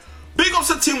 right? Big ups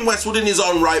to Tim Westwood in his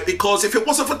own right, because if it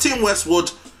wasn't for Tim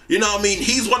Westwood, you know what I mean,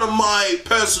 he's one of my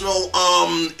personal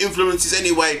influences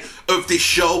anyway of this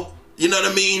show. You know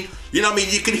what I mean? You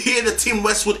can hear the Tim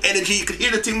Westwood energy, you can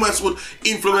hear the Tim Westwood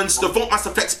influence, the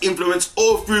Funkmaster Flex influence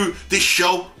all through this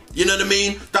show. You know what I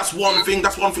mean? That's one thing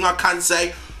I can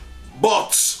say.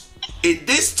 But in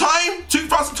this time,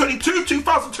 2022,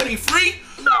 2023,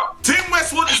 Tim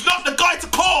Westwood is not the guy to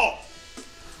call.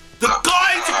 The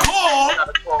guy to call.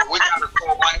 We gotta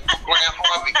call Michael Grant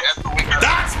Harvey.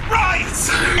 That's right.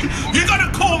 You gotta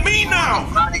call me now.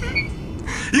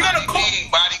 You gotta call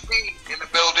Body P in the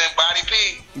building. Body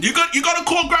P. You gotta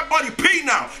call Grab Body P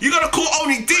now. You gotta call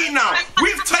Oni D now.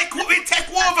 We take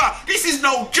over. This is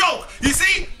no joke. You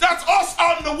see, that's us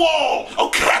on the wall.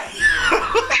 Okay.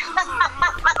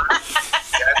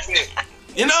 That's it.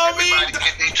 You know what I mean? Everybody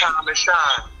get their time to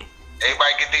shine.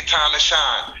 Everybody get their time to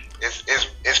shine.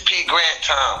 It's P Grant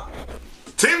time.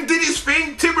 Tim did his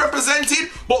thing, Tim represented,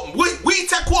 but we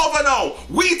take over now.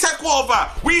 We take over.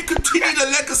 We continue the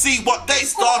legacy what they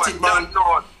started, man.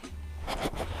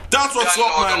 That's what's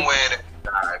up, man.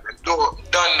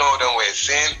 Done Northern Way,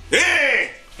 sin. Yeah,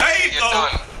 there you go.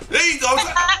 There you go.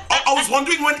 I was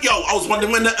wondering when, I was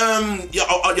wondering when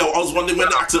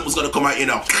the accent was gonna come out, You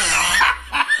know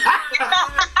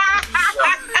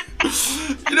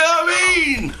what I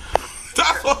mean?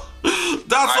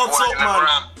 That's what's up, man.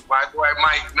 My boy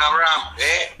Mike Naram,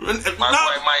 My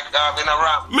boy Mike in a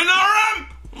ramp. Me no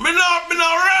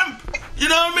ramp. You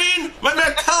know what I mean? When I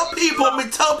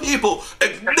tell people,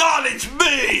 acknowledge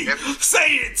me. Say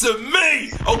it to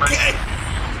me, okay?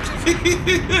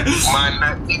 Man,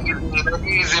 not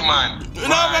easy, man. You know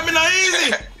what I mean? Not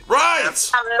easy. Right.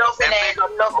 I'm loving it.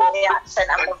 I'm loving the accent.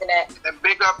 I'm loving it. And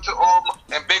big up to all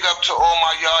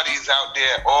my yardies out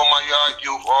there, all my yard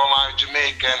youth, all my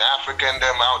Jamaican, African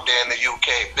them out there in the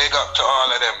UK. Big up to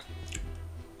all of them.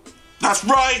 That's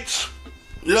right.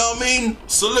 You know what I mean?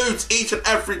 Salute each and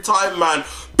every time, man.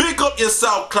 Big up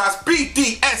yourself, class.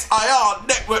 BDSIR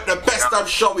Network, the best damn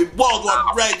show in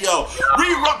Worldwide Radio.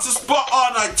 Re-Rock to Spot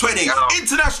R920.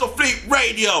 International Fleet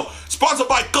Radio. Sponsored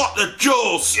by Got the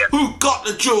Jewels. Who got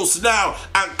the jewels now?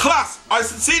 And class, I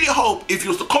sincerely hope if you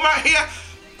was to come out here,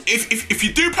 if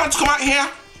you do plan to come out here,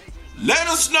 let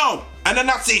us know. And then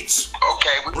that's it.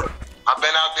 Okay, I've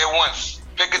been out there once.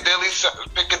 Piccadilly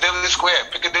Square,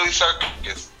 Piccadilly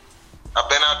Circus. I've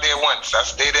been out there once. I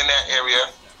stayed in that area.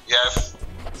 Yes.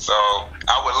 So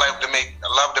I would love to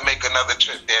make another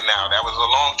trip there now. That was a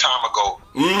long time ago.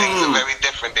 Things are very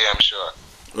different there, I'm sure.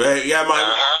 Right, yeah,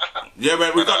 man. Yeah,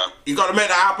 man. You got to make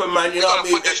that happen, man. You know what I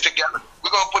mean? We're gonna put this together.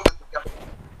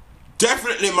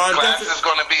 Definitely, man. Class is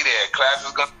gonna be there. Class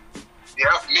is gonna.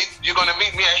 Yeah, you're gonna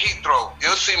meet me at Heathrow.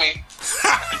 You'll see me.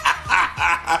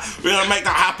 We're gonna make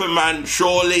that happen, man.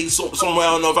 Surely, somewhere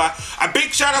or another. A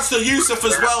big shout out to Yusuf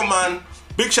as well, man.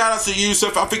 Big shout out to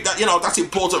Yusuf. I think that that's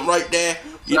important right there.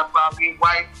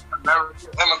 White American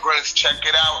Immigrants. Check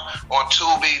it out on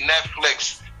Tubi,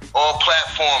 Netflix, all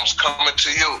platforms. Coming to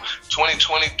you,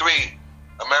 2023.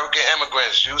 American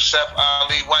Immigrants. Yusuf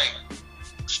Ali White,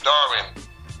 starring.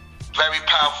 Very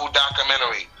powerful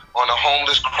documentary on the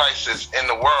homeless crisis in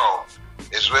the world.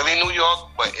 It's really New York,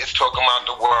 but it's talking about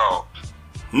the world.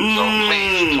 So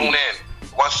please tune in.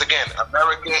 Once again,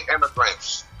 American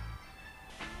Immigrants.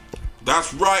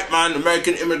 That's right, man.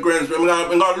 American Immigrants. We're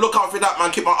gonna look out for that,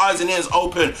 man. Keep my eyes and ears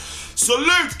open.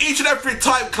 Salute each and every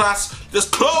time, class.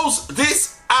 Just close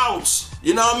this out.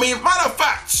 You know what I mean? Matter of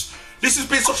fact, this has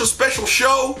been such a special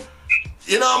show.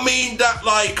 You know what I mean? That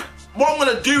what I'm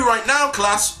gonna do right now,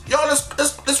 class.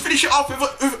 Let's finish it off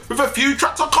with a few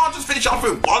tracks. I can't just finish it off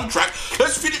with one track.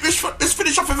 Let's finish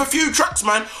off with a few tracks,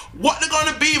 man. What they're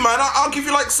gonna be, man? I'll give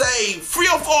you say 3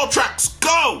 or 4 tracks.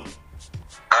 Go.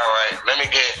 All right, let me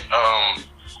get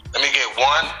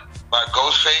One by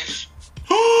Ghostface.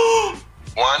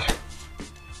 One.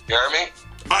 You heard me?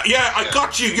 Yeah, I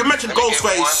got you. You mentioned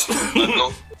Ghostface.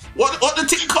 What the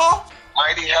ticket called?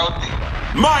 Mighty Healthy.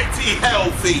 Mighty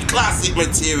healthy, classic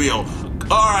material.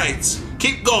 Alright,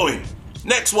 keep going.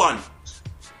 Next one.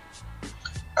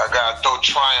 I gotta throw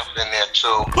Triumph in there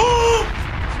too.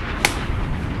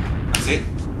 That's it.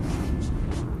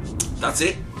 That's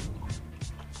it.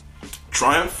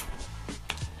 Triumph.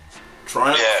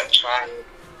 Triumph. Yeah, Triumph.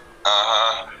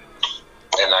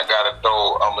 And I'm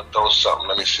gonna throw something.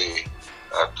 Let me see.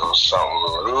 I throw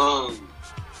something. Ooh.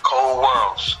 Cold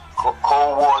Worlds.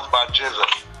 Cold Wars by Jizza.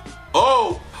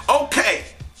 Oh, okay.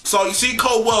 So you see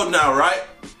Cold World now, right?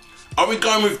 Are we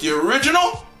going with the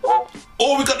original? Or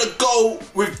are we gonna go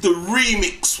with the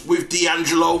remix with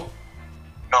D'Angelo?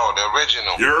 No, the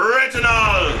original. The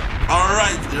original!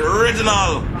 Alright, the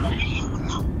original.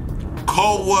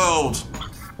 Cold World.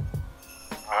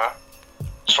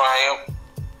 Triumph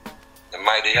and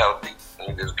Mighty Healthy. Let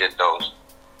me just get those.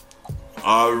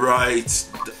 Alright.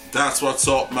 That's what's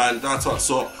up, man. That's what's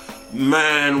up.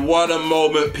 Man, what a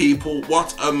moment, people.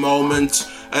 What a moment.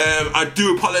 I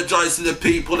do apologize to the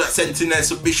people that sent in their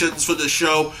submissions for the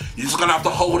show. You're just gonna have to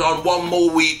hold on one more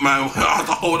week, man. I have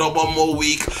to hold on one more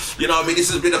week. You know what I mean? This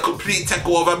has been a complete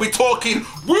takeover. We're talking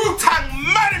Wu-Tang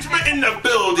management in the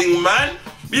building, man.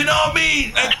 You know what I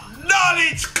mean?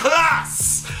 Acknowledge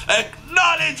KLASS.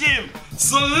 Acknowledge him.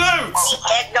 Salute.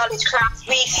 Acknowledge KLASS.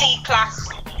 We see KLASS.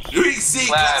 We see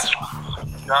KLASS.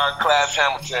 KLASS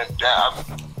Hamilton.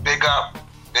 Big up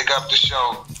the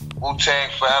show. Wu-Tang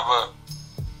forever.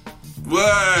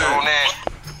 Word. Tune in.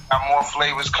 Got more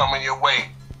flavors coming your way.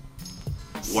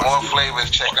 More flavors.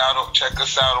 Check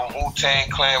us out on Wu-Tang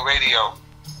Clan Radio.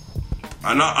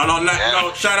 And on that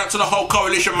note, shout out to the whole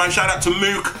coalition, man. Shout out to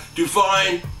Mook,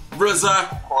 Divine, RZA,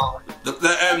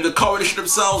 the coalition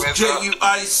themselves, J.U.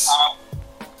 Ice,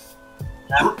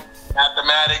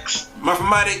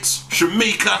 Mathematics,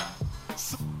 Shamika.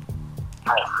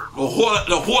 The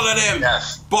whole of them.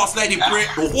 Yes. Boss Lady Brit,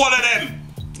 the whole of them.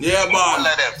 Yeah, man. All of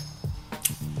them.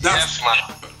 Yes, man.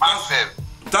 Massive.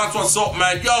 That's what's up,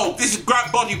 man. Yo, this is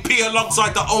Grant Body P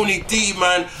alongside the Only D,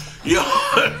 man. Yo,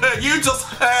 you just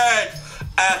heard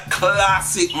a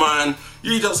classic, man.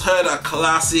 You just heard a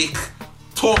classic.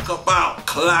 Talk about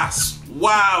KLASS.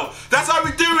 Wow. That's how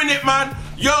we're doing it, man.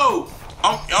 Yo,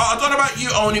 I don't know about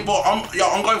you, Only, but I'm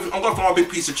going for my big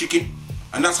piece of chicken.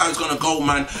 And that's how it's gonna go,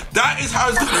 man. That's how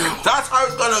it's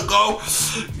gonna go.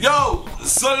 Yo,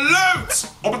 salute!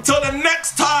 Up until the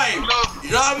next time.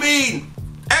 You know what I mean?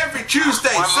 Every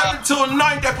Tuesday, 7 till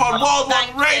 9, Dep on World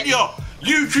One Radio.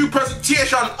 YouTube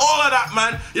presentation, all of that,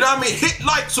 man. You know what I mean? Hit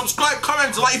like, subscribe,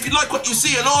 comment, like if you like what you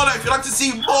see and all that. If you like to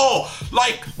see more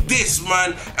like this,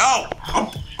 man. Oh,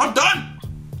 I'm done.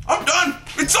 I'm done.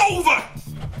 It's over.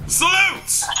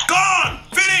 Salute. Gone.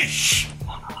 Finish.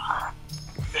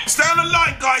 Stay on the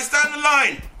line, guys. Stay on the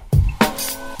line.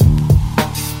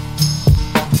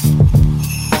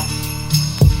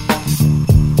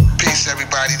 Peace,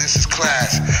 everybody. This is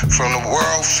KLASS from the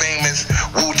world famous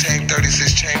Wu-Tang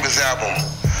 36 Chambers album.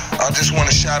 I just want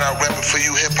to shout out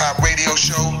RePPiN4U Hip Hop Radio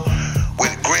Show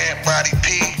with Grant Body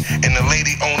P and the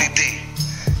lady Only D.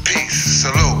 Peace.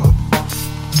 Salute.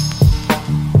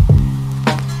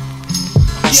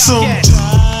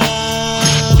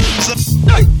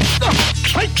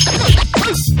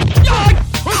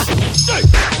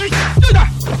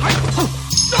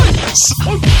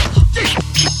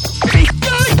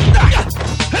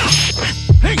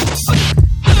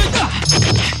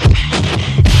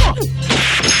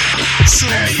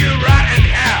 There you rotten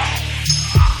hell.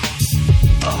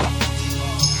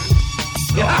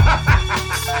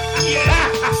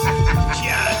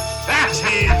 That's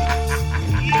him.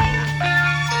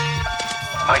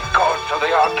 My God, so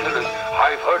they are killers.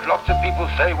 I've heard lots of people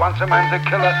say once a man's a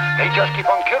killer, they just keep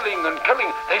on killing and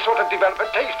killing. They sort of develop a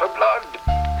taste for blood.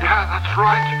 Yeah, that's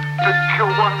right. To kill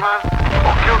one man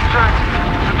or kill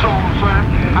 10. It's all I'm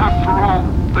saying. After all,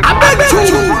 they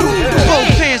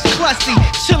both hands crusty,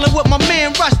 chillin' with my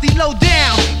man Rusty, low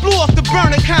down. Blew off the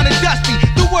burner, kinda dusty.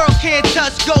 The world can't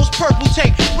touch Ghost Purple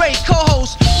Tape. Ray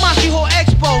co-host, Monty Hall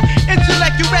Expo,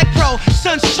 Intellect Direct Pro.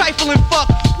 Son's trifling fuck,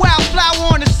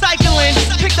 wildflower on the cycling.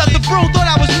 Picked up the broom, thought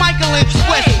I was Michaelin.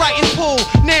 West Brighton Pool,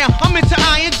 now I'm into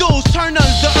iron duels. Turn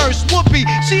us the earth's whoopee,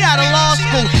 she out of law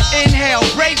school. Inhale,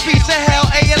 break piece of hell,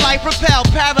 A and light propel,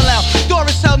 parallel.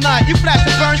 Doris Hell Nut, you flash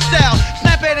the burn cell.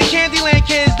 Snap at the Candyland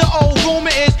kids, the old rumor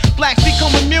is blacks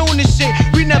become immune to shit.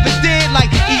 We never did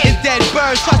like eating dead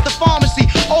birds. Trust the pharmacy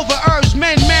over herbs,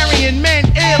 men marrying men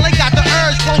ill. They got the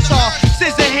herbs, pulsar,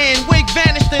 scissor hand, wig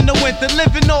vanished in the winter.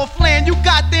 Living off land, you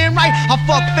got them right. I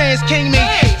fuck fans, king me.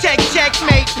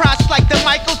 Checkmate, props like the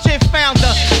Michael Chip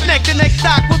founder. Neck to neck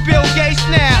stock with Bill Gates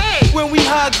now. When we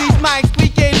hug these mics, we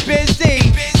get busy.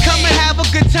 Come and have a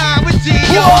good time with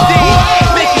G.O.D.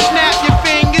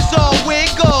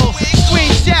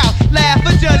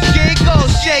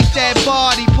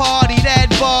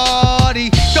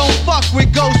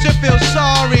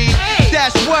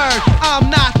 I'm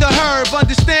not the herb,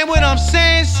 understand what I'm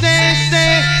saying?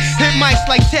 Hit mics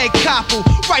like Ted Koppel,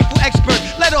 rifle expert,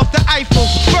 let off the Eiffel.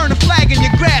 Burn a flag in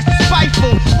your grass,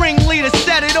 spiteful. Ringleader,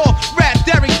 set it off, rap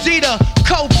Derek Jeter.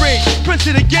 Culprit, prince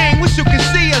of the game, wish you can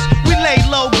see us. We lay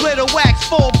low, glitter wax,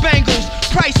 4 bangles.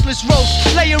 Priceless roast,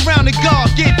 lay around the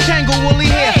guard, get tangled, woolly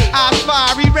hair. Eyes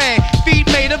fiery red, feet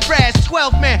made of brass.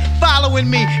 12 man following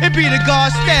me, it be the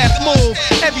guard staff move.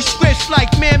 Every switch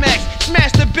like Miramax,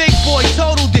 smash the big boy,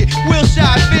 totaled it. Wheel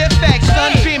shot, Fairfax,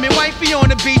 sun beaming, wifey on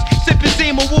the beach, sipping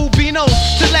Zima, Woo Beanos.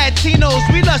 To Latinos,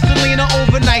 we lust to lean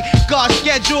overnight. Guard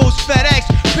schedules, FedEx,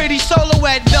 pretty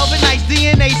silhouette, velvet nights,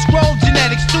 DNA, scroll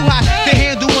genetics, too hot to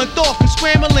handle one thought from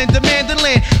scrambling, demand the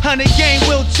land. 100 game,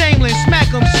 Will Chamberlain, smack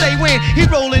him, say when. He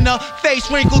rolling up, face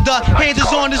wrinkled up, hands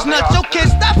is on his nuts. So kid,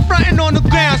 stop fronting on the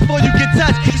ground before you get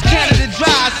touched. It's Canada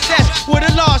dry, that's with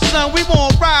a lost son, we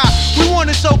won't ride. We want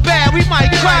it so bad, we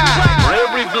might cry. For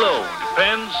every blow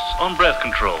depends on breath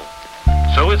control.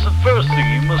 So it's the first thing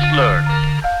you must learn.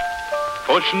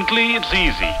 Fortunately, it's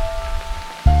easy.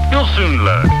 You'll soon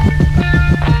learn.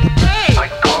 My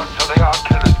God, so they are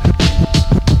killers.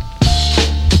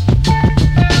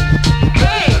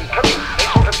 Killing, they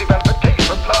sort of develop a taste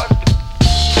for blood.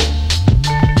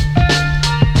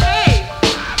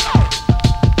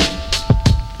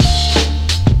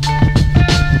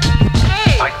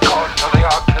 My God, so they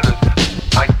are killers.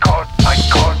 My God,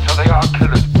 so they are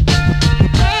killers.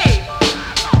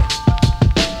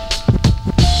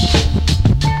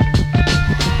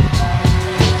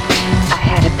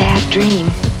 Dream.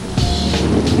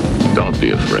 Don't be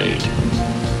afraid.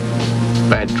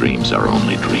 Bad dreams are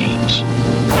only dreams.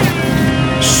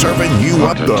 Serving you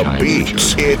up the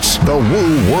beats. It's the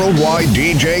Woo Worldwide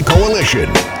DJ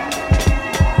Coalition.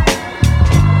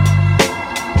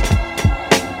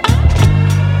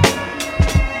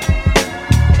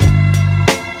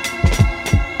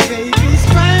 Baby's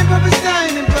crying, Bubba's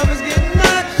dying, and Bubba's getting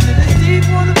knocked. Shit is deep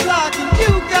on the block, and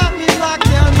you got me locked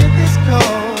down in this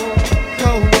cold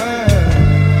world.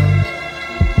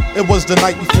 It was the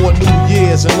night before New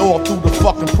Year's, and all through the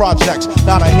fucking projects,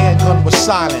 not a handgun was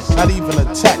silent, not even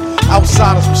a tech.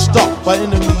 Outsiders were stuck by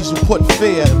enemies who put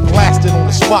fear and blasted on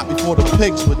the spot before the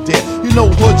pigs were dead. You know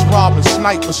hoods robbing,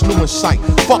 snipers new in sight.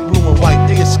 Fuck blue and white,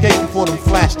 they escaped before them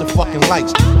flashed the fucking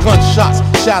lights. Gunshots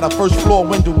shatter first floor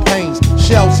window panes.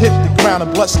 Shells hit the ground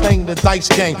and blood stained the dice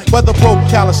game. Whether broke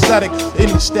calisthenic,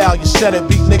 any style you said it,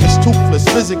 beat niggas toothless,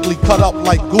 physically cut up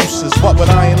like gooses. But with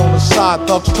iron on the side,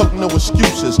 thugs took no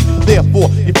excuses. Therefore,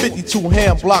 your 52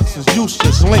 hand blocks is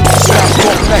useless. Links snapped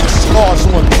off necks, scars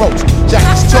on throats.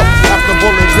 Jackets took after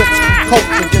bullet rips coats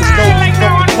against those who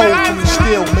felt the cold from the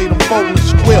steel, made them fold and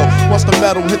squill. Once the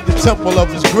metal hit the temple of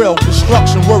his grill,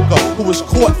 construction worker who was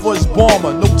caught for his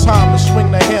bomber. No time to swing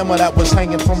the hammer that was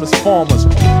hanging from his farmers.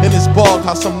 In his bug,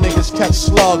 how some niggas catch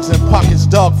slugs and pockets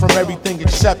dug from everything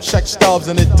except check stubs.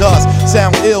 And it does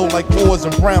sound ill like wars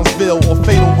in Brownsville or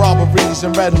fatal robberies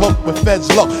in Red Hook where feds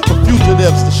look for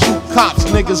fugitives to shoot cops.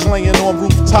 Niggas laying on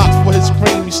rooftops for his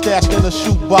cream he stashed in a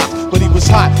shoebox. But he was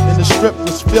hot and the strip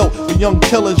was filled with young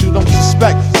killers you don't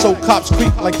suspect. So cops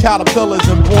creep like caterpillars,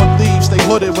 and born thieves stay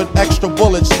hooded with extra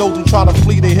bullets. Those who try to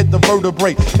flee, they hit the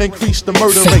vertebrae, increase the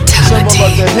murder rate. Similar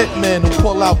to hitmen who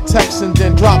pull out texts and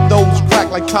then drop those crack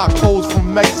like tacos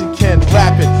from Mexican.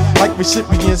 Rapping like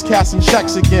recipients casting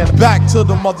checks again. Back to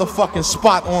the motherfucking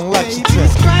spot on Lexington.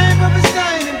 Baby's crying, Bubba's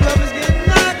dying, and Bubba's getting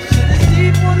knocked. Shit is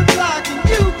deep on the block, and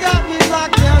you got me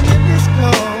locked down in this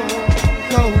cold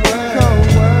world.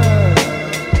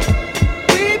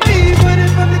 We be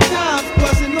running from the cops,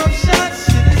 busting off shots.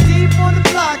 Shit is deep on the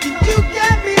block, and you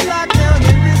got me locked down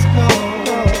in this cold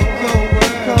world.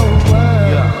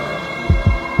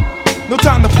 No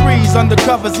time to freeze,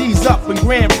 undercovers ease up in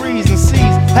Grand Prix and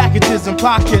seize packages and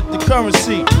pocket the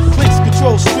currency. Clicks,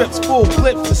 control strips, full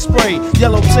clips to spray.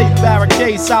 Yellow tape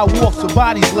barricades, sidewalks with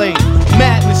bodies laid.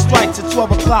 Madness strikes at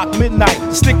 12 o'clock midnight.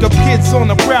 Stick up kids on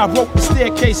the prowl, rope the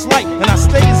staircase light, and I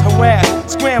stays harassed,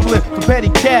 scrambling for petty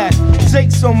cash.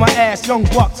 Jake's on my ass, young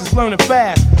bucks is learning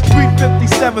fast.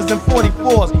 357s and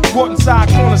 44s, brought inside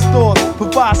corner stores,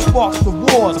 provide sparks for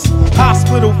wars.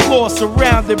 Hospital floors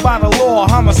surrounded by the law.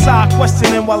 Homicide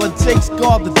questioning while the Jakes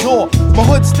guard the door. My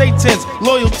hood stay tense,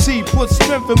 loyalty puts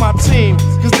strength in my team.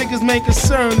 Cause niggas main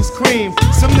concern is cream.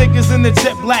 Some niggas in the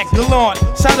jet black gallant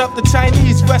shot up the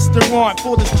Chinese restaurant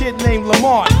for this kid named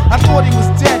Lamont. I thought he was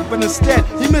dead, but instead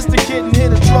he missed the kid and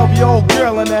hit a 12-year-old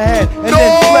girl in the head and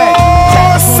then fled.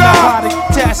 Tactical narcotic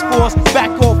task force,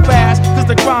 back off fast. Cause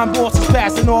the crime boss is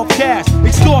passing off cash.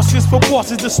 Extortions for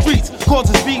bosses, the streets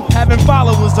causes beef. Having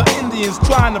followers of Indians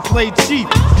trying to play cheap.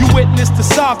 You witness the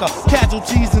saga,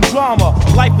 casualties and drama.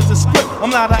 Life is a script,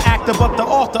 I'm not an actor but the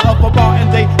author of a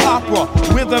modern day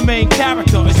opera. We're the main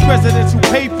character, it's presidential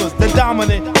papers, the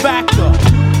dominant factor.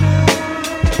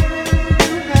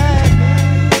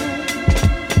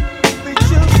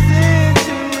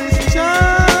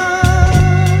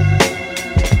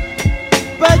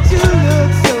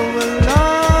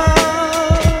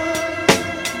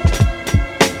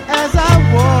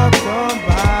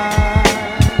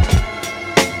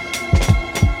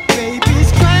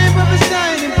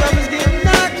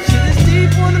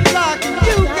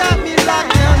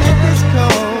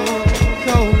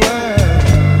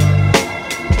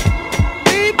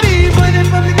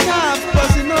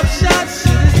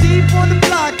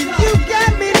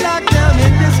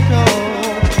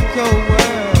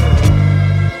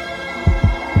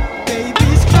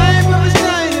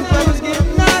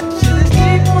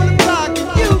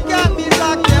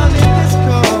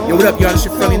 What up, y'all? It's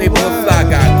your friendly neighborhood fly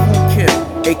guy, Cool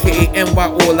Kim, aka NY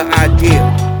All The Idea.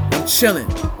 I'm chilling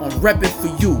on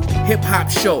RePPiN4U hip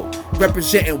hop show,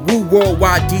 representing Woo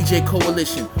Worldwide DJ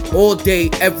Coalition all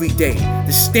day, every day.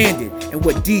 The standard and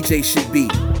what DJ should be.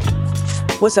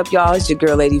 What's up, y'all? It's your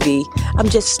girl, Lady V. I'm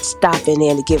just stopping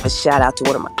in to give a shout out to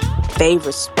one of my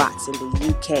favorite spots in the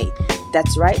UK.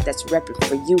 That's right, that's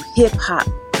RePPiN4U hip hop.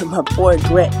 My boy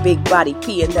Grant Big Body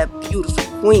P and that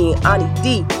beautiful queen, Ani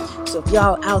D. So if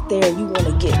y'all out there and you want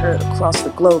to get heard across the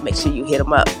globe, make sure you hit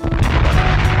them up.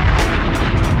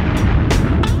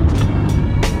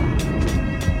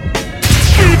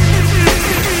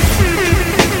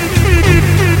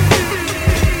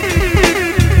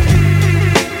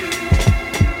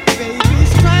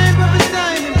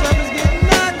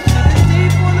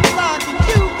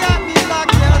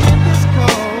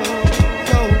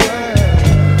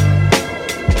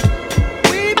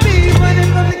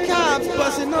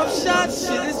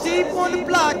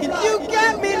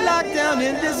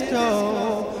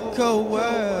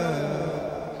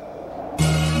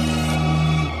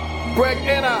 Greg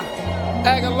Anna,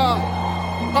 Aguilar,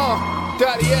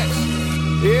 Daddy X,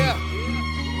 yeah.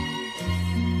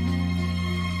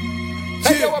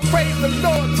 Hey, yo, I praise the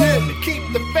Lord, to keep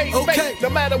the faith, no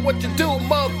matter what you do,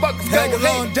 motherfuckers go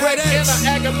hate. Greg Anna,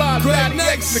 Aguilar, Daddy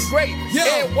X, the great,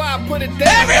 and why put it down?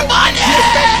 Everybody!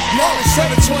 More than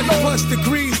 720 plus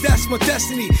degrees, that's my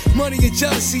destiny. Money and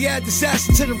jealousy add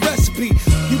disaster to the recipe.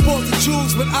 You bought the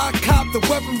jewels, but I copped the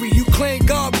weaponry. You claim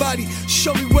God body,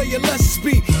 show me where your lessons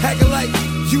be. Acting like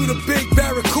you the big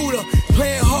barracuda,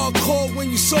 playing hardcore when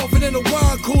you softer than a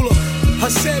wine cooler. I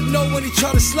said no when he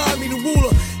tried to slide me the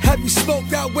ruler. Have you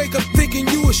smoked out, wake up thinking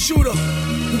you a shooter?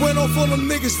 You went off on them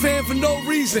niggas, fan for no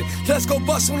reason. Let's go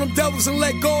bust on them devils and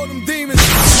let go of them demons.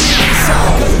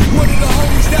 Cause one of the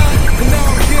homies died, and now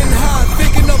I'm getting high,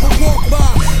 thinking of a walk by.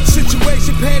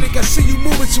 Situation panic, I see you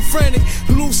moving too frantic.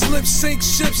 Loose lips sink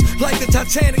ships like the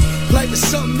Titanic. Life is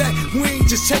something that we ain't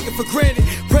just taking for granted.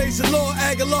 Praise the Lord,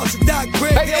 Aguilar, to Doc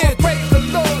Greg. Hey, yo, praise the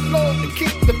Lord, Lord, to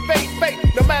keep the faith.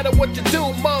 No matter what you do,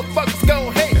 motherfuckers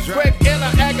gon' hate. Greg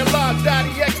Anna, Aguilar,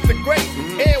 Daddy X, the great.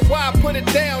 And why put it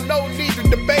down, no need to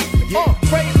debate.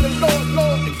 Praise the Lord,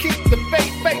 Lord, to keep the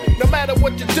faith. No matter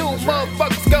what you do,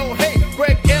 motherfuckers gon' hate.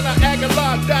 Greg Anna,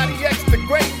 Aguilar, Daddy X, the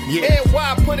great. And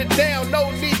why put it down, no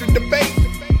need to debate.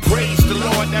 Praise the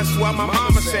Lord, that's what my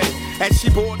mama said as she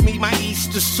bought me my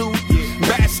Easter suit,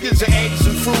 baskets of eggs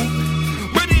and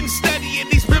fruit. But in studying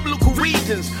these biblical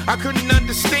regions, I couldn't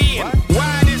understand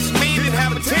why this man didn't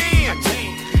have a tan.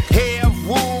 Hair of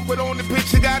wool, but on the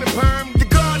picture got a perm. The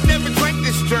God never drank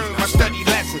this germ. I studied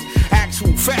lessons,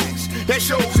 actual facts that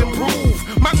shows and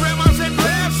prove. My grandma said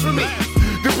blasphemy.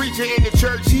 The preacher in the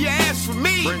church, he asked for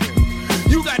me.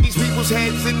 You got these people's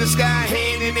heads in the sky,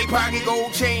 hand in their pocket,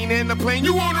 gold chain and a plane.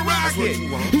 You want a rocket?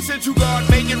 He said, you God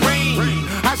make it rain.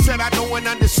 I said, I know and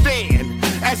understand.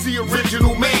 As the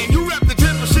original man, you rep the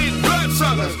 10%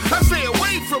 bloodsuckers. I stay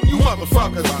away from you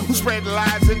motherfuckers who spread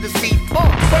lies and deceit.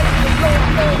 Praise the Lord,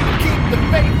 Lord, to keep the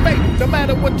faith. No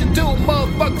matter what you do,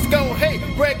 motherfuckers gon' hate.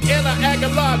 Greg Anna,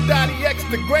 Aguilar, Daddy X,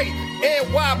 the great.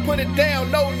 And why put it down,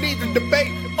 no need to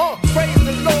debate. Praise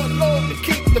the Lord, Lord, to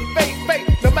keep the faith.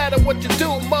 No matter what you do,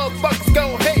 motherfuckers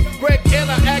gon' hate. Greg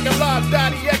Anna, Aguilar,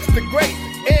 Daddy X, the great.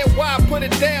 And why put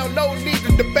it down, no need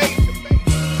to debate.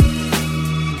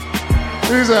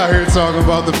 He's out here talking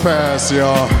about the past,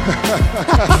 y'all.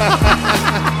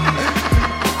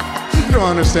 You don't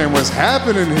understand what's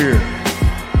happening here.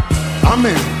 I'm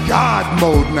in God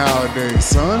mode nowadays,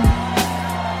 son.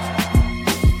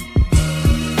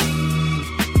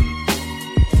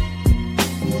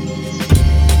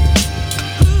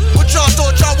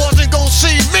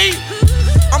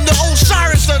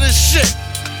 this shit.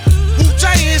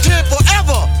 Wu-Tang is here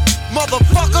forever,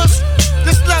 motherfuckers.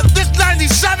 This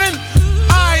 97,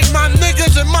 I ain't my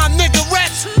niggas and my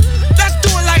niggerettes. Let's do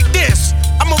it like this.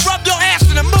 I'ma rub your ass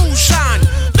in the moonshine.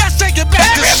 Let's take it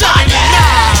back to 79.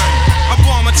 I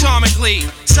bomb atomically.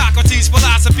 Socrates'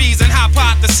 philosophies and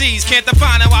hypotheses can't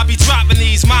define how I be dropping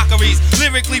these mockeries.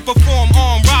 Lyrically perform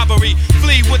armed robbery,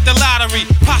 flee with the lottery.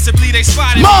 Possibly they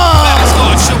spotted me. Let it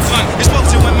start, shotgun.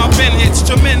 Explosion when my pen hits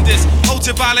tremendous.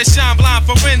 Ultraviolet shine blind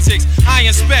forensics. I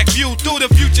inspect, view through the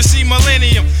future, see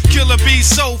millennium. Killer bees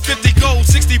sold 50 gold,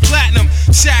 60 platinum.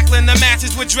 Shackling the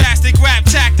masses with drastic rap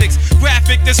tactics.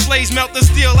 Graphic displays melt the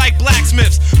steel like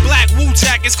blacksmiths. Black Wu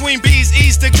jackets, queen bees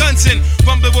ease the gunson.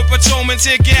 Rumbling with patrolmen,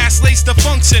 tear gas, lace the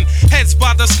function. Heads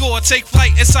by the score, take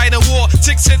flight inside a war.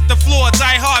 Ticks hit the floor,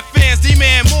 die hard fans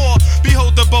demand more.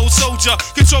 Behold the bold soldier,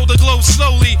 control the globe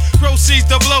slowly. Proceeds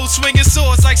the blow, swinging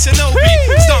swords like shinobi.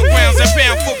 Stomp grounds and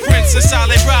bam footprints, a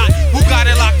solid rock. Who got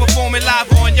it locked, performing live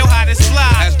on your hottest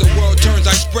fly. As the world turns,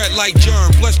 I spread like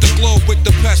germ. Bless the globe with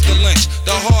the pestilence.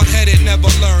 The hard-headed never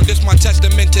learn. This my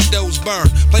testament to those burned.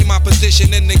 Play my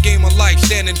position in the game of life,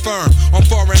 standing firm. On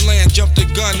foreign land, jump the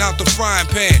gun out the frying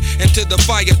pan. Into the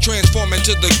fire, transform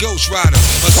into the Ghost Rider.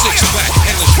 A six-pack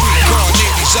and a street car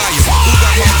named Desire. Who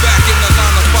got my back in the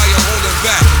line of fire holding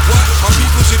back? What? My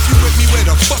peoples, if you with me, where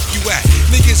the fuck you at?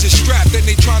 Niggas is strapped and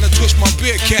they tryna twist my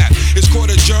beer cap. It's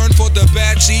court adjourned for the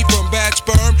bad seed from bad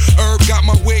sperm. Herb got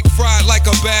my wig fried like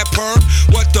a bad perm.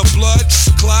 What the blood?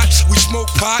 Clots, we smoke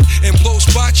pot and blow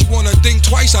spots. You wanna think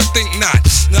twice? I think not.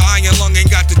 The iron lung ain't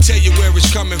got to tell you where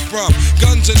it's coming from.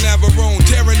 Guns are Navarone,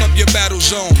 tearing up your battle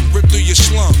zone. Rip through your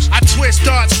slums. I twist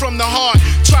darts from the heart.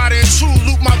 Try to intrude,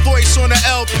 loop my voice on the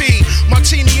LP.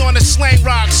 Martini on the slang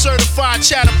rock, certified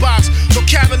chatterbox.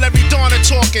 Vocabulary Donna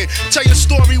talking, tell your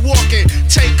story walking.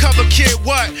 Take cover, kid,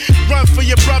 what? Run for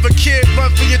your brother, kid,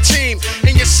 run for your team.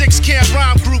 And your 6 can't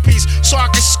rhyme groupies, so I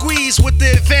can squeeze with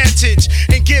the advantage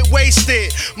and get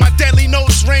wasted. My deadly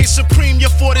notes reign supreme, your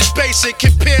fort is basic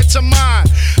compared to mine.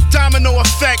 Domino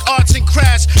effect, arts and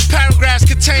crafts, paragraphs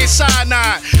contain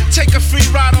cyanide. Take a free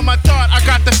ride on my dart, I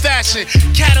got the fashion.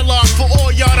 Catalog for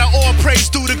all y'all that all praise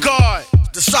due to God.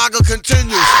 The saga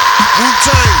continues.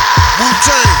 Wu-Tang,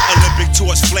 Wu-Tang. Olympic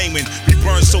torch flaming, we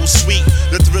burn so sweet.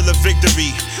 The thrill of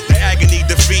victory, the agony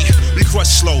defeat. We crush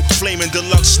slow, flaming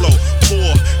deluxe slow.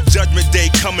 Poor, judgment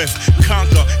day cometh,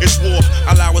 conquer, it's war.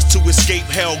 Allow us to escape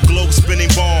hell, globe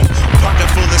spinning bomb. Pocket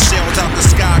full of shells out the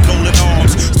sky, golden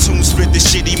arms. Tunes fit the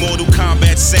shitty Mortal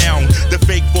Kombat sound. The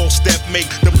fake false step make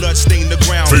the blood stain the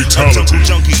ground. Fatality. A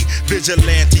junkie,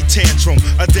 vigilante tantrum.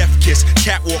 A death kiss,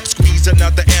 catwalk, squeeze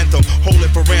another anthem. Hold it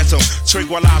for ransom,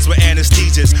 tranquilize with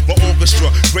anesthesias. My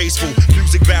orchestra, graceful,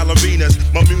 music ballerinas.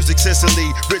 My music Sicily,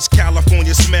 rich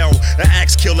California smell. An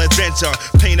axe kill adventure,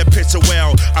 paint a picture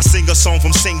well. I sing a song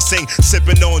from Sing Sing,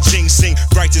 sipping on ginseng.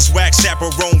 Righteous wax,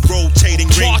 chaperone, rotating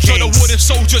ring March of the wooden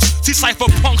soldiers, see cypher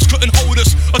punks couldn't hold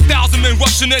us. 1,000 men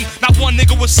rushing in, not one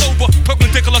nigga was sober.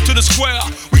 Perpendicular to the square,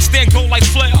 we stand gold like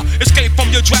flare. Escape from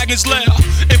your dragon's lair.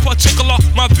 In particular,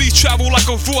 my beats travel like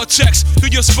a vortex through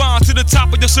your spine to the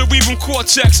top of your cerebral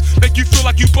cortex. Make you feel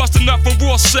like you busting up from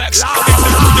raw sex.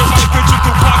 Into your right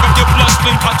ventricle, clog up your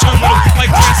bloodstream. Hot terminal like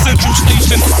Grand Central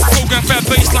Station. Program fat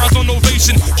baselines on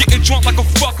ovation. Getting drunk like a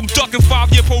fuck, I'm ducking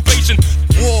 5-year probation.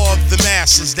 War of the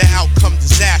masses, the outcome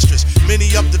disastrous.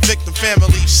 Many of the victim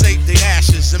families saved their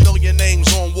ashes. A million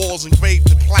names on walls engraved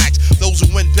in plaques. Those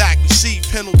who went back received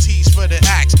penalties for their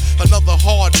acts. Another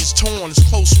heart is torn as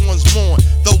close ones mourn.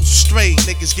 Those who strayed,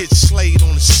 niggas get slayed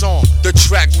on the song. The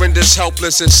track renders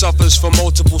helpless and suffers from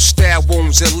multiple stab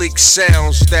wounds and leaked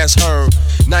sounds that's heard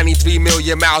 93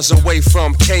 million miles away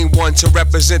from K1 to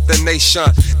represent the nation.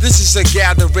 This is a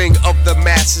gathering of the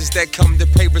masses that come to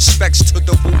pay respects to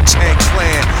the Wu-Tang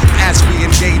Clan. As we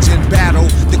engage in battle,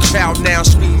 the crowd now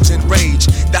screams in rage.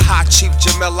 The hot chief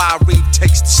Jamel Ari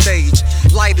takes the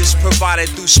stage. Light is provided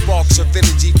through sparks of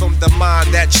energy from the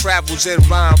mind that travels in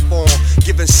rhyme form,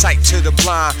 giving sight to the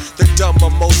blind. The dumb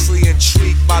are mostly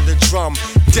intrigued by the drum.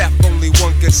 Death only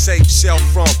one can save self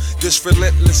from. This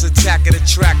relentless attack of the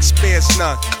track spares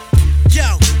none.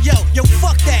 Yo,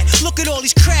 fuck that. Look at all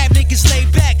these crab niggas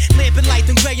laid back. Lamping light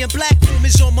and gray and black. Boom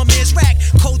is on my man's rack.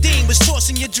 Codeine was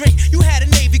tossing your drink. You had a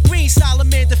navy green.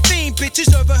 Solomon the fiend.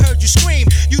 Bitches overheard you scream.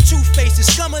 You two-faced the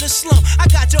scum of the slum. I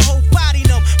got your whole body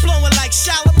numb. Blowing like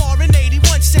Shalimar in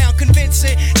 81 sound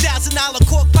convincing. $1,000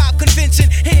 cork pop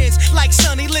convincing. Hands like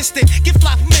Sonny Liston. Give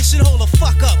fly permission, hold the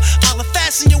fuck up. I'll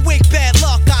fasten your wig, bad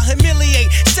luck. I'll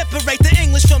humiliate. Separate the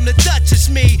English from the Dutch.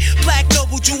 It's me. Black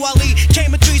Noble Jew Ali.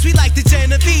 Came in threes. We like the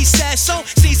Genovese. So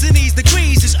season these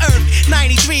degrees is Earth.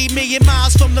 93 million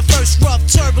miles from the first rough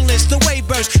turbulence. The wave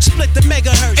burst, split the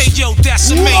megahertz. that's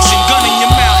amazing. Gun in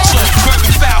your mouth, so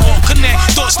verbal foul or connect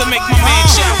thoughts to make my man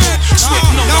shower.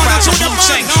 Swift notarizer, blue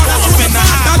tank, all up in the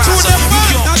high riser.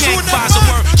 New York gang Pfizer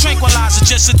word, tranquilizer,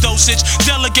 just a dosage.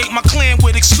 Delegate my clan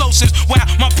with explosives while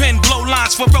my pen blow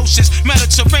lines ferocious.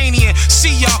 Mediterranean,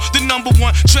 see y'all, the #1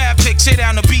 draft pick. Tear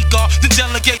down the beat guard, then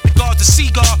delegate the guard, the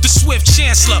seagull, the swift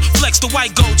chancellor. Flex the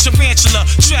white gold tarantula.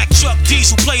 Track truck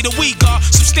diesel, play the we guard.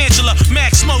 Substantialer,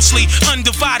 max mostly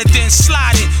undivided, then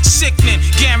sliding. Sickening,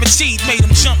 guaranteed, made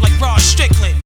him jump like Rod Strickland.